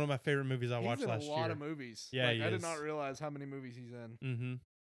 unironically, one of my favorite movies I He's watched in last a lot year. of movies. Yeah, like, he I did is. not realize how many movies he's in. Mm-hmm.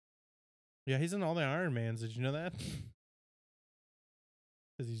 Yeah, he's in all the Iron Mans. Did you know that?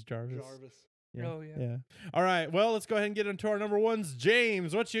 Because he's Jarvis. Jarvis. Yeah. Oh, yeah. Yeah. All right. Well, let's go ahead and get into our number ones.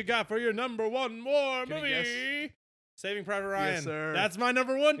 James, what you got for your number one war Can you movie? Saving Private Ryan. Yes, sir. That's my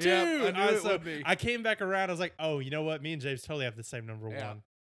number one too. Yep, I knew it would be. I came back around. I was like, oh, you know what? Me and James totally have the same number Yeah. one.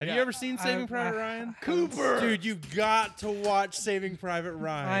 Have Yeah. you ever seen Saving Private I- Ryan? Cooper! Dude, you got to watch Saving Private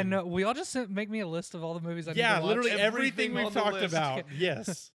Ryan. I know. We all just make me a list of all the movies I need Yeah, to watch. literally everything Everything we've on the talked list. about.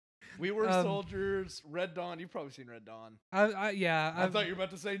 Yes. We Were Um, Soldiers, Red Dawn. You've probably seen Red Dawn. Yeah. I thought you were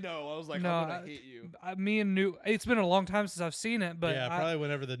about to say no. I was like, No, I'm going to hate you. me and Newt. It's been a long time since I've seen it, but yeah, probably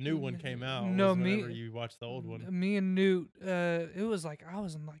whenever the new one came out. No, was me- whenever you watched the old one. Me and Newt. It was like I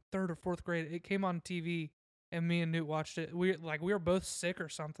was in like 3rd or 4th grade. It came on TV, and me and Newt watched it. We were both sick or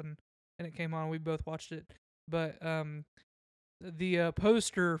something, and it came on. We both watched it. But the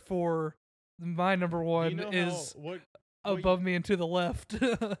poster for my number one You know is what above me and to the left.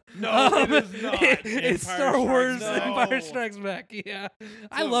 No, it is not. It's Empire Star Strikes Wars Back. Empire No. Strikes Back. Yeah,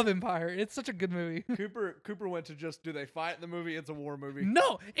 I So- love Empire. It's such a good movie. Cooper went to just, do they fight in the movie? It's a war movie.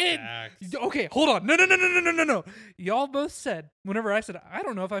 No, Facts. okay, hold on. No. Y'all both said, whenever I said, I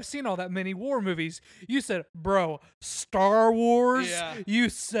don't know if I've seen all that many war movies, you said, bro, Star Wars? Yeah. You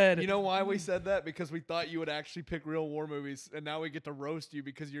said, You know why we said that? Because we thought you would actually pick real war movies, and now we get to roast you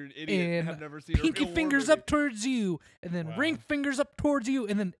because you're an idiot and And have never seen a pinky real war fingers movie. up towards you, and then Wow. ring fingers up towards you,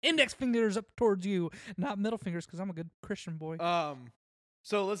 and then index fingers up towards you. Not middle fingers, because I'm a good Christian boy.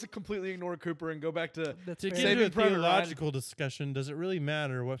 So let's completely ignore Cooper and go back to That's To fair. get into a Saving Private Ryan. theological discussion, does it really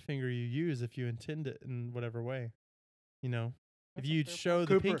matter what finger you use if you intend it in whatever way? You know, That's if a you fair show the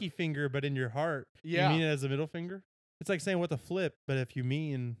Cooper. pinky finger, but in your heart, Yeah. you mean it as a middle finger? It's like saying what the flip, but if you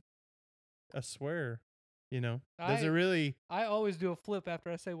mean a swear, you know, does it really? I always do a flip after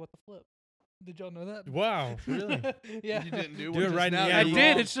I say what the flip. Did y'all know that? Wow, really? Yeah. You didn't do Do one it just right now. now. I you You're did.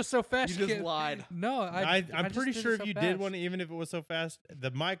 wrong. It's just so fast. You just can't- lied. No, I'm just pretty did it sure so if you fast. did one, even if it was so fast,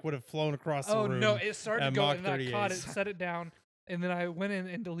 the mic would have flown across the Oh room. no! It started at to go, Mach and then I caught it, 38. set it down, and then I went in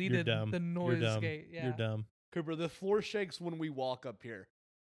and You're deleted dumb. the You're noise dumb. gate. Yeah. You're dumb, Cooper, the floor shakes when we walk up here.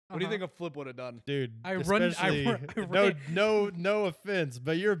 What do you Uh-huh. think a flip would have done? dude. I run- I especially- run- I no, ran- no offense,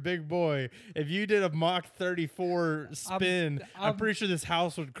 but you're a big boy. If you did a Mach 34 spin, I'm I'm- pretty sure this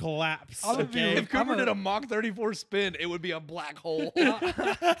house would collapse. I'm gonna be okay? If Cooper I'm did a Mach 34 spin, it would be a black hole.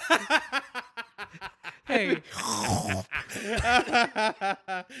 Hey,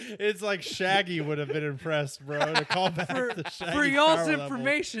 It's like Shaggy would have been impressed, bro. To call back the Shaggy for y'all's power level.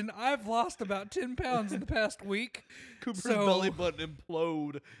 information, I've lost about 10 pounds in the past week. Cooper's So- belly button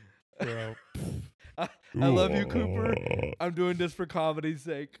implode. bro. I love you, Cooper. I'm doing this for comedy's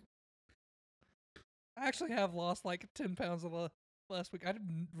sake. I actually have lost like 10 pounds in the last week. I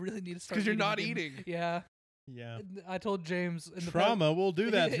didn't really need to start Because you're not again. eating. Yeah. Yeah. I told James in the Trauma will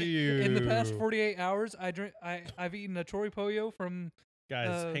do that to you. In the past 48 hours, I've eaten a chori pollo from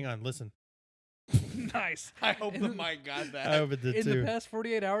Guys, uh, hang on, listen. Nice. I hope the In- mic got I that. hope it did In too. the past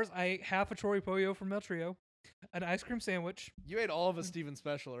 48 hours, I ate half a chori pollo from El Trio, an ice cream sandwich, You ate all of a Steven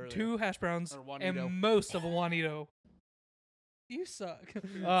special earlier. 2 hash browns, Or Juanito. and most of a Juanito. You suck.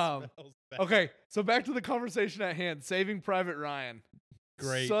 Smells bad. Okay, so back to the conversation at hand. Saving Private Ryan.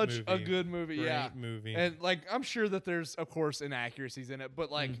 Great Such a movie. good movie. Great Yeah. movie. And like I'm sure that there's of course inaccuracies in it,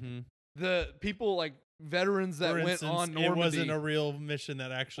 but like Mhm. the people like veterans that For went instance, on Normandy. it wasn't a real mission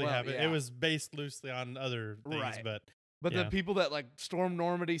that actually Well, happened. yeah. It was based loosely on other things, Right. but But yeah. the people that like stormed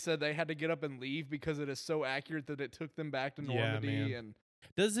Normandy said they had to get up and leave because it is so accurate that it took them back to Yeah, Normandy. man. And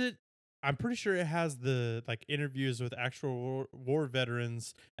does it? I'm pretty sure it has the like interviews with actual war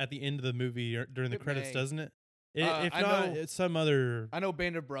veterans at the end of the movie or during the It credits, may. doesn't it? If I not, know- it's some other. I know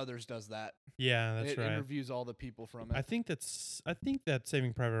Band of Brothers does that. Yeah, that's it right. interviews all the people from it. I think that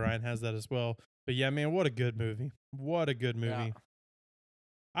Saving Private Ryan has that as well. But yeah, man, what a good movie! What a good movie! Yeah.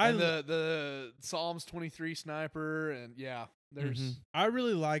 And the Psalms 23 sniper and yeah, there's Mhm. I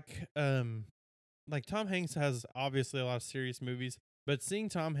really like Tom Hanks has obviously a lot of serious movies, but seeing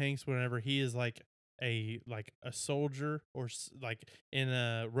Tom Hanks whenever he is like a soldier or like in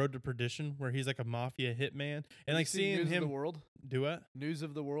a Road to Perdition where he's like a mafia hitman and Have you like seen seeing News of him the World. do what? News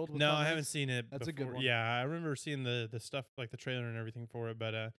of the World. With No, Tom I haven't Hanks? seen it. That's a good before. one. Yeah, I remember seeing the stuff like the trailer and everything for it,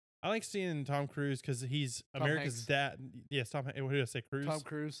 but I like seeing Tom Cruise because he's Tom America's Hanks. dad. Yes, Tom. What did I say? Cruise. Tom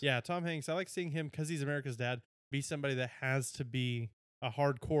Cruise. Yeah, Tom Hanks. I like seeing him because he's America's dad. Be somebody that has to be a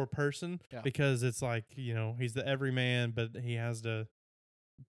hardcore person Yeah. because it's like he's the everyman, but he has to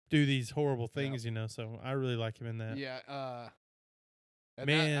do these horrible things. So I really like him in that. Yeah. And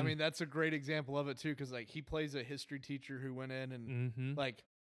Man. I mean, that's a great example of it too, because like he plays a history teacher who went in and Mm-hmm. like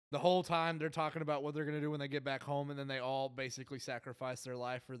the whole time they're talking about what they're gonna do when they get back home, and then they all basically sacrifice their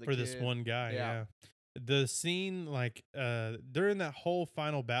life for the For this kid. one guy, Yeah. yeah. The scene, like during that whole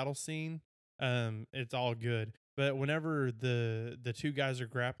final battle scene, it's all good. But whenever the two guys are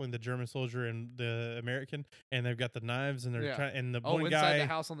grappling, the German soldier and the American, and they've got the knives and they're Yeah. trying, and the Oh, one inside guy, the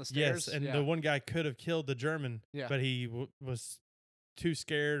house on the stairs. yes, and yeah. the one guy could have killed the German, Yeah. but he was too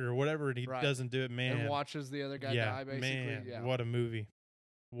scared or whatever, and he Right. doesn't do it. Man, and watches the other guy yeah, die basically. man, yeah. what a movie!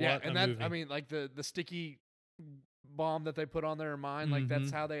 What Yeah, a and that movie. I mean, like the sticky bomb that they put on their mind, like that's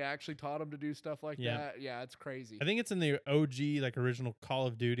Mhm. how they actually taught them to do stuff like Yeah. that. Yeah, it's crazy. I think it's in the OG, like original Call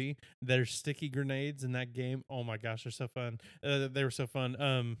of Duty. There's sticky grenades in that game. Oh my gosh, they're so fun. They were so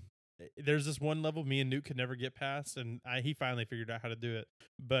fun. There's this one level me and Newt could never get past, and he finally figured out how to do it.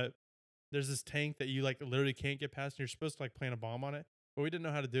 But there's this tank that you like literally can't get past, and you're supposed to like plant a bomb on it. But we didn't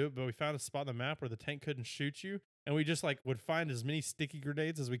know how to do it. But we found a spot on the map where the tank couldn't shoot you, and we just like would find as many sticky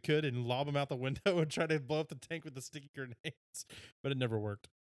grenades as we could and lob them out the window and try to blow up the tank with the sticky grenades. But it never worked.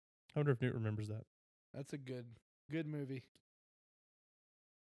 I wonder if Newt remembers that. That's a good movie.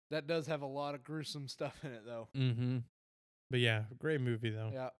 That does have a lot of gruesome stuff in it, though. Mm-hmm. But yeah, great movie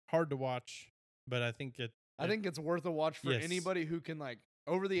though. Yeah, Hard to watch, but I think I think it's worth a watch for Yes. anybody who can like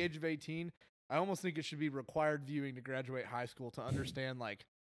over the age of 18. I almost think it should be required viewing to graduate high school to understand like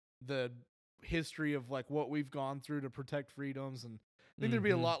the history of like what we've gone through to protect freedoms, and I think there'd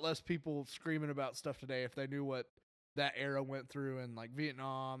be a Mhm. lot less people screaming about stuff today if they knew what that era went through and like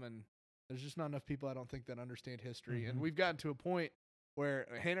Vietnam, and there's just not enough people I don't think that understand history. And Mhm. we've gotten to a point where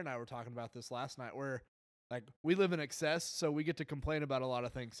Hannah and I were talking about this last night where like we live in excess, so we get to complain about a lot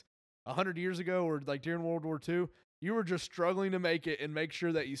of things. 100 years ago or like during World War II, you were just struggling to make it and make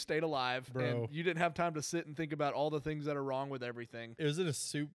sure that you stayed alive, Bro. and you didn't have time to sit and think about all the things that are wrong with everything. It was in a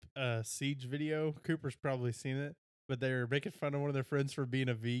Soup Siege video. Cooper's probably seen it, but they were making fun of one of their friends for being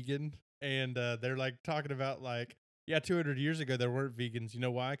a vegan, and they're like talking about like, yeah, 200 years ago there weren't vegans. You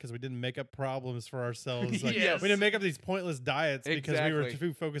know why? Because we didn't make up problems for ourselves. Like, Yes. we didn't make up these pointless diets because we were Exactly.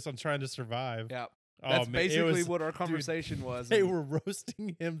 too focused on trying to survive. Yeah, Oh, that's man, it basically was- what our conversation was. They and- were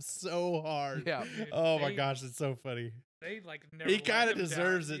roasting him so hard. yeah, Dude, Oh my they- gosh, it's so funny. They like never. He let kind of him down.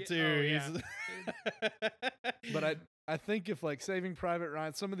 deserves it too. Oh, yeah. He's- but I think if like Saving Private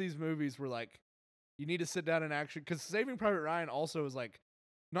Ryan, some of these movies were like, you need to sit down and actually, because Saving Private Ryan also is like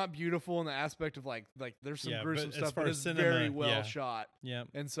not beautiful in the aspect of like there's some Yeah, gruesome but as stuff, far but as it's cinema, very well yeah. shot, yeah.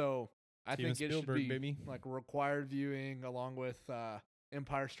 and so I Steven think it Spielberg, should be baby. like required viewing along with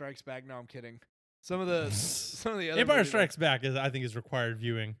Empire Strikes Back. No, I'm kidding. Some of the other Empire movies, Strikes Back I think is required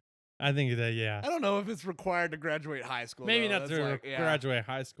viewing. I think that I don't know if it's required to graduate high school. maybe though. not That's to like, yeah. graduate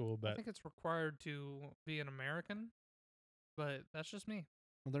high school, I but think it's required to be an American, but that's just me.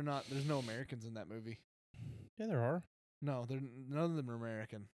 Well, they're not. There's no Americans in that movie. yeah, there are. No, none of them are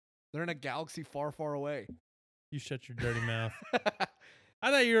American. They're in a galaxy far, far away. You shut your dirty mouth. I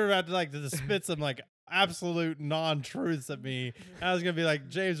thought you were about to like to spit some like absolute non-truths at me. I was gonna be like,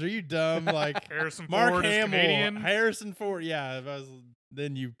 James, are you dumb? Like Harrison Mark Ford is Hamill, Canadian. Harrison Ford. Yeah, if I was,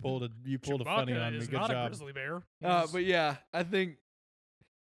 then you pulled a funny Chewbacca on me. is Good not a job. grizzly bear. But yeah, I think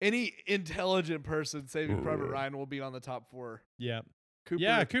any intelligent person Saving Private Ryan will be on the top 4. Yeah. Cooper,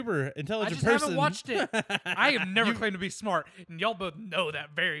 Yeah, Cooper, I intelligent just person. haven't watched it. I have never You- claimed to be smart, and y'all both know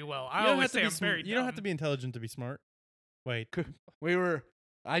that very well. I you don't always have to say be I'm very You don't have to dumb. be intelligent to be smart. Wait.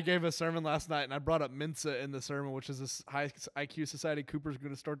 I gave a sermon last night, and I brought up Mensa in the sermon, which is this high IQ society. Cooper's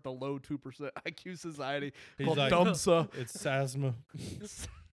going to start the low 2% IQ society He's called like, DUMSA. It's Sasma.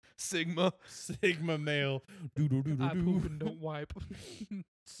 Sigma. Sigma male. I poop Do-do-do-do-do. and don't wipe.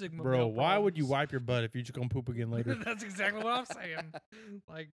 Sigma Bro, male why would you problems. wipe your butt if you're just gonna poop again later? That's exactly what I'm saying.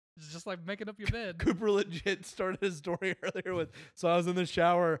 Like, it's just like making up your bed. Cooper legit started his story earlier with, so I was in the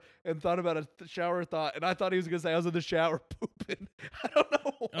shower and thought about a shower thought, and I thought he was going to say I was in the shower pooping. I don't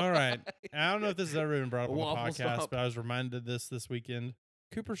know why. All right. I don't know if this has ever been brought up on the Waffle podcast, stop. but I was reminded of this weekend.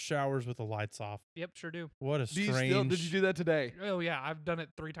 Cooper showers with the lights off. Yep, sure do. What a Do strange. you still, did you do that today? Oh yeah, I've done it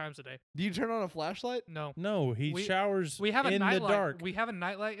 3 times a day. Do you turn on a flashlight? No, No, he We- showers we have a in the nightlight. dark. We have a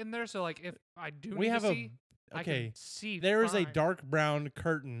nightlight in there, so like if I do We need have to a see, I okay. can see. There is a fine. dark brown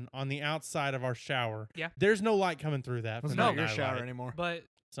curtain on the outside of our shower. Yeah. There's no light coming through that. It's from not that your shower nightlight. anymore. But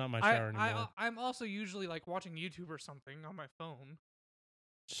It's not my shower anymore. I'm also usually like watching YouTube or something on my phone.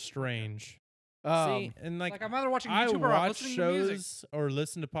 Strange. Um, See, and Like, like I'm either watching I YouTube or I'm watch listening to music. shows or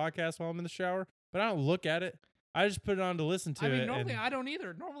listen to podcasts while I'm in the shower, but I don't look at it. I just put it on to listen to I mean, it. normally and I don't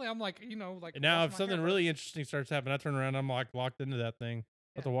either. Normally I'm like, like. now, washing if my something hair really first. interesting starts happening, I turn around. I'm like locked into that thing.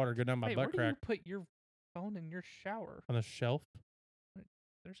 Let Yeah. the water go down my Wait, butt where do crack you put your phone in your shower? on the shelf,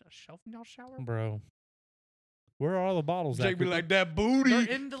 There's a shelf in y'all shower. bro. Where are all the bottles at? Jake be Cooper? like, that They're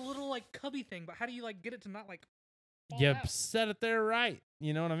booty. in the little like cubby thing, but how do you like get it to not like? Fall You out? set it there right.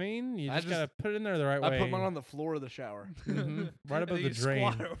 You know what I mean? You I just just- gotta put it in there the right way. I put mine on the floor of the shower. Mhm. Right And above then the you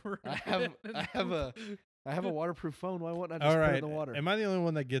squat drain. over I it have and I have a poop. I have a waterproof phone. Why wouldn't I just All put it right. in the water? Am I the only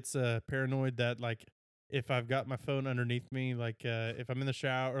one that gets paranoid that like if I've got my phone underneath me, like if I'm in the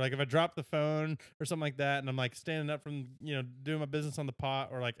shower, or like if I drop the phone or something like that, and I'm like standing up from doing my business on the pot,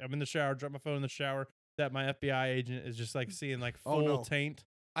 or like I'm in the shower, drop my phone in the shower, that my FBI agent is just like seeing like Oh, full no. taint,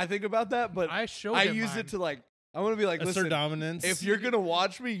 I think about that, but I showed I him use mine. it to like. I want to be like, assert listen. dominance. If you're gonna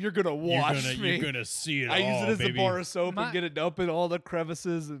watch me, you're gonna watch me. You're gonna see it. I use all, it as baby. a bar of soap My- and get it up in all the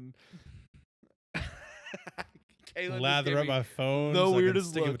crevices and. Caitlin just Lather gave up me- my phone. the so I can weirdest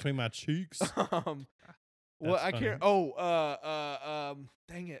stick it look. between my cheeks. Well, That's I funny. can't. Oh,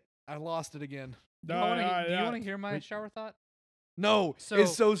 dang it! I lost it again. Do you want to hear my Wait. shower thought? No, So-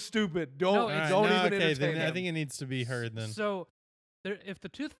 it's so stupid. Don't No, All it's- right, don't no, even okay, entertain then I him. think it needs to be heard. Then So, if the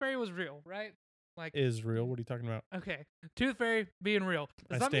tooth fairy was real, right? Like, is real. What are you talking about? okay, tooth fairy being real.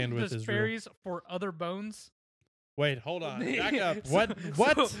 I Does that stand mean with there's is real. fairies for other bones? Wait, hold on. Back up. So- What?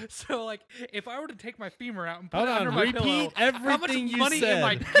 What? So, like, if I were to take my femur out and put Hold it on. under my Repeat pillow, how much everything you money said. am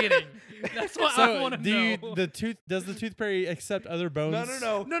I getting? That's what I So, want to do you, know. does the tooth fairy accept other bones?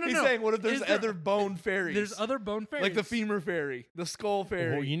 No. No, He's no. saying, what if there's Is there- other bone fairies? There's other bone fairies, like the femur fairy, the skull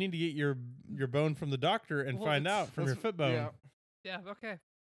fairy. Well, you need to get your bone from the doctor and Well, find it's- out from your foot bone. Yeah. Yeah, okay.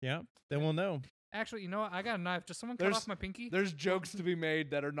 Yeah, then we'll know. Actually, you know what? I got a knife. Just someone cut There's- off my pinky. There's jokes to be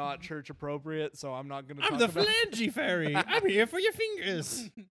made that are not church appropriate, so I'm not gonna I'm talk the about phalange fairy. I'm here for your fingers.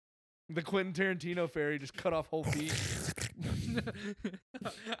 the Quentin Tarantino fairy. Just cut off whole feet.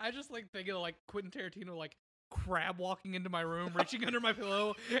 I just like thinking of like Quentin Tarantino like crab walking into my room, reaching under my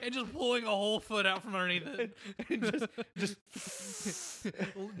pillow, and just pulling a whole foot out from underneath it. And just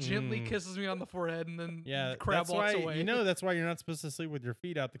Gently Mm. kisses me on the forehead, and then Yeah, crab that's walks why away. that's why you're not supposed to sleep with your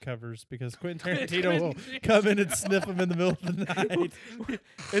feet out the covers because Quentin Quentin Tarantino will come in and sniff them in the middle of the night.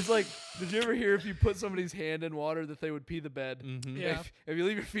 It's like, did you ever hear if you put somebody's hand in water that they would pee the bed? Mhm. Yeah. If you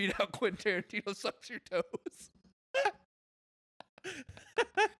leave your feet out, Quentin Tarantino sucks your toes.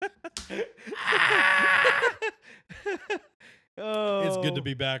 Oh, It's good to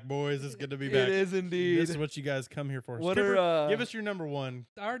be back, boys. It's good to be back. It is indeed. This is what you guys come here for. What Skipper, are, give us your number one.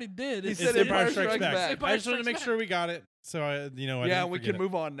 I already did. He It's said Empire Empire Strikes Strikes Back. Back. Empire I just wanted to Strikes make sure we got it. So I yeah, didn't we forget can it.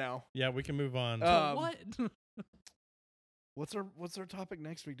 move on now. Yeah, we can move on. What? What's our topic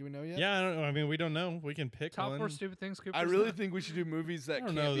next week? Do we know yet? yeah, I don't know. I mean, we don't know. We can pick Top one. 4 stupid things Cooper. I really think we should do movies that I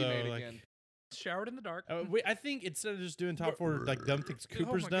can't don't know, be though, made like- again. showered in the dark. I think instead of just doing top 4 like dumb things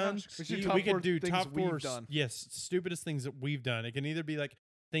Cooper's my done, gosh. We should we top could 4 do things top we've 4 done. yes, stupidest things that we've done. It can either be like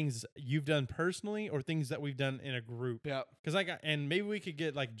things you've done personally or things that we've done in a group. Yeah. Because and maybe we could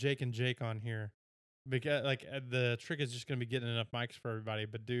get like Jake and Jake on here, because like the trick is just gonna be getting enough mics for everybody.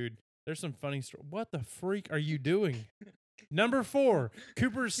 But dude, there's some funny stories. What the freak are you doing? Number 4,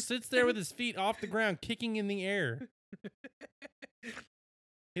 Cooper sits there with his feet off the ground, kicking in the air.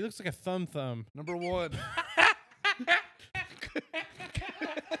 He looks like a thumb. Number 1.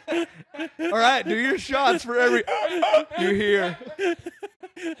 All right, do your shots for every you hear.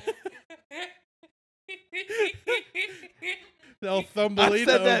 The old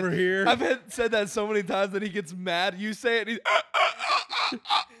Thumbelina over here. I've said that so many times that he gets mad. You say it, and he's.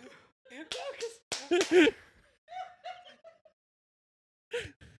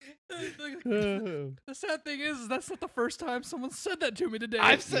 The sad thing is that's not the first time someone said that to me today.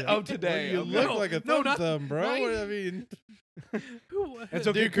 I've said, today. Well, you look like a thumb, bro. not What I mean, it's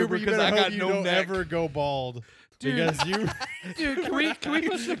okay, dude, Cooper, you because better I hope got you no don't neck. ever go bald. Dude. Because you, Dude, can we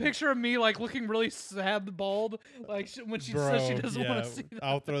post a picture of me like looking really sad, bald, like when she says she doesn't want to see that?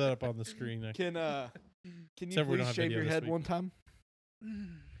 I'll throw that up on the screen. Can you Except we don't please have shave video your this head week. one time?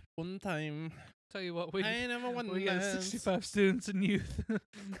 One time, Tell you what, we I never won. we got 65 students in youth.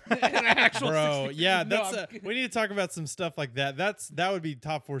 Actual Bro, 60 yeah, No, that's I'm kidding. we need to talk about some stuff like that. That would be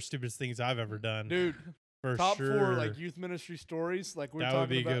top 4 stupidest things I've ever done. Dude, for top sure. 4 like youth ministry stories. Like we're that talking would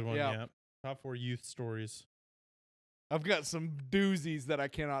be a about. good one. Yeah. Yeah. Top 4 youth stories I've got some doozies that I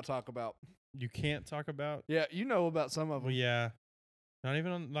cannot talk about. you can't talk about. Yeah, you know about some of them Well, yeah, not even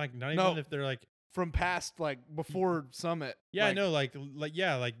on not No. even if they're like. from past like before Summit. Yeah, like, I know.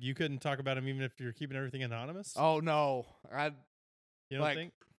 Like you couldn't talk about them even if you're keeping everything anonymous. Oh no, you don't like,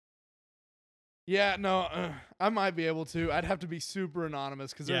 think? yeah, no, I might be able to. I'd have to be super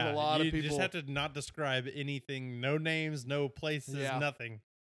anonymous because there's a lot of people. You just have to not describe anything. No names, no places, Yeah. nothing.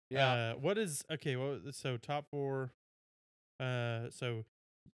 Yeah, What is okay? Well, so top 4. So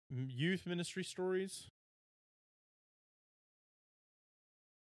youth ministry stories.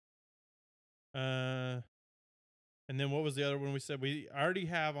 And then what was the other one we said? We already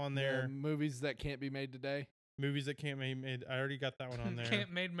have on there movies that can't be made today. movies that can't be made. I already got that one on there.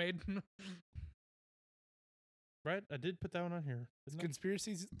 Can't made. Right? I did put that one on here. Is Isn't it?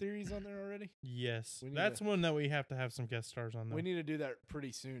 conspiracy theories on there already? Yes, We need that's to- one that we have to have some guest stars on. Though. We need to do that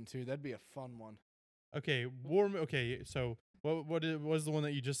pretty soon too. That'd be a fun one. Okay, Okay, so what was the one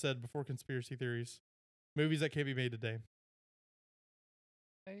that you just said before conspiracy theories? Movies that can't be made today.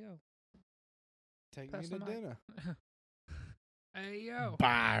 Hey yo, Take Pass me the to mic. dinner. hey yo.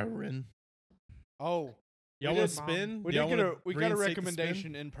 Byron. Oh, Y'all We want did- to spin? we Y'all did get wanna we got a reinstate the spin?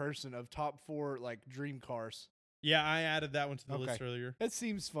 recommendation in person of top 4 like dream cars. Yeah, I added that one to the Okay. list earlier. That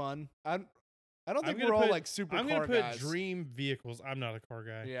seems fun. I don't I'm think gonna we're all put- like super I'm car gonna put guys. dream vehicles. I'm not a car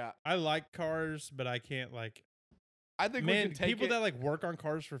guy. Yeah, I like cars, but I can't like. I think we Man, can take people it. that like work on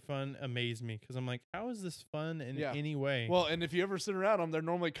cars for fun amaze me because I'm like, how is this fun in Yeah. any way? Well, and if you ever sit around them, they're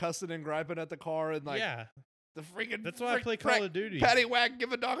normally cussing and griping at the car and like yeah, the freaking. that's why I play Call of Duty. Patty whack,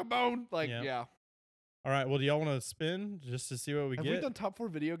 give a dog a bone. Like, Yeah. yeah. All right. Well, do y'all want to spin just to see what we Have get? we done top 4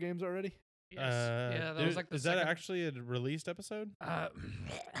 video games already? Yes. Yeah, that dude, was like the is second. that actually a released episode? Uh,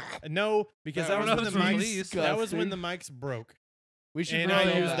 No, because That that was was when the mics. released. That was when the mics broke, We should and refilm I refilm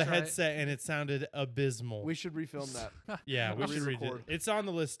used that. the That's right. headset, and it sounded abysmal. We should refilm that. Yeah, we should redo it. re-record. It's on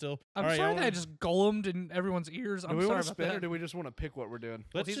the list still. I'm All right, sorry y'all that I wanna- just golemed in everyone's ears. Do I'm we sorry want to about spin that. or do we just want to pick what we're doing?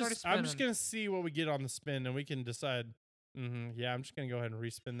 Let's he's already just. I'm just spinning. gonna see what we get on the spin, and we can decide. Yeah, I'm just gonna go ahead and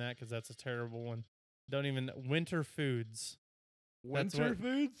respin that because that's a terrible one. Don't even winter foods. That's Winter what-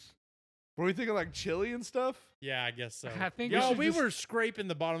 foods? Were we thinking like chili and stuff? Yeah, I guess so. I think Y'all, should we just- were scraping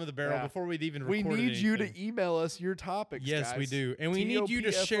the bottom of the barrel Yeah. before we'd even We recorded need you to anything. email us your topics. Yes, we guys. do. And we need you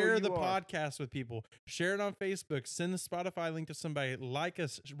to share the TOPFOUR. podcast with people. Share it on Facebook. Send the Spotify link to somebody. Like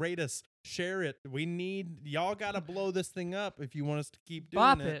us, rate us, share it. We need y'all got to blow this thing up if you want us to keep doing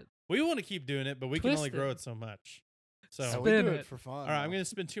Bop it. it. We want to keep doing it, but we can only Twist grow it. it so much. So, Yeah, all we Spin do it. it for fun. right, I'm though. going to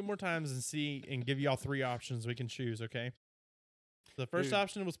spin 2 more times and see and give y'all 3 options we can choose, okay? The first Dude.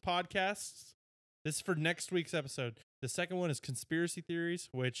 option was podcasts. This is for next week's episode. The second one is conspiracy theories,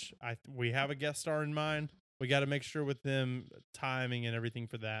 which we have a guest star in mind. We got to make sure with them timing and everything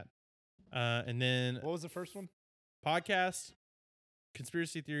for that. And then What was the first one? podcast,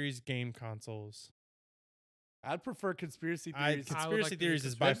 conspiracy theories, game consoles. I'd prefer conspiracy theories. Conspiracy like to do theories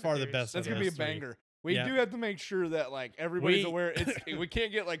is by conspiracy far the theories. best. That's of gonna be a those 3. banger. We Yeah. do have to make sure that like everybody's We- aware. We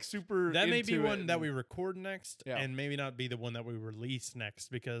can't get like super. That may be into it one that and- we record next, Yeah. and maybe not be the one that we release next,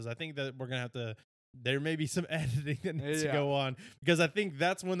 because I think that we're gonna have to. There may be some editing that needs to Yeah. go on, because I think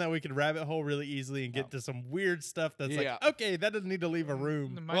that's one that we could rabbit hole really easily and get Yeah. to some weird stuff that's Yeah. like, okay, that doesn't need to leave a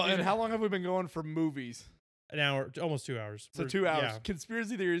room. It might Well, be and the- how long have we been going for movies? An hour, almost 2 hours. So We're- 2 hours. Yeah,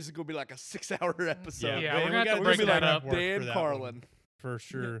 Conspiracy theories is gonna be like a 6-hour episode. Yeah, but we're we gonna have gotta to do break some that enough up. work for Dan that Carlin. one, for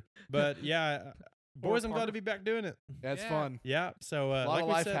sure. But yeah, boys, I'm glad to be back doing it. That's Yeah. fun. Yeah, so A lot like of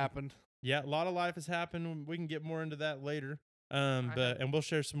we life said, happened. yeah, a lot of life has happened. We can get more into that later. I have- And we'll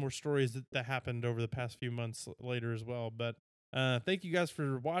share some more stories that happened over the past few months later as well. But thank you guys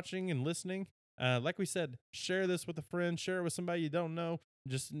for watching and listening. Like we said, share this with a friend, share it with somebody you don't know.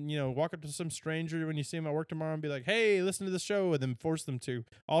 Just, walk up to some stranger when you see them at work tomorrow and be like, hey, listen to the show, and then force them to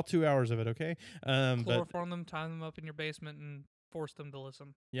all 2 hours of it. Okay. But Chloroform them, tie them up in your basement, and force them to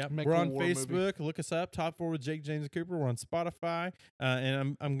listen. yeah, Make we're a on war movie. Facebook. Look us up, Top 4 with Jake, James, and Cooper. We're on Spotify,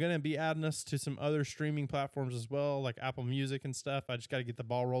 and I'm gonna be adding us to some other streaming platforms as well, like Apple Music and stuff. I just got to get the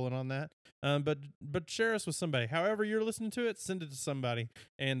ball rolling on that. But share us with somebody. However you're listening to it, send it to somebody,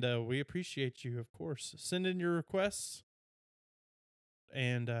 and we appreciate you, of course. Send in your requests,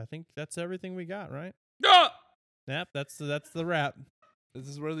 and I think that's everything we got, right? Yep, that's the wrap. This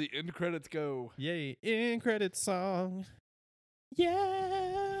is where the end credits go. Yay! End credit song.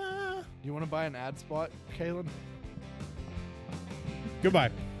 Yeah. You want to buy an ad spot, Kalen? Goodbye.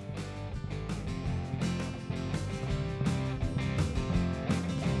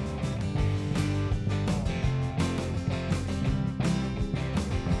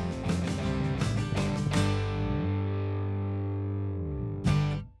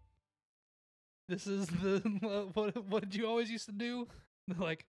 This is the what did you always used to do?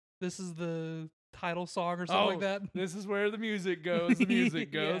 Like, this is the title song or something like that. This is where the music goes. The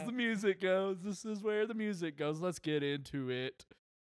music goes. Yeah. The music goes. This is where the music goes. Let's get into it.